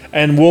care.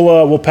 And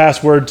we'll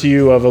pass word to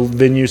you of a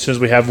venue as soon as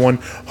we have one.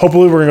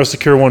 Hopefully, we're gonna go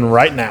secure one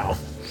right now.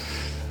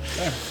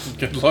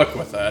 Good luck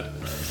with that.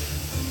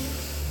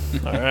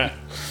 All right.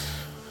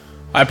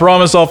 I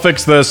promise I'll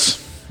fix this.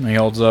 He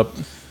holds up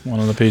one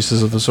of the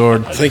pieces of the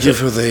sword. Thank you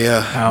for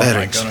the How am I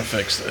batteries. gonna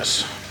fix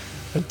this?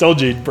 I told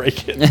you you'd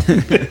break it.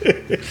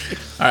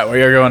 All right, where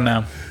you going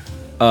now?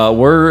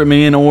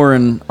 Me and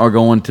Oren are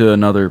going to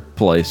another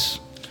place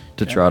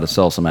to try to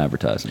sell some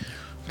advertising.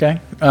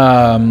 Okay.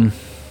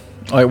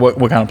 Like what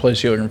kind of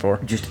place are you looking for?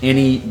 Just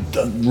any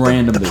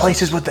random The business.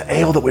 places with the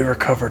ale that we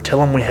recovered. Tell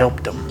them we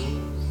helped them.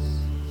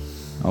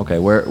 Okay,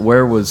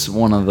 where was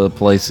one of the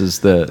places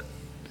that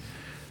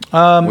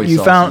we You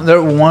saw found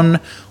that one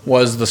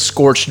was the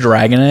Scorched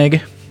Dragon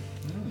Egg.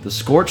 the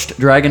Scorched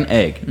Dragon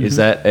Egg? Is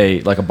that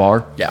a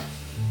bar? Yeah.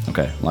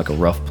 Okay, like a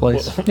rough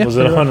place. Was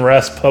it on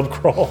Ras Pub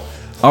Crawl?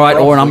 All right,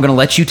 Oren, I'm going to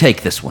let you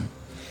take this one.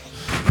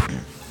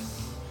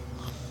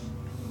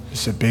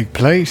 It's a big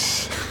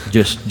place.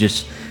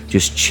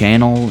 Just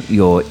channel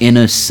your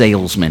inner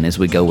salesman as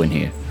we go in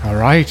here. All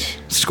right.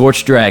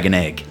 Scorched Dragon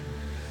Egg.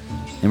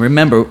 And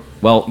remember,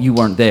 well, you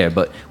weren't there,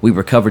 but we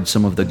recovered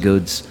some of the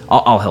goods.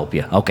 I'll help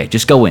you. Okay,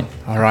 just go in.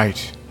 All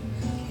right.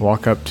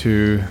 Walk up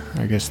to,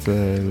 I guess,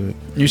 the...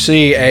 You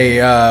see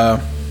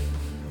a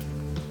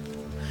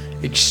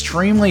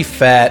extremely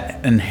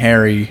fat and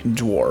hairy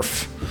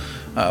dwarf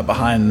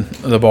behind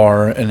the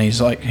bar, and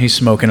he's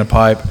smoking a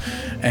pipe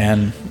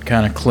and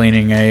kind of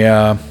cleaning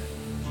a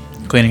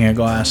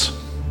glass.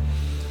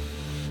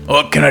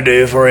 What can I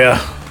do for you?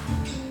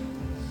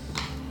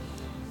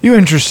 You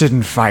interested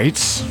in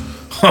fights?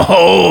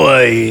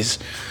 Always.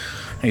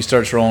 He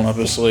starts rolling up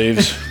his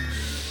sleeves,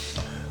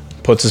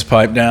 puts his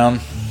pipe down,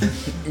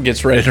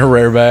 gets ready to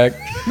rear back.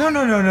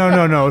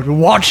 No.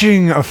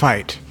 Watching a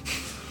fight.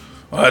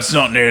 Well, that's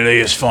not nearly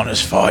as fun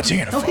as fighting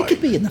in a Oh, he fight.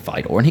 could be in the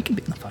fight, Oren. He could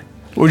be in the fight.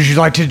 Would you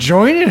like to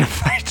join in a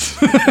fight?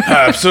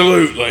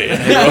 Absolutely.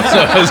 He rolls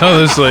up his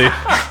other sleeve.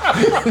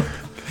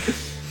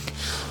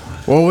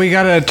 Well, we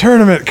got a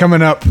tournament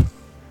coming up.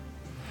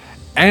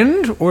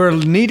 And we're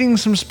needing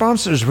some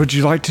sponsors. Would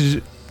you like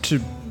to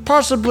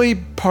possibly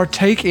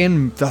partake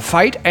in the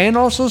fight and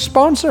also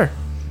sponsor?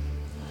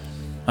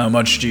 How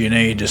much do you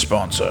need to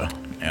sponsor?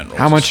 And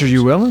How much are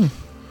you willing?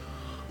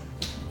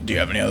 Do you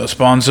have any other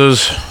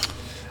sponsors?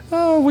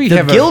 We The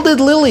have Gilded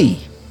Lily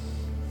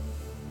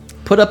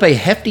put up a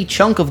hefty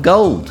chunk of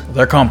gold.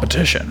 Their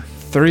competition.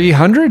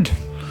 300.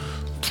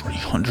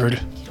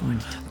 300?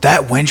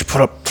 That wench put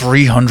up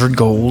 300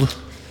 gold?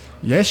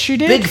 Yes, she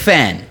did. Big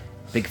fan.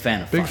 Big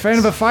fan of Big fights. fan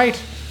of a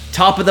fight.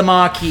 Top of the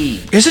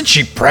marquee. Isn't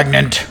she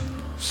pregnant?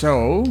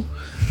 So,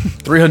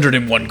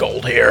 301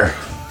 gold here.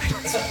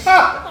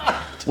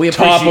 We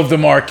Top of the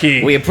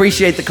marquee. We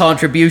appreciate the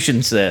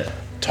contributions there.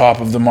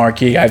 Top of the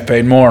marquee. I've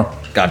paid more.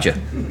 Gotcha.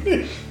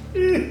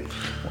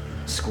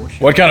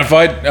 What kind of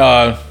fight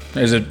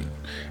is it?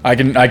 I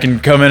can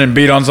come in and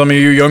beat on some of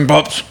you young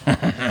pups.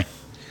 I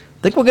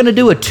think we're gonna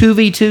do a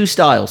 2v2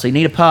 style, so you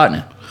need a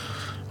partner.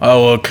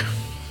 Oh, look.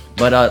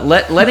 But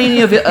let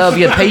any of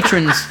your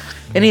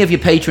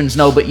patrons,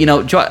 know. But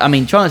try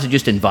not to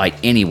just invite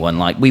anyone.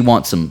 Like we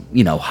want some,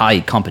 high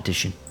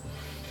competition,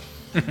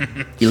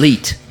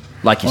 elite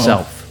like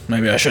yourself.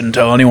 Maybe I shouldn't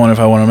tell anyone if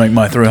I want to make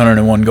my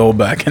 301 gold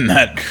back in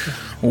that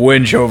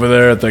winch over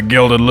there at the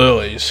Gilded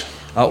Lilies.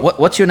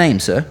 What's your name,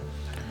 sir?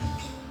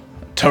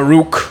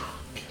 Taruk.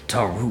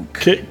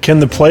 Taruk. Can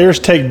the players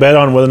take bet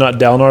on whether or not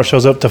Dalnar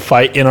shows up to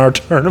fight in our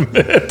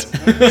tournament?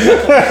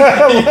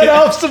 Let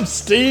off some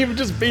steam,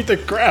 just beat the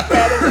crap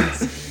out of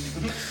us.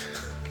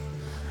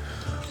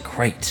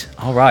 Great.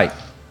 All right.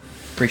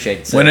 Appreciate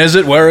it, sir. When is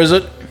it? Where is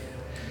it?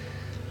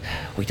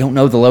 We don't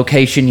know the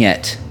location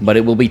yet, but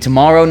it will be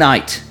tomorrow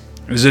night.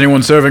 Is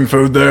anyone serving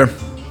food there?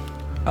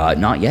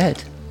 Not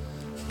yet.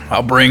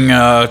 I'll bring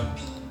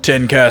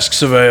 10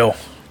 casks of ale.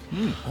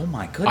 Oh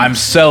my goodness. I'm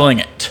selling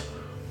it.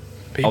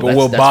 People that's-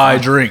 will that's buy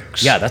fine.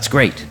 drinks. Yeah, that's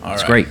great.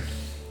 That's right. great.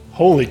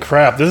 Holy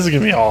crap! This is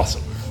gonna be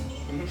awesome.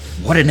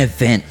 What an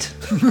event.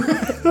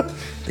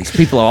 These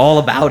people are all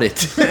about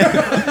it.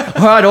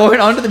 All right,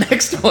 Orin, on to the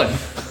next one.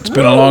 It's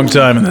been a long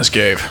time in this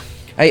cave.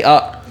 Hey,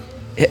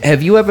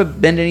 have you ever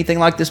been to anything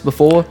like this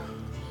before?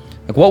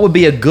 Like, what would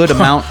be a good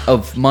amount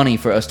of money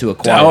for us to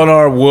acquire?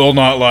 Dalinar will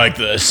not like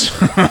this.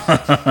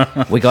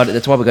 We got it.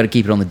 That's why we got to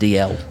keep it on the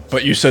DL.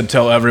 But you said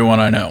tell everyone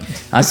I know.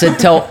 I said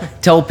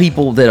tell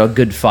people that are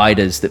good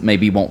fighters that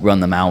maybe won't run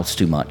the mouths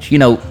too much. You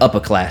know,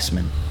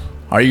 upperclassmen.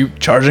 Are you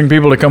charging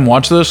people to come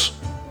watch this?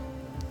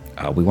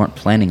 We weren't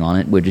planning on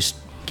it. We're just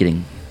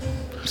getting.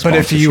 But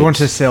if you want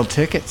to sponsorships. sell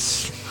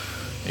tickets,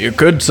 You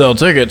could sell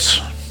tickets.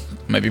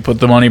 Maybe put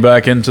the money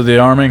back into the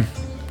army.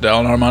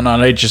 Dalinar might not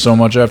hate you so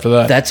much after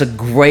that. That's a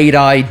great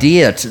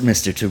idea,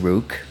 Mr.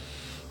 Taruk.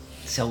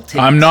 Sell tickets.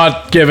 I'm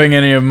not giving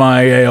any of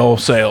my ale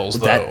sales,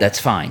 though. That's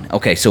fine.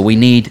 Okay, so we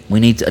need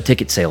a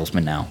ticket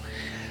salesman now.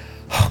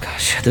 Oh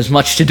gosh, there's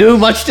much to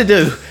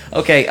do.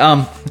 Okay.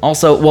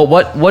 Also, well,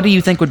 what do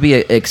you think would be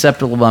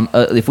acceptable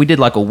if we did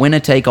like a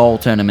winner-take-all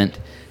tournament?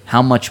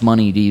 How much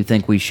money do you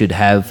think we should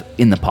have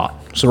in the pot?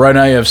 So right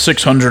now you have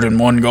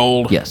 601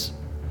 gold. Yes.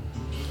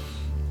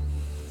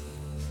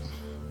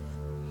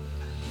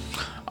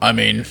 I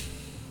mean,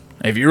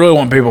 if you really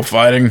want people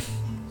fighting,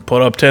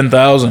 put up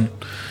 10,000.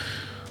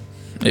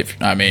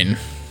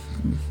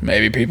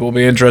 Maybe people will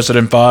be interested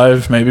in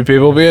 5. Maybe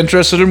people will be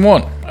interested in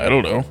 1. I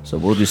don't know. So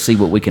we'll just see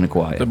what we can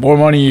acquire. The more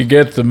money you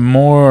get, the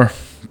more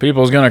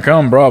people's gonna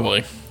come,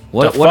 probably.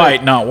 What- to what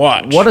fight, are- not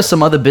watch. What are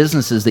some other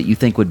businesses that you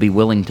think would be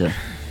willing to?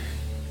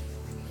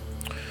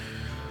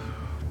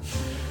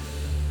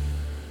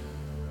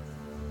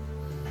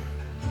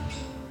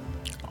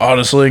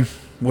 Honestly,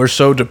 we're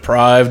so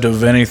deprived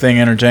of anything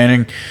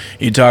entertaining.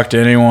 You talk to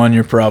anyone,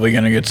 you're probably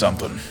gonna get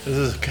something. This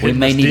is We hitting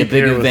may us need a deep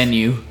here bigger with-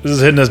 venue. This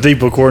is hitting us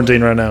deep with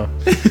quarantine right now.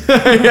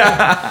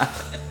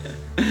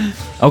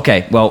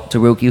 Okay, well,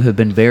 Taruk, you have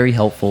been very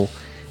helpful,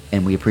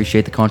 and we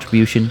appreciate the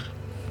contribution.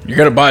 You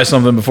gotta buy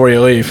something before you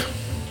leave.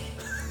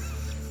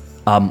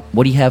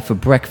 What do you have for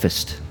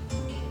breakfast?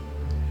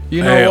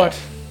 you know Ale. what?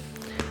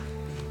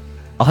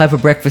 I'll have a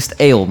breakfast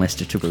ale,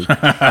 Mr.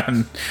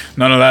 Taruk.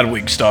 None of that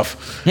weak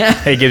stuff. Yeah.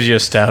 He gives you a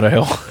stout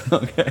ale.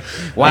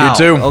 Wow. You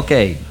too.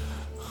 Okay.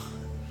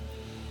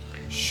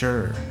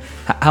 Sure.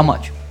 How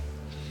much?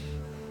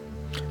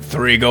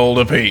 3 gold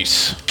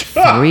apiece.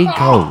 3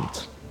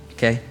 gold.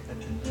 Okay.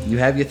 You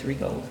have your 3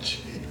 gold.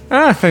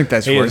 I think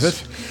that's He worth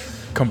is it.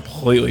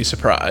 completely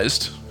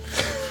surprised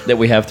That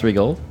we have 3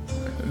 gold?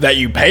 that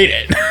you paid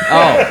it.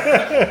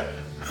 Oh.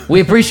 We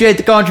appreciate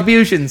the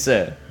contribution,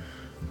 sir.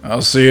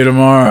 I'll see you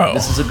tomorrow.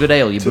 This is a good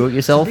ale. You brew it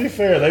yourself? To be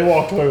fair, they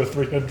walked away with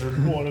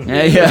 301.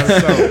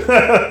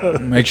 Yeah.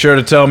 Make sure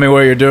to tell me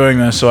where you're doing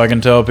this so I can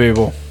tell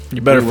people.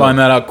 You better We find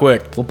will. that out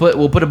quick.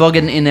 We'll put a bug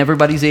in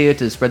everybody's ear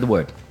to spread the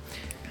word.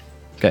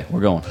 Okay,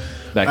 we're going.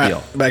 Back to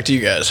y'all. Back to you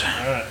guys.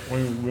 All right,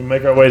 we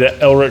make our way to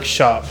Elric's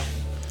shop.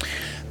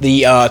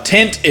 The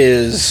tent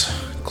is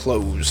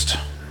closed.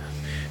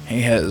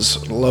 He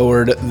has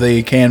lowered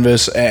the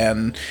canvas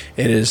and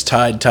it is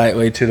tied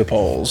tightly to the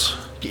poles.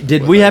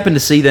 Did we happen to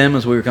see them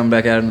as we were coming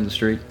back out into the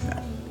street?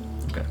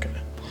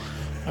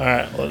 All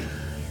right,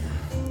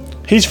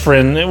 he's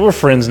friend. We're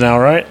friends now,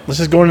 right? Let's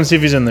just go in and see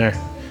if he's in there.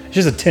 It's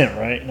just a tent,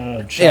 right?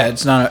 Not a shop. Yeah,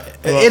 it's not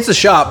a. It's a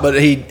shop, but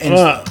I'm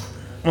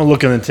gonna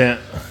look in the tent.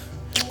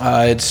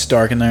 it's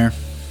dark in there.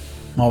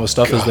 All the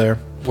stuff is there.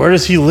 Where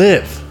does he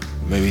live?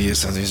 Maybe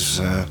it's at his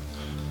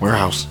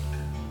warehouse.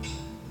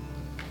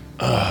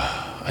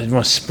 I didn't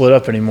want to split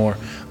up anymore.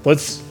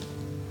 Let's.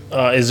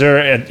 Is there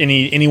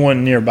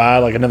anyone nearby,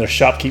 like another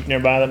shopkeep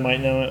nearby that might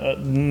know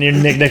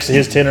next to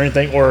his tent or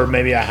anything, or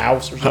maybe a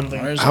house or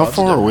something? How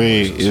far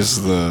away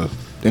is the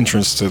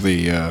entrance to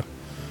the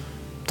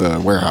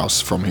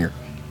warehouse from here?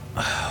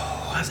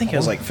 I think it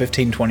was like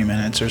 15, 20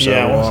 minutes or so.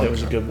 Yeah, I want to say it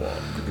was a good walk.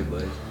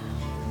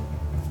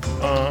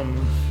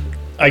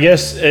 I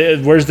guess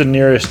where's the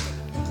nearest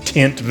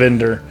tent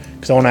vendor?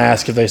 Because I want to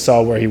ask if they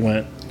saw where he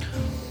went.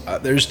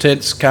 There's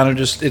tents,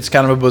 it's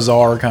kind of a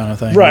bazaar kind of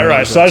thing.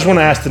 Right. So I just want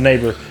to ask the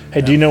neighbor.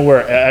 Hey, do you know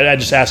where? I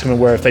just ask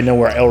him if they know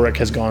where Elric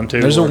has gone to.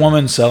 There's a or-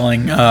 woman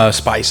selling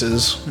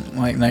spices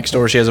like next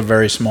door. She has a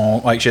very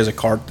small, she has a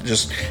cart that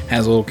just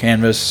has a little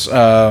canvas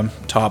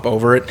top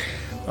over it.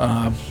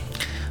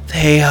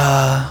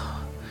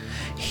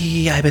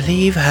 He, I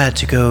believe, had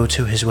to go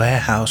to his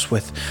warehouse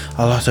with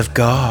a lot of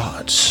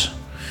guards.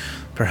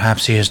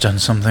 Perhaps he has done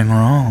something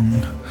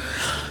wrong.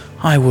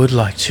 I would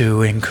like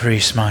to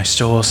increase my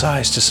store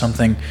size to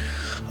something,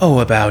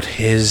 about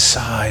his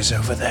size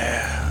over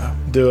there.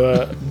 Do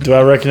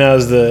I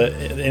recognize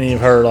any of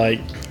her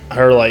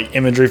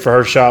imagery for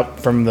her shop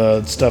from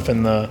the stuff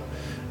in the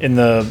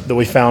that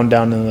we found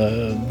down in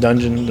the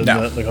dungeon?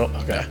 No.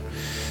 Okay.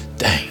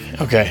 Dang.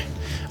 Okay.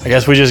 I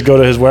guess we just go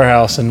to his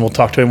warehouse and we'll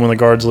talk to him when the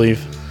guards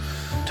leave.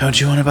 Don't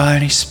you want to buy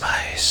any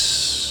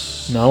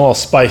spice? No, I'm all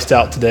spiced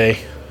out today.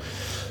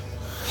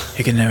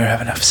 You can never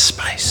have enough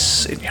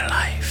spice in your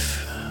life.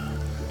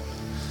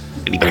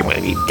 Anybody want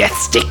any death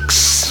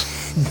sticks?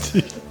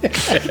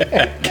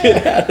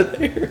 Get out of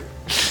there.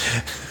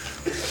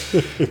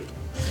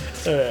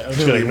 I'm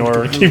just gonna ignore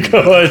her and keep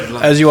going.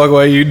 As you walk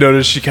away, you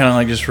notice she kind of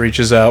like just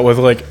reaches out with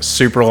like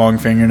super long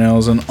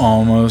fingernails and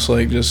almost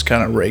like just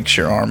kind of rakes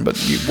your arm,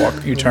 but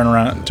you turn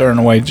around, turn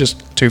away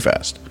just too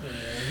fast.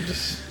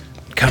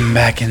 Come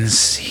back and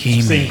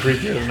see Seem me.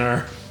 creepier than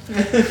her.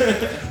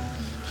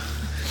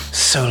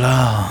 So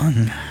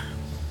long.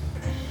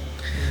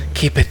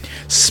 Keep it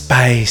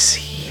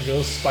spicy.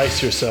 Go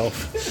spice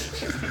yourself.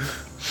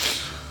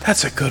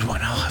 That's a good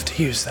one. I'll have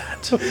to use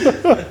that.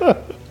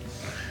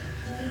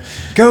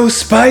 Go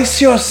spice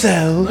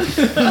yourself.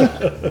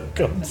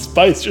 Come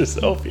spice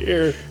yourself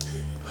here.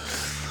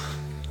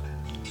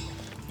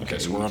 Okay,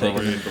 so we're on our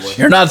way.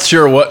 You're not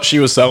sure what she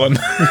was selling.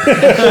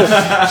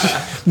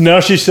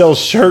 Now she sells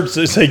shirts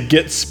that say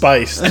 "Get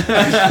Spiced." All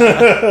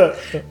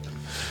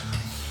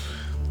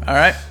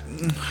right.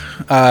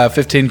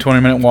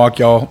 15-20 minute walk.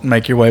 Y'all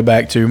make your way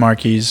back to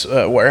Marquis'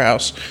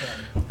 warehouse.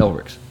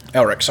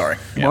 Elric, sorry.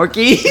 Yeah.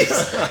 Marquis.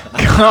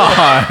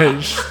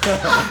 Gosh.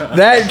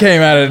 That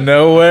came out of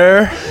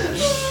nowhere.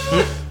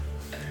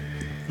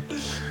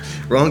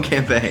 Wrong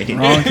campaign.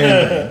 Wrong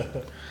campaign.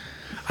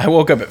 I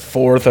woke up at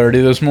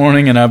 4:30 this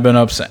morning and I've been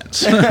up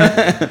since.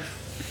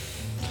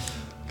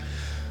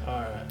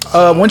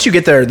 Once you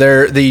get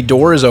there, the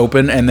door is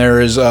open and there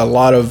is a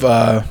lot of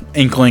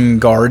Inkling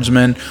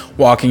guardsmen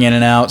walking in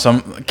and out,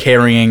 some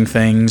carrying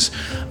things,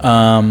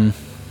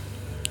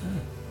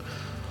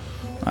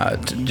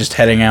 just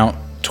heading out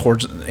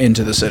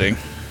into the city.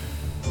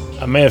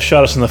 I may have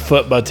shot us in the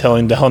foot by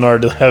telling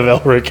Dalnar to have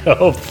Elric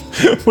help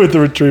with the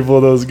retrieval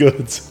of those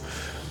goods.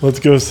 Let's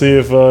go see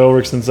if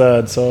Elric's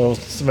inside. So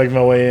let's make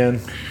my way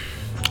in.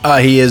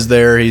 He is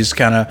there. He's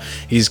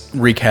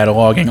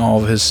recataloging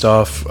all of his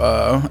stuff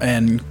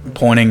and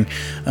pointing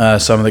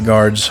some of the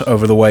guards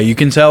over the way. You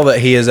can tell that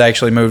he has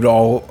actually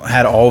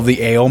had all of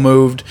the ale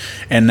moved,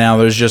 and now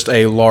there's just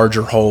a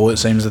larger hole. It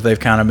seems that they've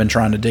kind of been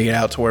trying to dig it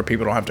out to where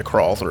people don't have to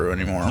crawl through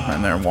anymore,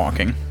 and they're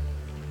walking.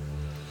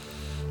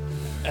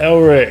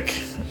 Elric,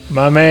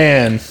 my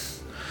man.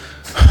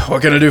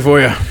 What can I do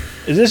for you?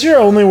 Is this your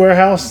only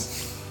warehouse?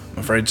 I'm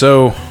afraid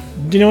so.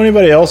 Do you know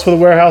anybody else with a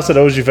warehouse that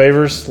owes you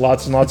favors?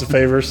 Lots and lots of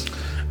favors?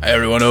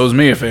 Everyone owes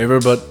me a favor,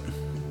 but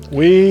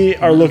We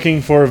are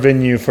looking for a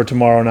venue for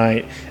tomorrow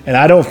night, and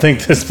I don't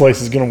think this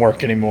place is going to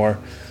work anymore.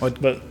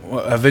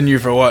 a venue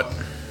for what?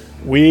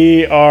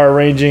 We are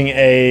arranging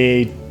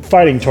a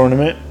fighting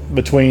tournament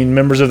between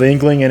members of the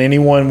Inkling and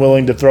anyone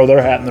willing to throw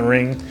their hat in the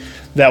ring.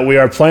 That we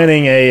are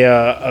planning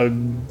a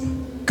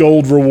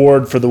gold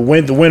reward for the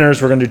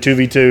winners. We're going to do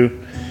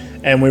 2v2.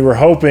 And we were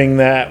hoping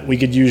that we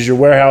could use your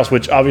warehouse,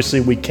 which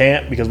obviously we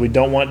can't because we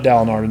don't want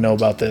Dalinar to know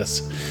about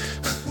this.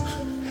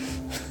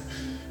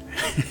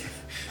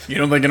 You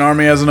don't think an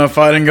army has enough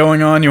fighting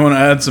going on? You want to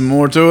add some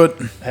more to it?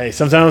 Hey,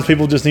 sometimes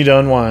people just need to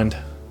unwind.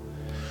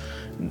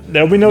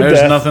 There'll be no There's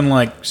death. nothing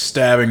like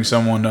stabbing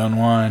someone to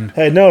unwind.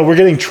 Hey, no, we're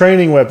getting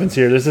training weapons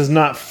here. This is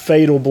not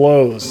fatal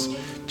blows.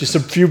 Just a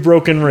few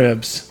broken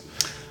ribs.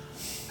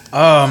 You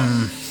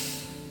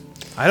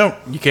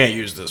can't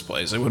use this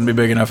place. It wouldn't be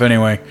big enough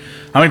anyway.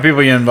 How many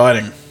people are you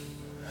inviting?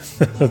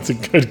 That's a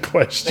good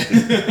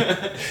question.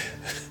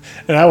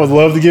 And I would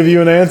love to give you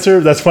an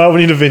answer. That's why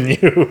we need a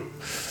venue.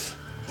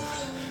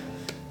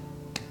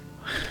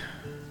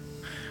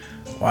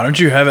 Why don't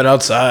you have it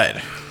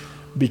outside?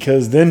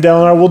 Because then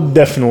Dalinar will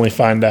definitely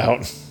find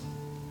out.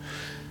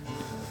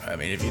 I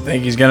mean, if you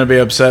think he's going to be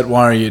upset,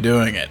 why are you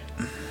doing it?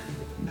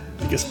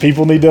 Because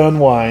people need to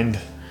unwind.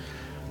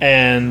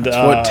 And That's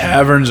what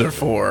taverns are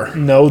for.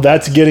 no,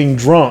 that's getting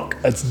drunk.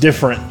 That's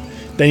different.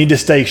 They need to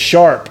stay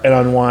sharp and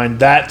unwind.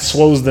 That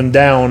slows them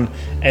down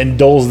and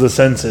dulls the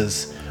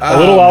senses. A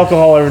little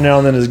alcohol every now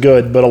and then is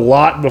good, but a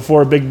lot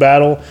before a big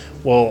battle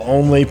will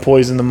only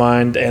poison the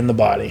mind and the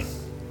body.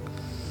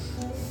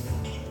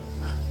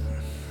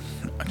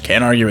 I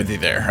can't argue with you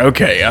there.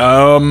 Okay,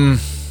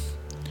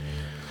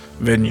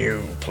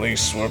 venue,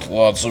 place with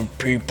lots of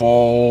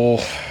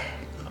people.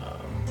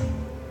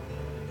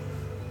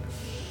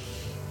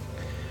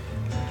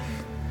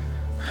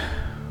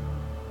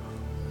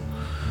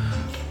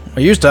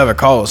 We used to have a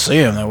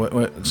Coliseum.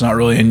 It's not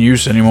really in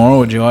use anymore.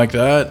 Would you like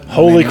that?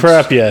 Holy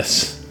crap,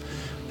 yes.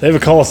 They have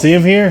a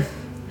Coliseum here?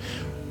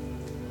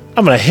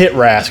 I'm going to hit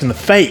Rask in the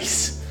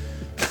face.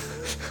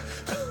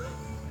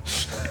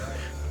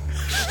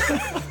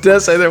 Did I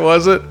say there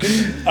wasn't?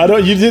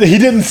 He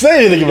didn't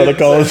say anything about a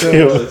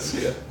Coliseum.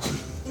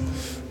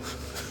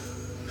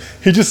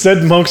 He just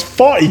said monks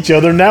fought each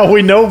other. Now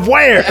we know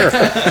where.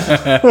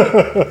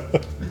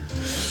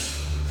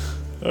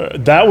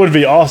 That would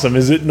be awesome.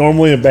 Is it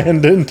normally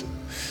abandoned?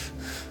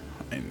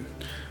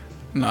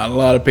 Not a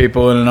lot of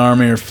people in an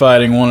army are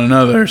fighting one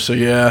another, so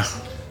yeah.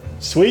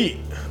 Sweet.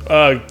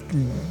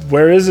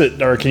 Where is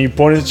it? Or can you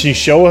point it? Can you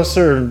show us?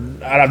 Or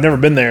I've never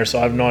been there, so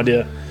I have no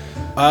idea.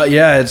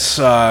 Yeah, it's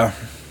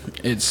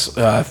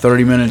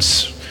 30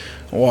 minutes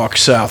walk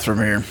south from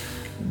here.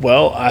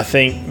 Well, I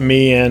think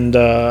me and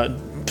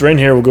Dren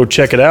here will go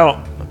check it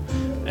out.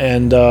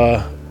 And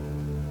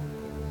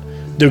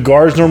do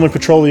guards normally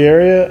patrol the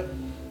area?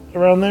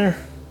 around there?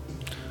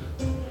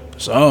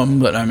 Some,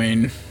 but I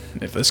mean,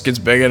 if this gets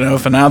big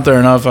enough and out there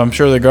enough, I'm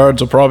sure the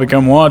guards will probably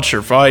come watch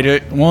or fight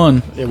it.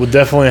 One. It would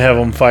definitely have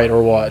them fight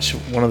or watch.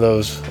 One of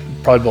those.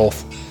 Probably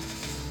both.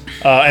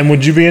 And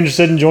would you be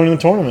interested in joining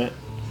the tournament?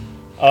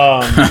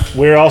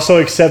 We're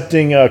also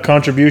accepting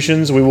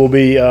contributions. We will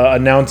be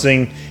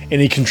announcing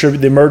any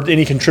contributing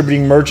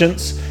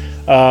merchants.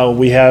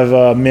 We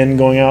have men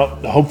going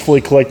out,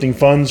 hopefully collecting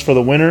funds for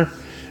the winner.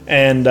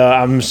 And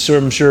I'm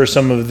sure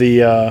some of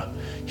the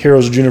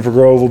Heroes of Juniper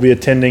Grove will be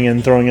attending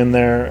and throwing in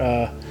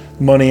their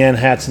money and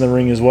hats in the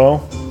ring as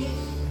well.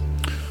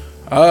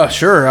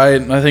 Sure. I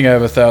think I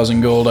have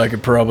 1,000 gold I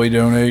could probably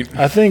donate.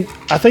 I think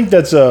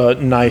that's a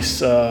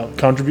nice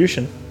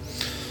contribution.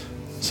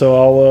 So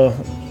I'll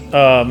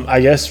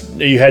I guess,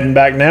 are you heading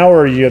back now,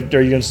 or are you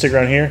going to stick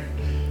around here?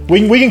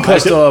 We can collect I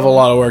still have a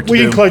lot of work to do. We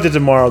can collect it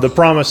tomorrow. The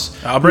promise.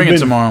 I'll bring it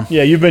tomorrow.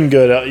 Yeah, you've been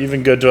good. You've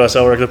been good to us,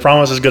 Elric. The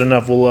promise is good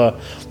enough.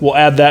 We'll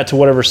add that to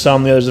whatever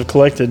sum the others have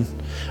collected.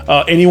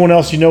 Anyone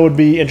else you know would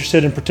be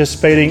interested in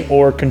participating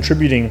or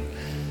contributing?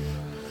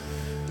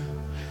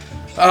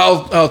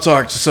 I'll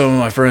talk to some of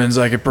my friends.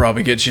 I could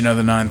probably get you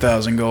another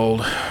 9,000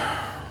 gold,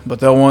 but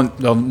they'll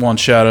want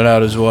shouted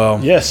out as well.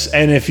 Yes,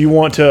 and if you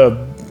want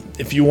to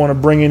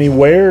bring any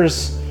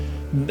wares,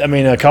 I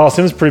mean,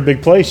 Coliseum's a pretty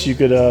big place. You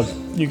could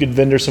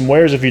vendor some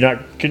wares if you're not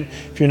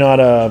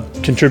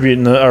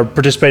contributing or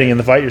participating in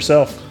the fight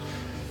yourself.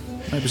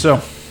 Maybe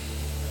so.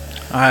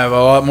 I have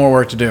a lot more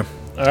work to do.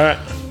 All right.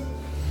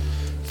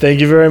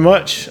 Thank you very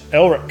much,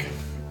 Elric.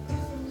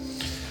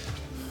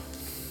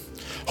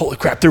 Holy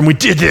crap, Thurm, we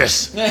did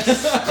this!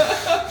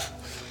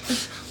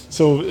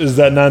 So is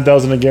that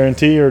 9,000 a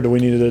guarantee, or do we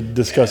need to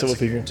discuss it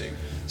with you?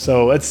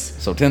 So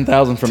it's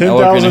 10,000 from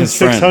Elric and his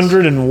friends.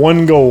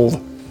 10,601 gold.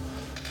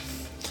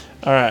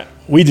 All right.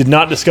 We did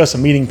not discuss a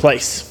meeting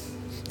place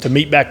to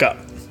meet back up.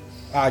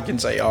 I can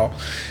say y'all.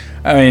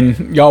 I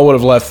mean, y'all would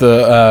have left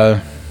the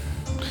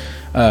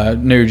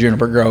New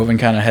Juniper Grove and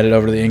kind of headed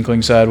over to the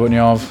Inkling side, wouldn't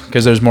y'all?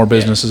 Because there's more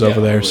businesses over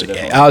there. So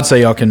I would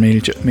say y'all can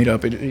meet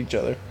up with each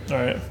other. All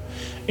right.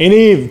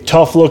 Any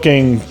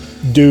tough-looking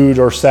dude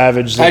or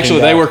savage?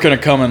 Actually, they were going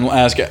to come and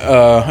ask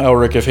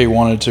Elric if he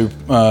wanted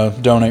to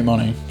donate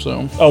money.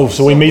 So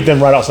we meet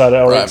them right outside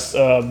of Elric's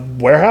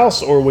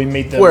warehouse, or we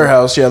meet them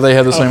warehouse? Yeah, they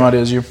had the same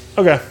idea as you.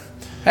 Okay.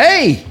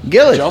 Hey,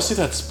 Gillett. Did y'all see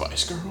that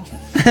Spice Girl?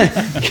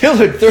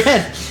 Gillett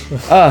Thread.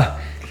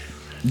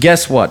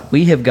 Guess what?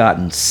 We have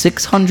gotten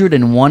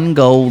 601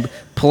 gold,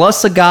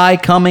 plus a guy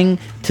coming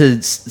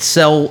to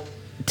sell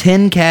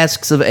 10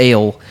 casks of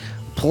ale.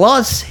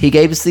 Plus, he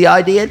gave us the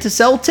idea to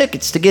sell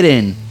tickets to get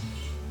in.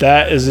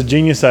 That is a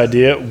genius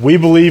idea. We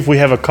believe we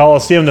have a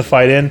Coliseum to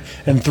fight in.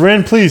 And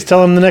Thrin, please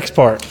tell him the next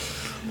part.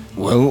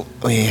 Well,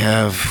 we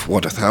have,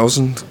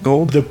 1,000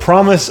 gold? The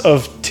promise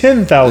of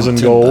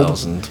 10,000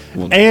 gold.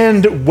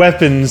 And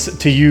weapons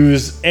to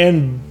use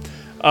and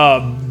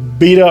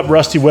beat up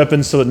rusty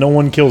weapons so that no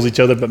one kills each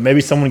other, but maybe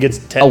someone gets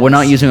tetanus. Oh, we're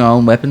not using our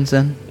own weapons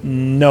then?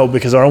 No,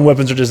 because our own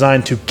weapons are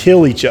designed to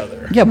kill each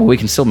other. Yeah, but we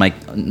can still make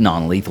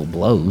non-lethal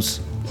blows.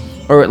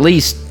 Or at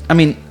least, I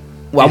mean,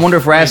 I wonder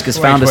if Rask has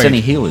found us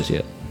any healers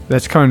yet.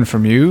 That's coming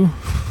from you?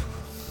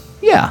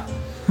 Yeah.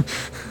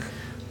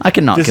 I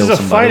can not kill somebody. This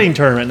is a fighting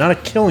tournament, not a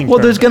killing tournament. Well,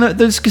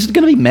 there's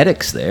gonna be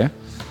medics there.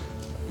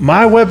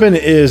 My weapon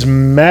is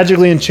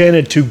magically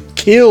enchanted to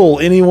kill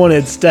anyone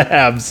it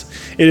stabs.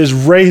 It is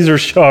razor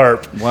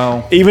sharp.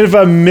 Wow. Even if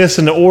I miss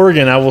an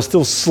organ, I will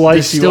still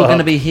slice you up. There's still going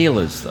to be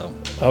healers, though.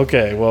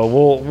 Okay, well,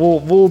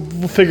 we'll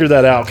figure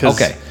that out.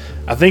 Cause okay.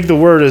 I think the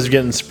word is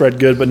getting spread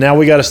good, but now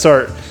we got to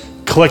start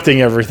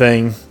collecting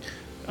everything.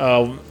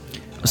 So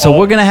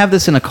we're going to have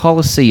this in a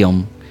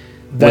Coliseum.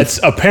 That's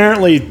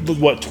apparently,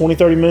 20,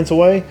 30 minutes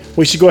away?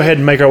 We should go ahead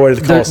and make our way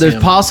to the Coliseum.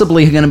 There's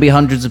possibly going to be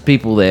hundreds of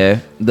people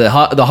there. The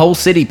whole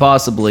city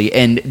possibly.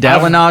 And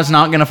Dalinar's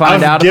not going to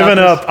find out about this. I've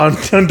given up on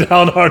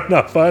Dalinar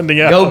not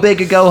finding out. Go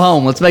big or go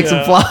home. Let's make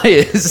some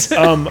flyers.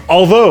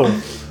 Although,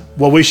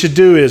 what we should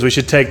do is we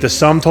should take the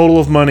sum total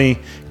of money,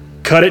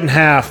 cut it in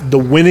half. The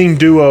winning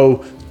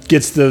duo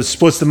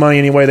splits the money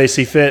any way they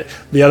see fit.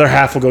 The other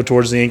half will go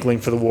towards the Inkling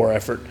for the war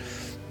effort.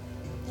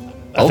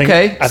 I think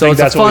it's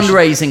a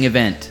fundraising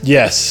event.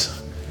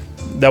 Yes.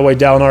 That way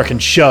Dalinar can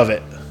shove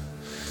it.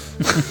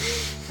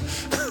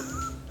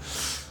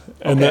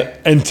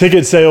 And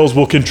ticket sales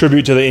will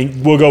contribute to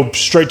we'll go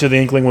straight to the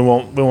Inkling. We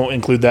won't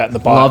include that in the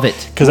pot. Love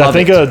it. Because I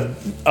think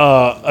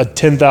a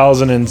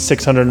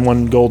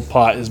 10,601 gold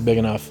pot is big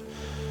enough.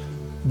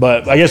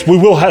 But I guess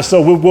we'll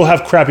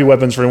have crappy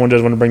weapons for anyone who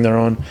does want to bring their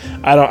own.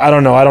 I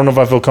don't know. I don't know if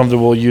I feel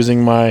comfortable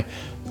using my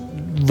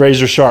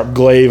razor sharp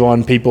glaive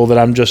on people that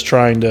I'm just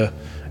trying to,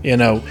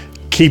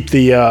 keep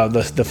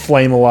the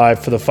flame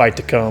alive for the fight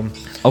to come.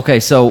 Okay,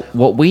 so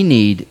what we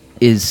need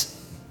is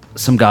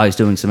some guys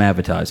doing some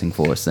advertising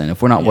for us then,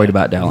 if we're not worried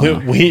about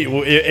Dalinar.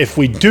 If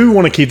we do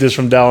want to keep this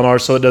from Dalinar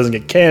so it doesn't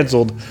get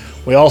canceled,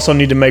 we also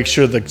need to make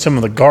sure that some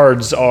of the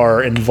guards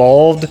are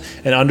involved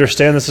and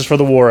understand this is for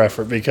the war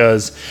effort,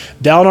 because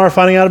Dalinar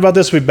finding out about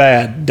this would be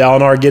bad.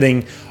 Dalinar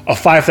getting a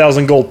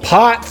 5,000 gold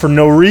pot for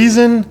no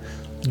reason,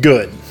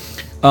 good.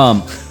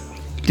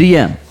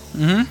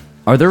 DM.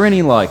 Are there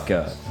any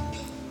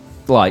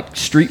like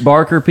street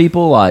barker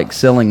people like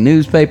selling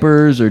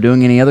newspapers or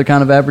doing any other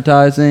kind of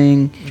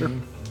advertising? Sure.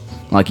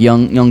 Like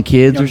young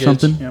kids or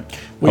something? Yep.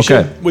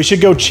 We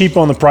should go cheap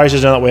on the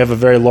prices now that we have a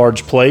very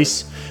large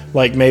place.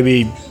 Like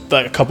maybe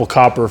like a couple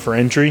copper for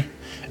entry,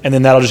 and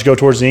then that'll just go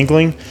towards the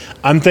Inkling.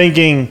 I'm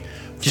thinking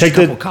Just a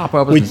couple copper.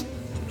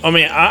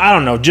 I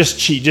don't know, just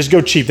cheap. Just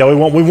go cheap. That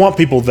we want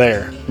people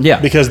there. Yeah.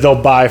 Because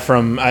they'll buy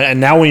from. And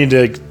now we need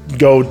to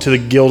go to the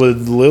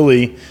Gilded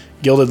Lily,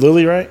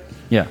 right?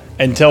 Yeah.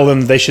 And tell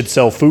them they should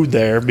sell food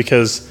there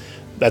because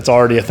that's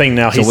already a thing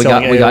now. So we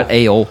got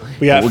ale.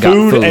 We got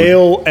food,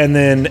 ale, and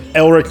then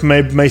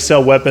Elric may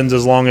sell weapons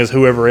as long as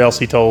whoever else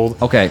he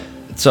told. Okay.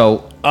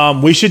 So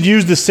we should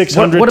use the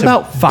 600 what to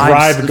about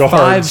bribe guards.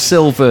 5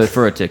 silver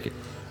for a ticket?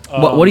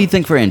 What do you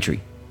think for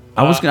entry?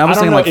 I was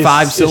thinking like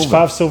 5 silver. Is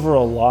 5 silver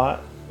a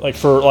lot? Like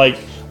for like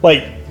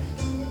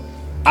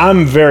I'm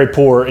a very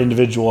poor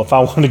individual. If I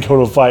wanted to go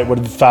to a fight,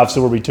 would 5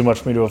 silver be too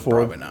much for me to afford?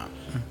 Probably not.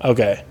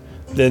 Okay.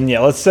 Then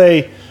yeah, let's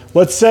say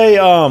 5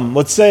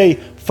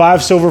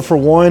 silver for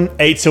 1,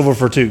 8 silver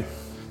for 2.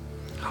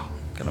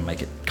 Gonna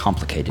make it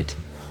complicated.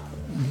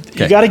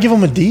 You got to give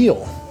them a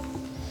deal.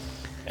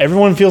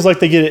 Everyone feels like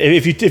they get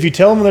it. If you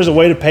tell them there's a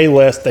way to pay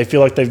less, they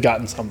feel like they've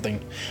gotten something.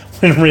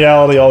 When in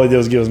reality, all they do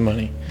is give us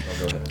money.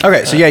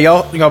 Okay, so yeah,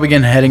 y'all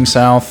begin heading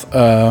south.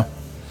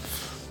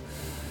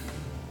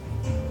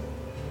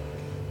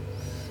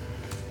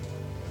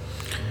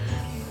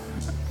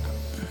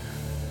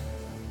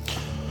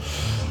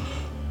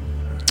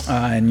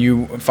 And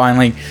you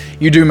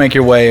do make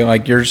your way.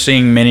 Like you're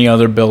seeing many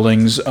other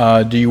buildings.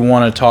 Do you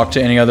want to talk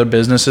to any other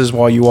businesses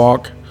while you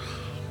walk?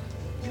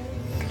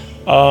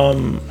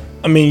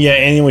 I mean, yeah,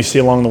 anything we see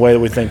along the way that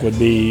we think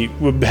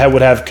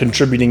would have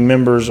contributing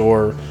members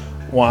or,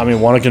 want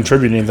to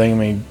contribute anything. I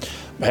mean,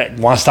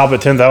 want to stop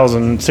at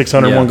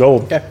 10,601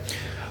 gold. Okay.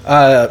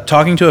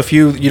 Talking to a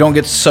few, you don't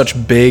get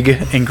such big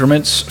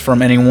increments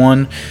from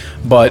anyone,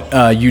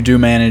 but you do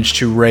manage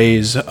to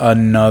raise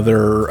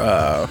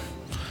another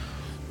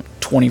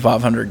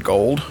 2,500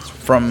 gold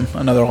from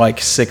another like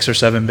 6 or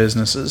 7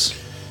 businesses.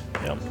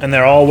 Yeah. And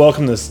they're all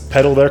welcome to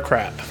peddle their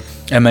crap.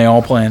 And they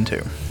all plan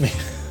to.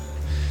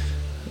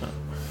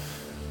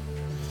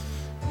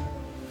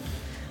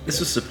 This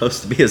was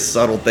supposed to be a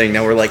subtle thing.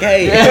 Now we're like,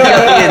 hey, we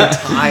got the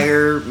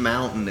entire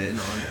mountain in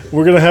on it.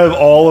 We're going to have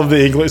all of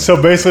the English. So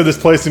basically, this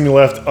place can be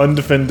left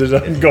undefended,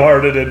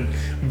 unguarded, and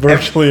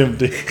virtually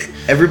empty.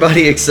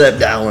 Everybody except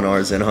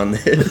Dalinar's in on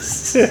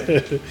this.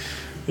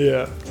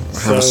 Yeah. I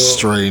have a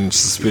strange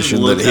suspicion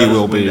that Looks he out his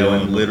will be. window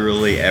and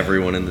literally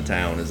everyone in the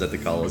town is at the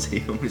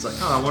Coliseum. He's like,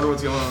 oh, I wonder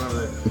what's going on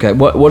over there. Okay,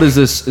 what is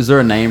this? Is there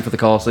a name for the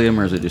Coliseum,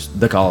 or is it just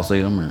the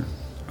Coliseum, or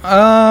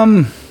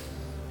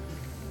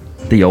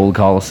the old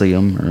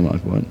Coliseum, or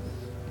like what?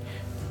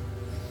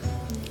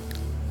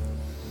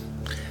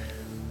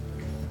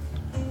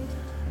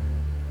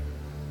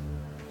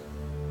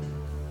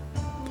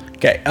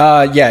 Okay.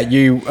 Yeah.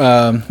 You,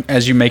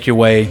 as you make your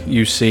way,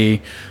 you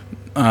see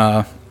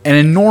an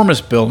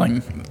enormous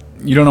building.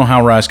 You don't know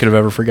how Rice could have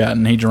ever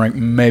forgotten. He drank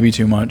maybe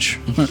too much,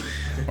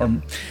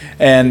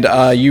 and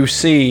you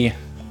see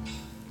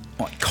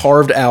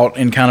carved out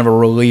in kind of a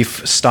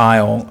relief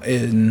style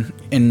in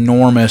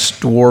enormous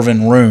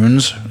dwarven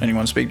runes.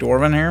 Anyone speak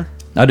Dwarven here?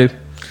 I do.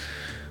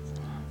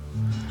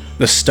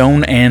 The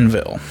Stone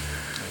Anvil.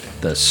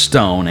 The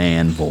Stone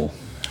Anvil.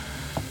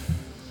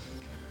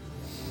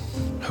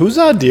 Whose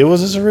idea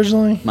was this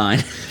originally?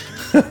 Mine.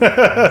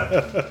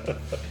 The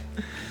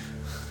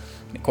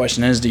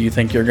question is, do you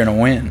think you're going to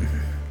win?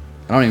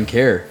 I don't even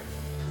care.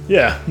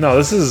 Yeah. No,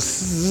 this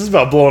is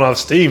about blowing off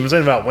steam. This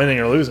ain't about winning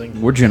or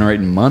losing. We're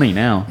generating money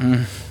now.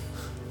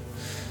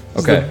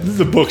 Okay. This is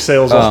the book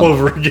sales all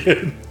over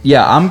again.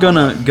 Yeah, I'm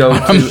gonna go A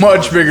to.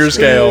 much bigger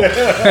scale.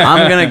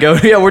 I'm gonna go.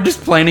 Yeah, we're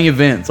just planning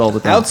events all the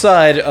time.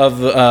 Outside of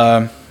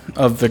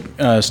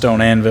the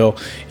Stone Anvil,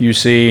 you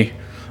see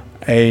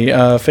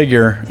a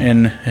figure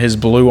in his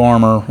blue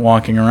armor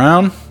walking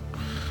around.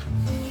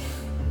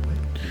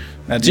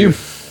 That's you.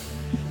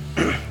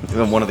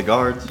 One of the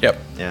guards? Yep.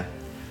 Yeah.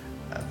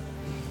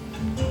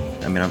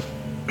 I mean,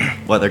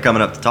 what, they're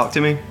coming up to talk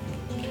to me?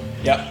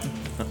 Yep.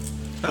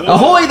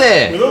 Ahoy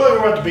there! We look like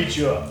we're about to beat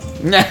you up.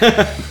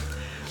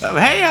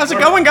 Hey, how's it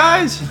going,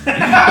 guys?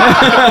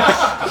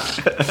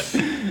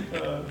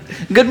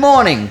 Good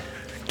morning.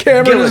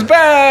 Cameron is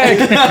back.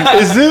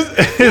 Is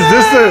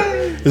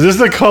this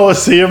the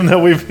Coliseum that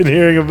we've been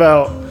hearing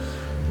about?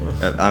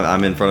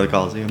 I'm in front of the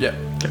Coliseum. Yeah.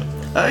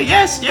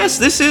 Yes,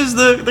 this is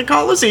the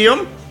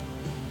Coliseum.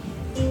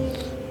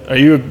 Are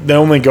you the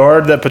only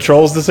guard that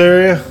patrols this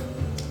area?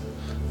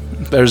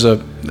 There's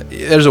a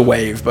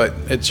wave, but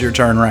it's your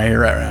turn right here,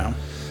 right now.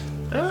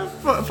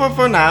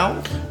 For now.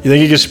 You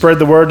think you can spread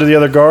the word to the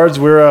other guards?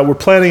 We're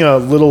planning a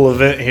little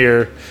event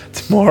here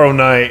tomorrow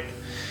night.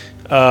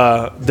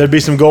 There'd be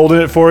some gold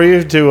in it for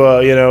you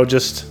to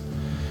just.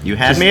 You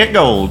had me at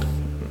gold.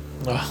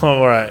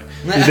 All right.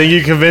 You think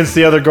you convince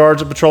the other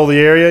guards to patrol the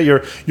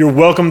area? You're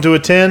welcome to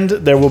attend.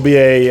 There will be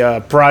a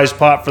prize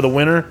pot for the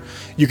winner.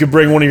 you could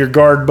bring one of your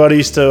guard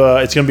buddies to.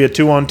 It's going to be a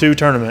 2-on-2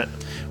 tournament.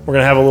 We're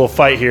going to have a little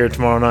fight here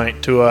tomorrow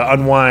night to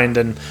unwind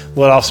and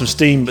let off some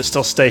steam, but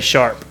still stay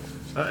sharp.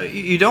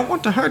 You don't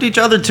want to hurt each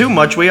other too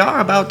much. We are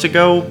about to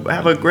go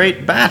have a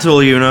great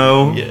battle, you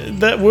know.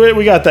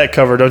 We got that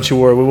covered. Don't you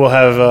worry. We will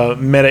have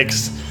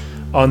medics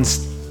on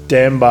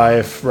standby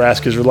if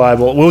Rask is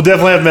reliable. We'll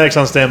definitely have medics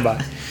on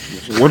standby.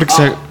 What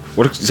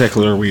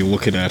exactly are we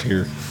looking at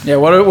here? Yeah,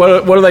 what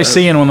are they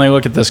seeing when they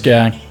look at this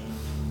guy?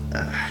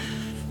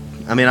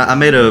 I mean, I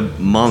made a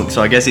monk,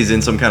 so I guess he's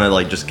in some kind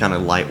of just kind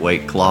of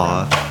lightweight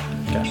claw.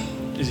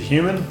 Is he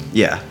human?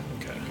 Yeah.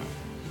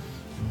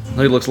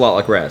 He looks a lot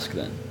like Rask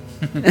then.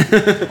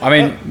 I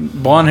mean,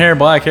 blonde hair,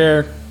 black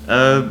hair.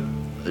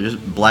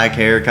 Just black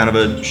hair, kind of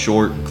a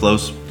short,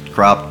 close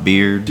cropped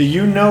beard. Do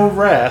you know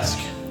Rask?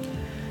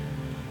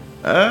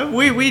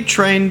 We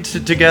trained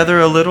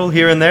together a little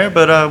here and there,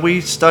 but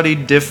we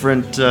studied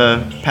different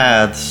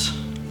paths.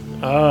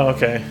 Oh,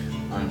 okay.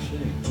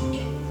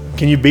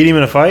 Can you beat him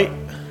in a fight?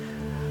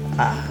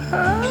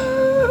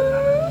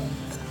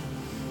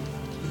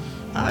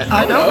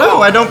 I don't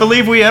know. I don't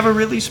believe we ever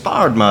really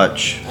sparred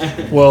much.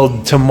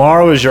 Well,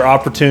 tomorrow is your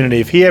opportunity.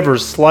 If he ever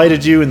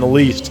slighted you in the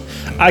least,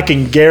 I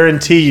can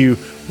guarantee you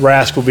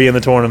Rask will be in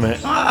the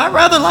tournament. I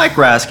rather like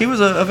Rask. He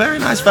was a very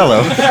nice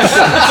fellow.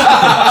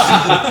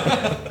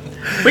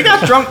 We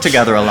got drunk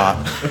together a lot.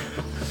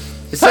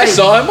 I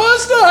saw him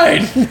last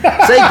night.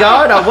 Say,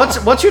 guard,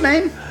 what's your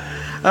name?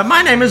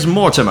 My name is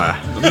Mortimer.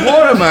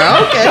 Mortimer,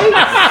 okay.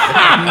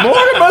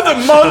 Mortimer the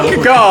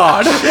monk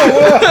god.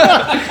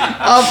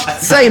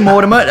 Say,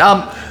 Mortimer,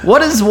 what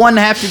does one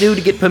have to do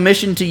to get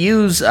permission to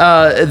use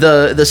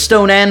the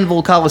Stone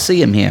Anvil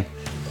Coliseum here?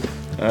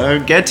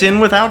 Get in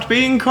without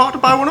being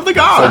caught by one of the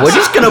guards. So we're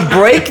just gonna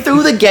break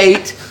through the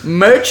gate,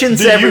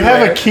 merchants Do you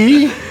everywhere. have a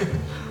key?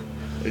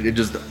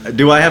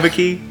 Do I have a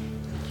key?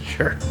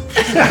 Sure.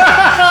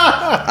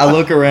 I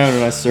look around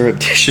and I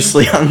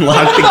surreptitiously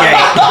unlock the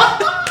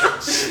gate.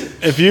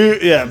 If you,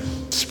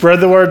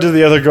 spread the word to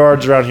the other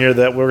guards around here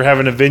that we're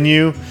having a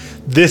venue.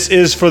 This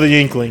is for the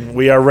Inkling.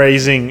 We are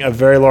raising a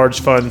very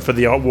large fund for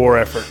the war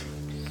effort.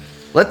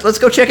 Let's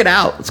go check it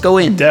out. Let's go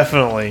in.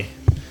 Definitely.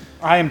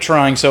 I am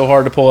trying so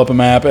hard to pull up a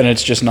map, and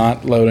it's just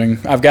not loading.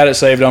 I've got it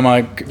saved on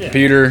my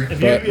computer,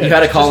 but You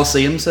had a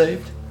Coliseum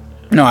saved?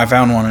 no, I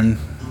found one and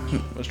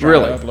was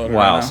trying to upload it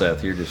Wow, right now.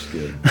 Seth, you're just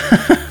good.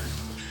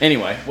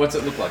 Anyway, what's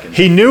it look like in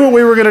He knew what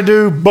we were going to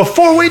do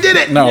before we did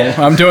it. No,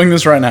 I'm doing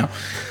this right now.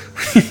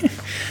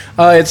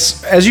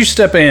 It's as you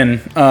step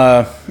in,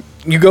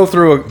 you go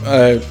through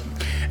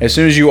as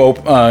soon as you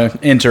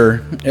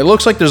enter. It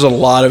looks like there's a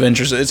lot of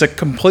interest. It's a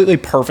completely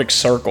perfect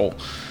circle,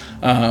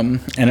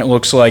 and it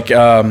looks like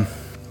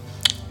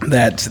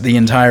that the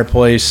entire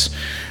place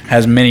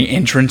has many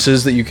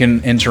entrances that you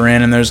can enter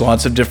in, and there's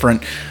lots of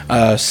different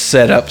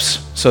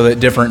setups so that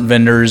different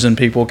vendors and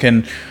people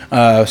can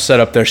set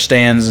up their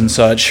stands and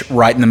such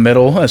right in the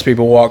middle as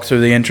people walk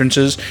through the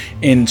entrances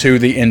into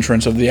the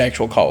entrance of the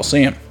actual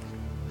Coliseum.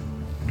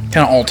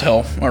 Kind of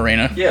all-tell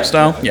arena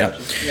style. Yeah.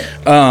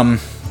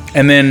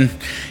 And then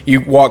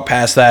you walk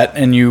past that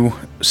and you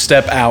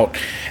step out,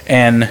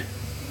 and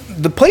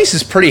the place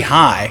is pretty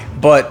high,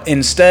 but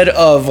instead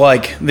of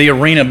like the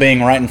arena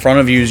being right in front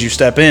of you as you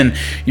step in,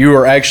 you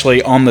are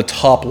actually on the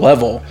top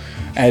level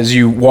as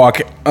you walk,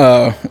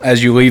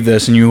 as you leave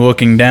this, and you're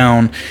looking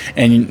down,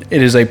 and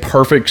it is a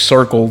perfect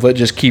circle that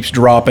just keeps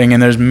dropping,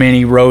 and there's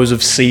many rows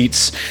of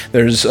seats.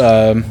 There's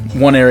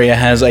one area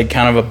has a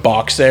kind of a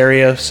box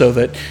area so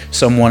that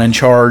someone in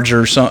charge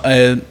or some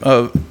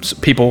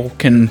people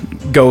can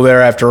go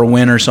there after a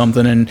win or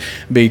something and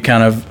be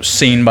kind of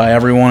seen by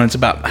everyone. It's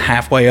about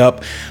halfway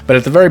up, but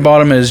at the very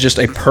bottom is just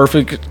a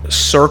perfect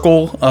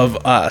circle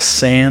of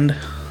sand.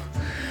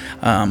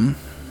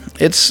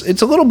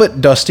 It's a little bit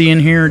dusty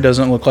in here.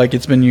 Doesn't look like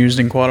it's been used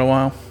in quite a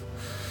while.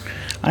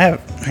 I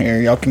have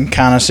here. Y'all can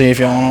kind of see if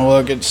y'all want to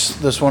look. It's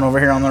this one over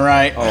here on the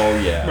right. Oh,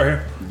 yeah. Right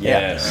here.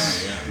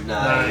 Yes.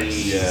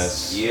 Nice.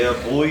 Yes. Yeah,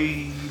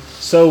 boy.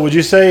 So would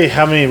you say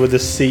how many would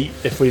this seat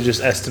if we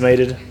just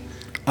estimated?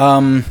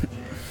 You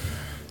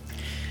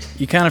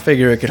kind of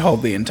figure it could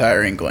hold the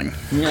entire Inkling.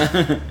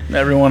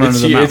 Everyone under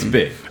the It's mountain.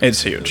 big.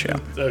 It's huge. Yeah.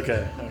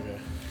 Okay.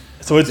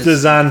 So it's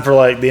designed for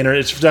like the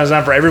It's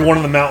designed for everyone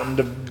on the mountain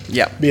to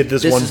be at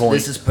this one point.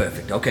 This is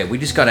perfect. Okay, we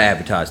just got to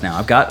advertise now.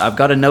 I've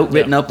got a note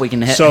written up. We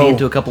can head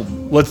to a couple.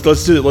 Let's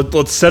do it.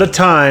 Let's set a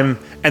time,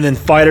 and then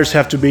fighters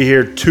have to be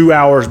here 2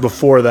 hours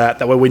before that.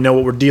 That way we know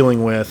what we're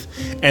dealing with,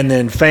 and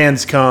then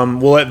fans come.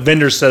 We'll let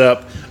vendors set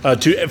up.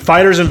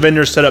 Fighters and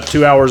vendors set up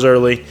 2 hours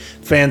early.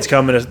 Fans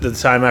come at the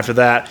time after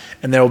that,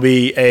 and there will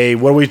be a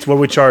what are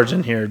we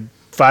charging here?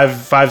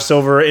 Five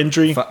silver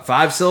entry.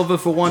 5 silver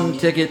for 1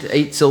 ticket,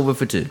 8 silver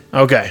for 2.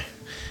 Okay.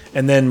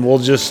 And then we'll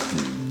just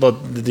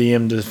let the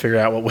DM to figure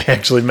out what we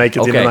actually make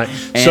at the end of the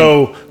night. And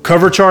so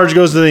cover charge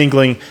goes to the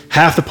Inkling,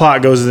 half the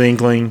pot goes to the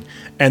Inkling,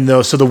 and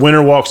so the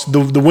winner walks.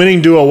 The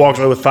winning duo walks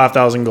away with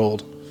 5,000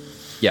 gold.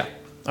 Yeah.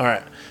 All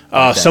right.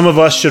 Some of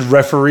us should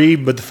referee,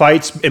 but the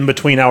fights in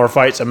between our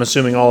fights, I'm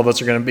assuming all of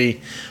us are going to be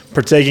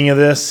partaking of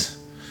this,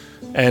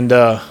 and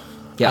I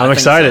I'm think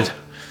excited. so.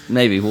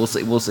 Maybe we'll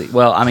see. We'll see.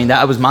 Well, I mean,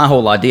 that was my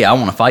whole idea. I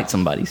want to fight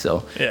somebody,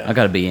 so Yeah. I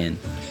got to be in.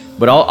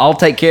 But I'll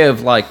take care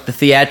of like the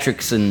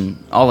theatrics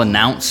and I'll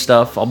announce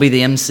stuff. I'll be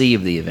the MC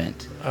of the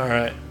event. All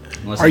right.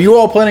 Unless Are you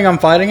all planning on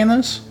fighting in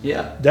this?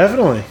 Yeah.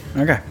 Definitely.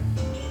 Okay.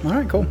 All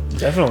right, cool.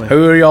 Definitely.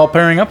 Who are y'all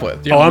pairing up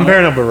with? You Oh, don't I'm know?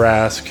 pairing up with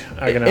Rask.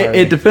 I can It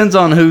already. depends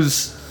on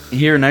who's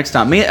here next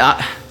time.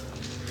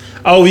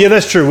 Oh, yeah,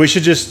 that's true. We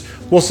should just.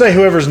 We'll say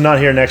whoever's not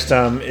here next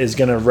time is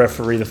going to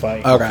referee the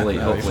fight. Okay. Hopefully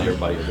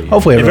everybody will be here.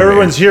 Hopefully, If everybody-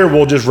 everyone's here,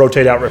 we'll just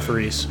rotate out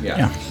referees.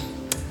 Yeah.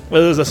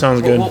 Well, that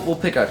sounds good. We'll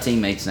pick our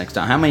teammates next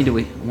time. How many do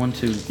we? 1,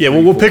 2. Yeah, three,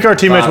 we'll four, pick our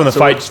teammates five. when the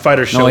So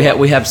fighters show No, up.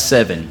 we have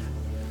 7.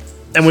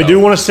 And we do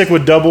want to stick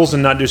with doubles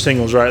and not do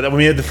singles, right? I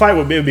mean, the fight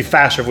would be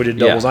faster if we did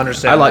doubles. Yeah. I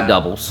understand. I like that.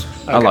 doubles.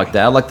 I Okay. like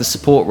that. I like the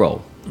support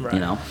role. Right. You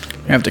know.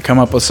 You have to come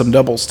up with some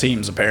doubles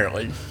teams,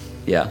 apparently.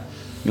 Yeah.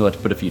 You'll have to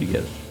put a few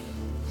together.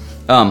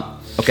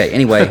 Okay.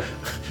 Anyway.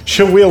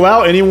 Should we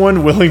allow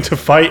anyone willing to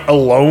fight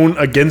alone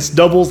against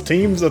doubles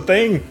teams a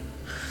thing?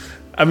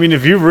 I mean,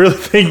 if you really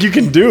think you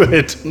can do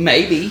it,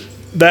 Maybe.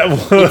 that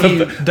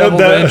Double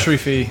that, the entry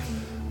fee.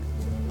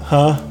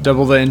 Huh?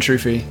 Double the entry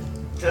fee.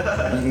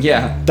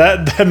 Yeah.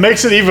 that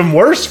makes it even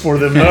worse for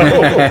them. No,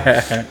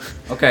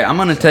 Okay. I'm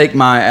gonna take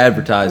my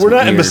advertisement. we're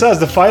not. And here besides,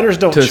 the fighters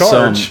don't to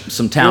charge.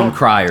 some town Yeah.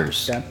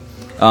 criers.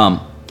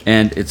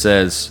 And it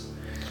says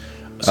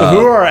So who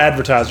are our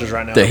advertisers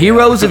right now? the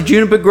heroes of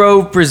Juniper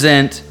Grove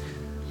present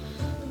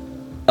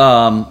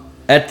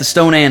at the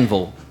Stone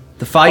Anvil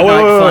the Fight Oh,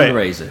 Night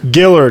wait. fundraiser.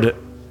 Gillard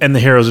and the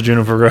Heroes of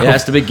Juniper Grove. It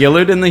has to be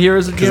Gillard and the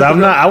heroes of Because Juniper I'm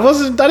Grove. not. I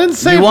wasn't. I didn't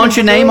say. You want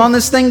your Juniper name Grove. on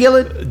this thing,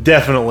 Gillard?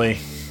 Definitely.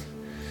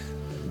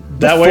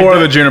 That For way,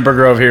 the Juniper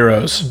Grove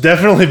heroes.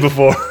 definitely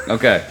before.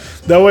 Okay.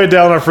 That way,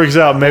 Dalinar freaks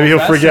out. Maybe he'll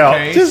freak out.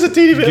 case, Just a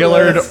teeny bit.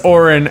 Gillard, less.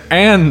 Orin,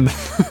 and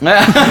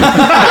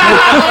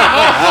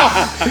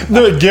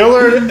No,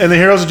 Gillard and the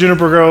Heroes of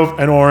Juniper Grove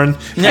and Orin.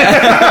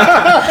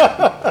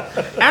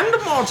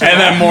 And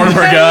that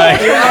Mortimer guy.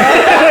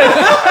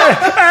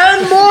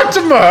 And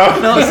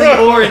Mortimer. No,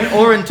 see,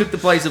 Orin took the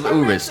place of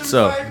Urist,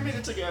 so.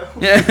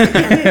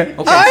 Okay,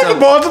 I'm so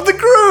part of the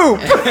group.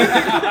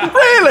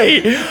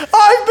 Really?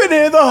 I've been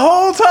here the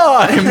whole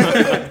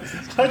time.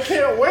 I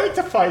can't wait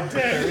to fight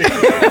Terry.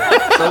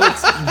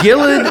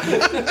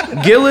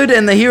 Gillard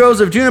and the heroes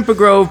of Juniper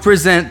Grove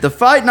present the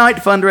Fight Night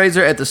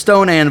fundraiser at the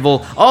Stone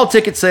Anvil. All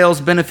ticket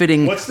sales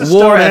benefiting What's the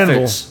war Stone Anvil?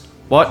 efforts.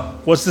 What?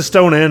 What's the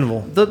Stone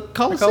Anvil? The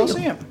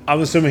Coliseum.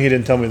 I'm assuming he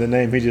didn't tell me the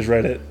name. He just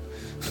read it.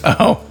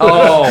 Oh.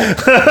 Oh.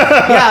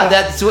 Yeah,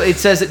 that's what it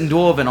says it in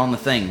Dwarven on the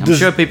thing. I'm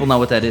sure people know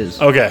what that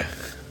is. Okay.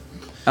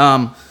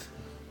 5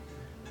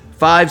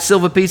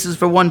 silver pieces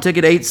for 1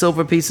 ticket, 8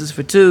 silver pieces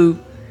for 2.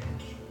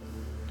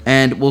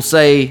 And we'll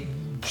say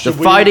Should the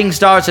we- fighting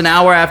starts an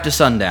hour after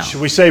sundown.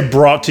 Should we say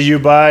brought to you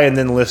by and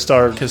then list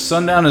our. Because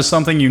sundown is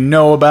something you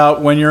know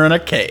about when you're in a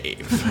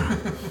cave.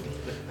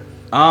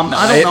 I don't They,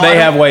 know. they I don't-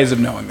 have ways of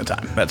knowing the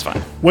time. That's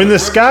fine. When the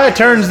sky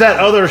turns that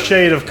other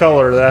shade of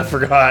color that I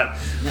forgot.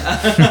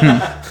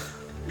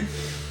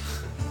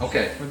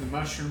 Okay. when the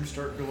mushrooms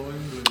start glowing.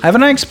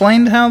 Haven't I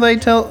explained how they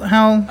tell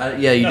how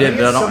Yeah, you did,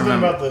 but I don't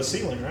remember. about the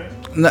ceiling,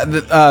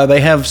 right?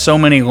 they have so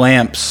many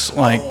lamps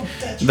like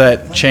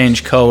that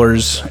change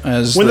colors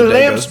as When the the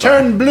day lamps goes by.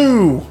 turn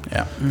blue.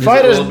 Yeah.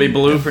 Fighters. Will it be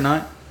blue for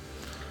night?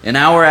 An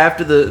hour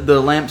after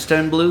the lamps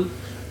turn blue?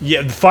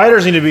 Yeah, the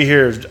fighters need to be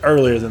here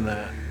earlier than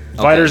that.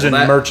 Fighters well,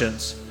 and that-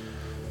 merchants.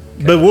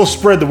 But we'll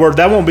spread the word.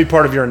 That won't be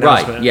part of your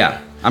announcement. Right, yeah.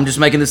 I'm just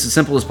making this as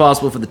simple as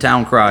possible for the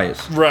town criers.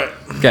 Right.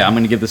 Okay, I'm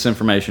going to give this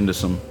information to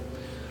some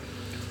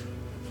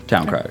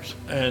town criers.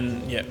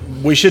 And yeah,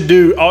 we should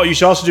do. Oh, you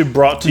should also do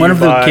brought to One you of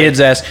the by. kids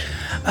asked,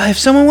 "If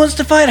someone wants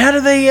to fight, how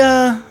do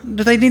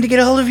they need to get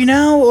a hold of you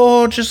now,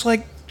 or just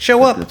like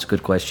show up?" That's a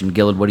good question.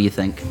 Gillard, what do you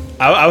think?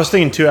 I was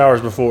thinking 2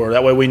 hours before.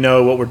 That way we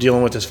know what we're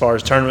dealing with as far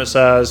as tournament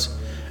size,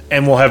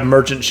 and we'll have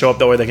merchants show up.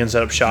 That way they can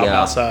set up shop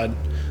Yeah. outside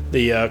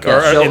the.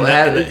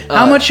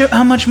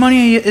 How much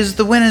money is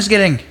the winners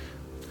getting?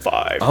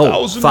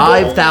 5,000.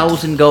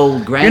 5,000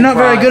 gold grand You're not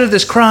very prize. good at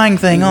this crying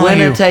thing, are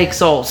Winner you?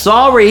 takes all.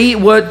 Sorry,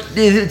 we put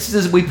this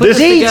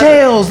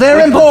Details, together. they're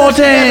We put this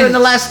together important. in the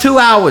last 2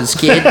 hours,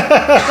 kid.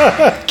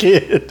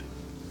 Kid.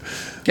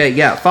 Okay,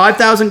 yeah,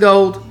 5,000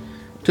 gold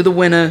to the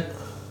winner,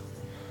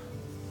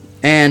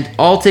 and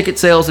all ticket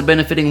sales are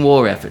benefiting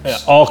war efforts. Yeah,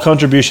 all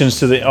contributions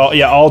to the.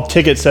 All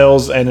ticket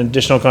sales and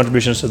additional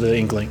contributions to the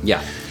Inkling.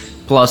 Yeah.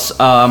 Plus,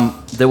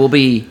 there will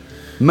be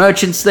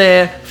merchants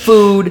there,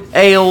 food,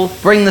 ale,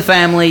 bring the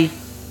family.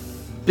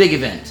 Big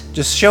event.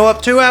 Just show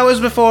up 2 hours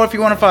before if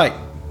you want to fight.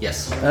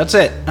 Yes. That's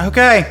it.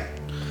 Okay.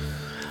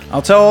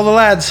 I'll tell all the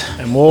lads.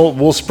 And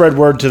we'll spread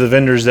word to the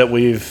vendors that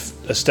we've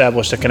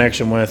established a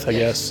connection with, I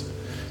guess.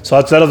 So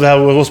that'll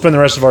how we'll spend the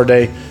rest of our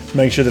day to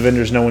make sure the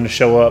vendors know when to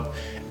show up,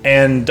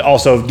 and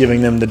also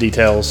giving them the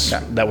details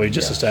that we've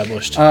just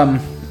established.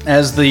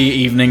 As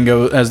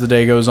the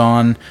day goes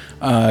on,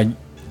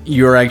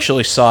 you're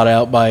actually sought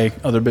out by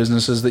other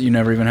businesses that you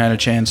never even had a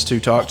chance to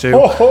talk to.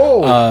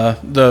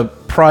 The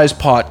prize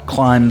pot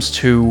climbs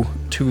to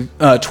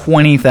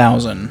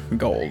 20,000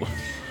 gold.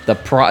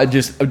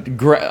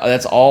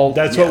 That's all.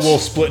 That's what we'll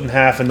split in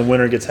half, and the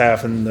winner gets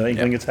half, and the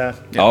Inkling gets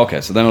half. Oh,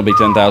 okay, so then it'll be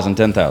 10,000,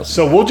 10,000.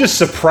 So we'll just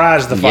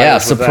surprise the fighters. Yeah,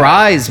 with that.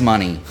 surprise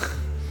money.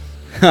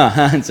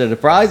 Instead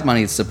of prize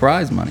money, it's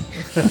surprise money.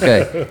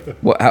 Okay.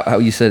 How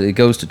you said it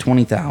goes to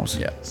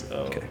 20,000. Yeah.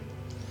 Okay.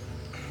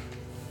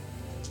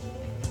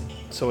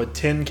 So a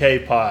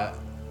 10K pot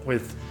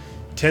with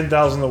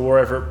 10,000 the war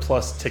effort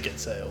plus ticket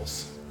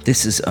sales.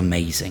 This is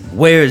amazing.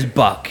 Where is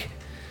Buck?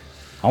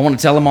 I want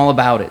to tell him all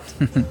about it.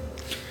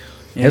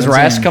 Has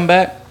Rask come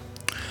back?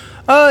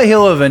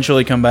 He'll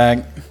eventually come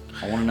back.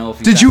 I want to know if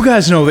he's Did back. you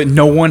guys know that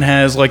no one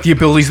has like the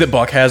abilities that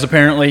Buck has?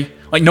 Apparently,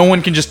 like no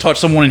one can just touch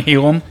someone and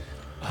heal them.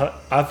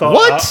 I thought.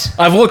 What?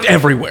 I've looked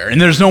everywhere, and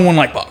there's no one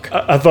like Buck.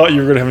 I thought you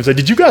were going to have him say,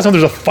 "Did you guys know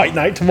there's a fight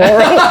night tomorrow?"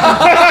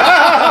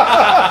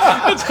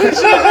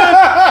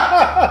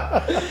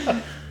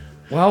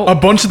 Well, A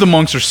bunch of the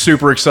monks are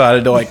super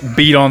excited to like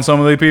beat on some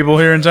of the people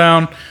here in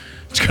town.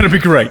 It's gonna be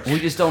great. we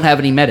just don't have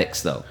any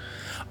medics, though.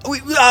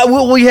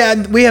 We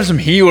have some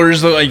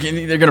healers that like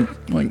they're gonna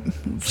like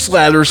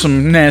slather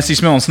some nasty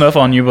smelling stuff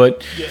on you,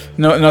 but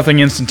nothing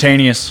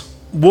instantaneous.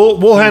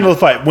 We'll handle the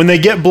fight when they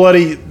get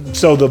bloody.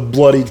 So the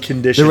bloodied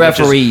condition, The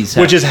referees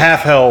which is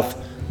half health.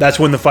 That's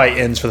when the fight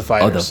ends for the Oh,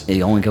 fighters,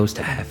 it only goes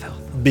to half health.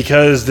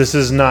 because this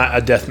is not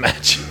a death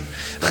match.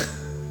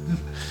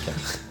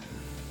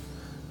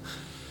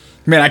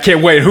 Man, I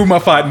can't wait. Who am I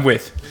fighting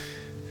with?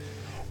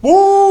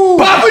 Woo!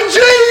 Papa G!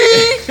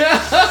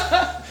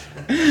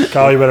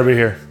 Kyle, you better be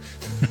here.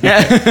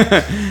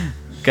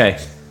 Okay.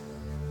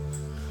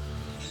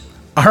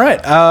 All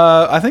right.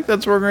 I think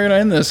that's where we're gonna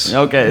end this.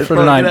 Okay. for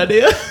tonight. Good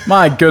idea.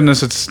 My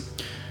goodness,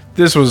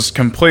 this was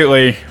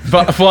completely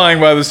flying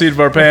by the seat of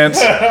our pants.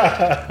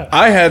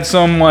 I had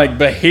some like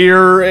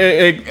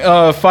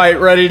Bahir fight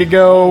ready to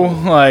go,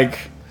 like,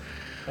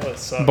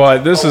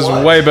 but this is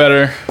way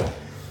better.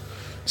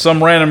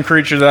 Some random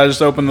creature that I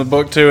just opened the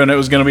book to, and it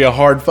was going to be a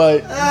hard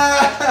fight.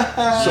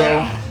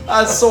 I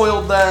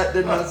soiled that,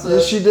 didn't I?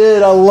 Yes, you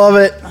did. I love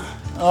it.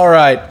 All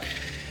right,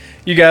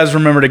 you guys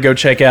remember to go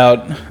check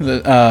out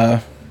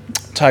the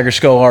Tiger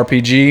Skull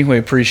RPG. We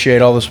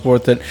appreciate all the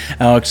support that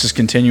Alex is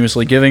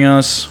continuously giving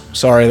us.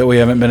 Sorry that we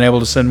haven't been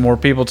able to send more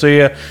people to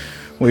you.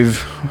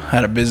 We've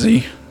had a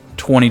busy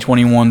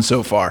 2021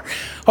 so far.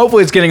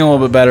 Hopefully it's getting a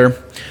little bit better.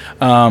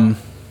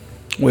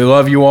 We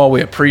love you all. We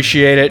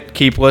appreciate it.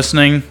 Keep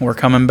listening. We're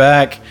coming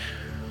back.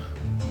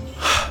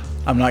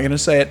 I'm not going to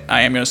say it.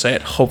 I am going to say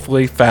it.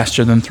 Hopefully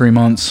faster than 3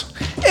 months.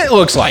 It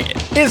looks like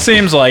it. It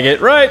seems like it,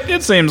 right?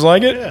 It seems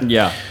like it.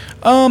 Yeah.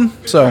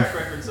 So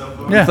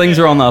yeah. Things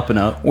are on the up and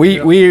up.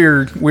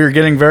 We're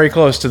getting very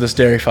close to this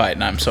dairy fight,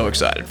 and I'm so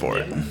excited for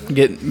it.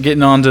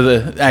 Getting on to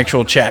the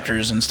actual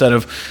chapters instead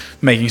of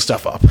making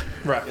stuff up.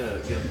 Right.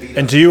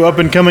 And to you up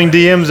and coming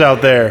DMs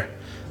out there,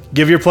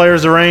 give your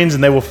players the reins,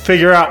 and they will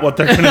figure out what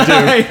they're going to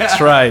do.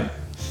 That's right.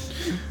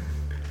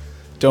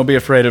 Don't be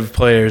afraid of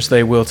players.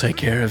 They will take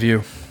care of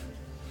you.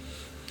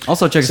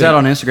 Also, check us out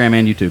on Instagram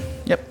and YouTube.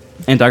 Yep.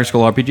 And Tiger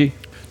Skull RPG.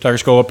 Tiger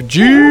Skull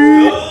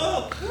RPG.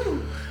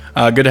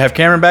 Good to have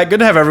Cameron back. Good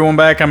to have everyone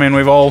back. I mean,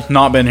 we've all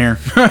not been here.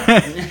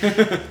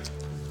 I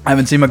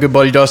haven't seen my good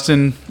buddy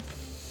Dustin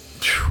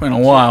in a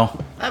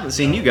while. I haven't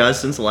seen you guys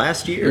since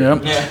last year.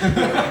 Yep.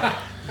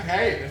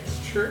 Hey,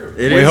 that's true.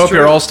 It We is hope true.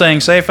 you're all staying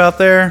safe out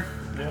there.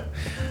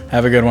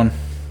 Have a good one.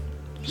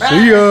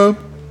 See ya.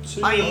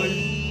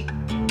 Bye.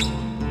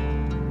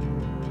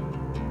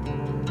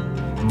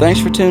 Thanks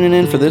for tuning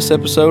in for this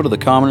episode of the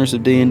Commoners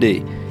of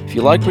D&D. If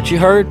you liked what you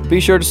heard, be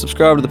sure to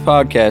subscribe to the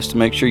podcast to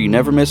make sure you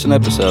never miss an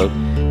episode,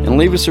 and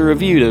leave us a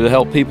review to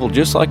help people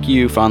just like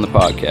you find the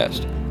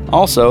podcast.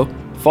 Also,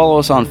 follow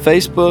us on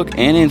Facebook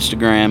and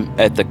Instagram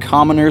at The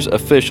Commoners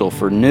Official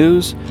for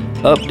news,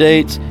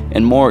 updates,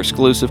 and more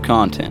exclusive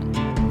content.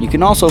 You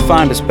can also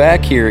find us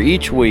back here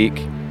each week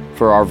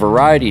for our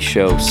variety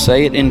show,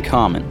 Say It in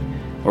Common,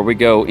 where we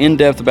go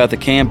in-depth about the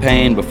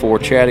campaign before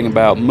chatting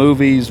about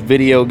movies,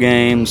 video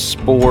games,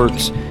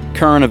 sports,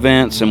 current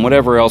events, and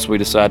whatever else we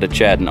decide to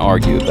chat and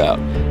argue about.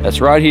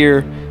 That's right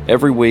here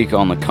every week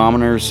on the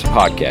Commoners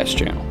Podcast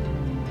channel.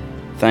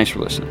 Thanks for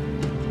listening.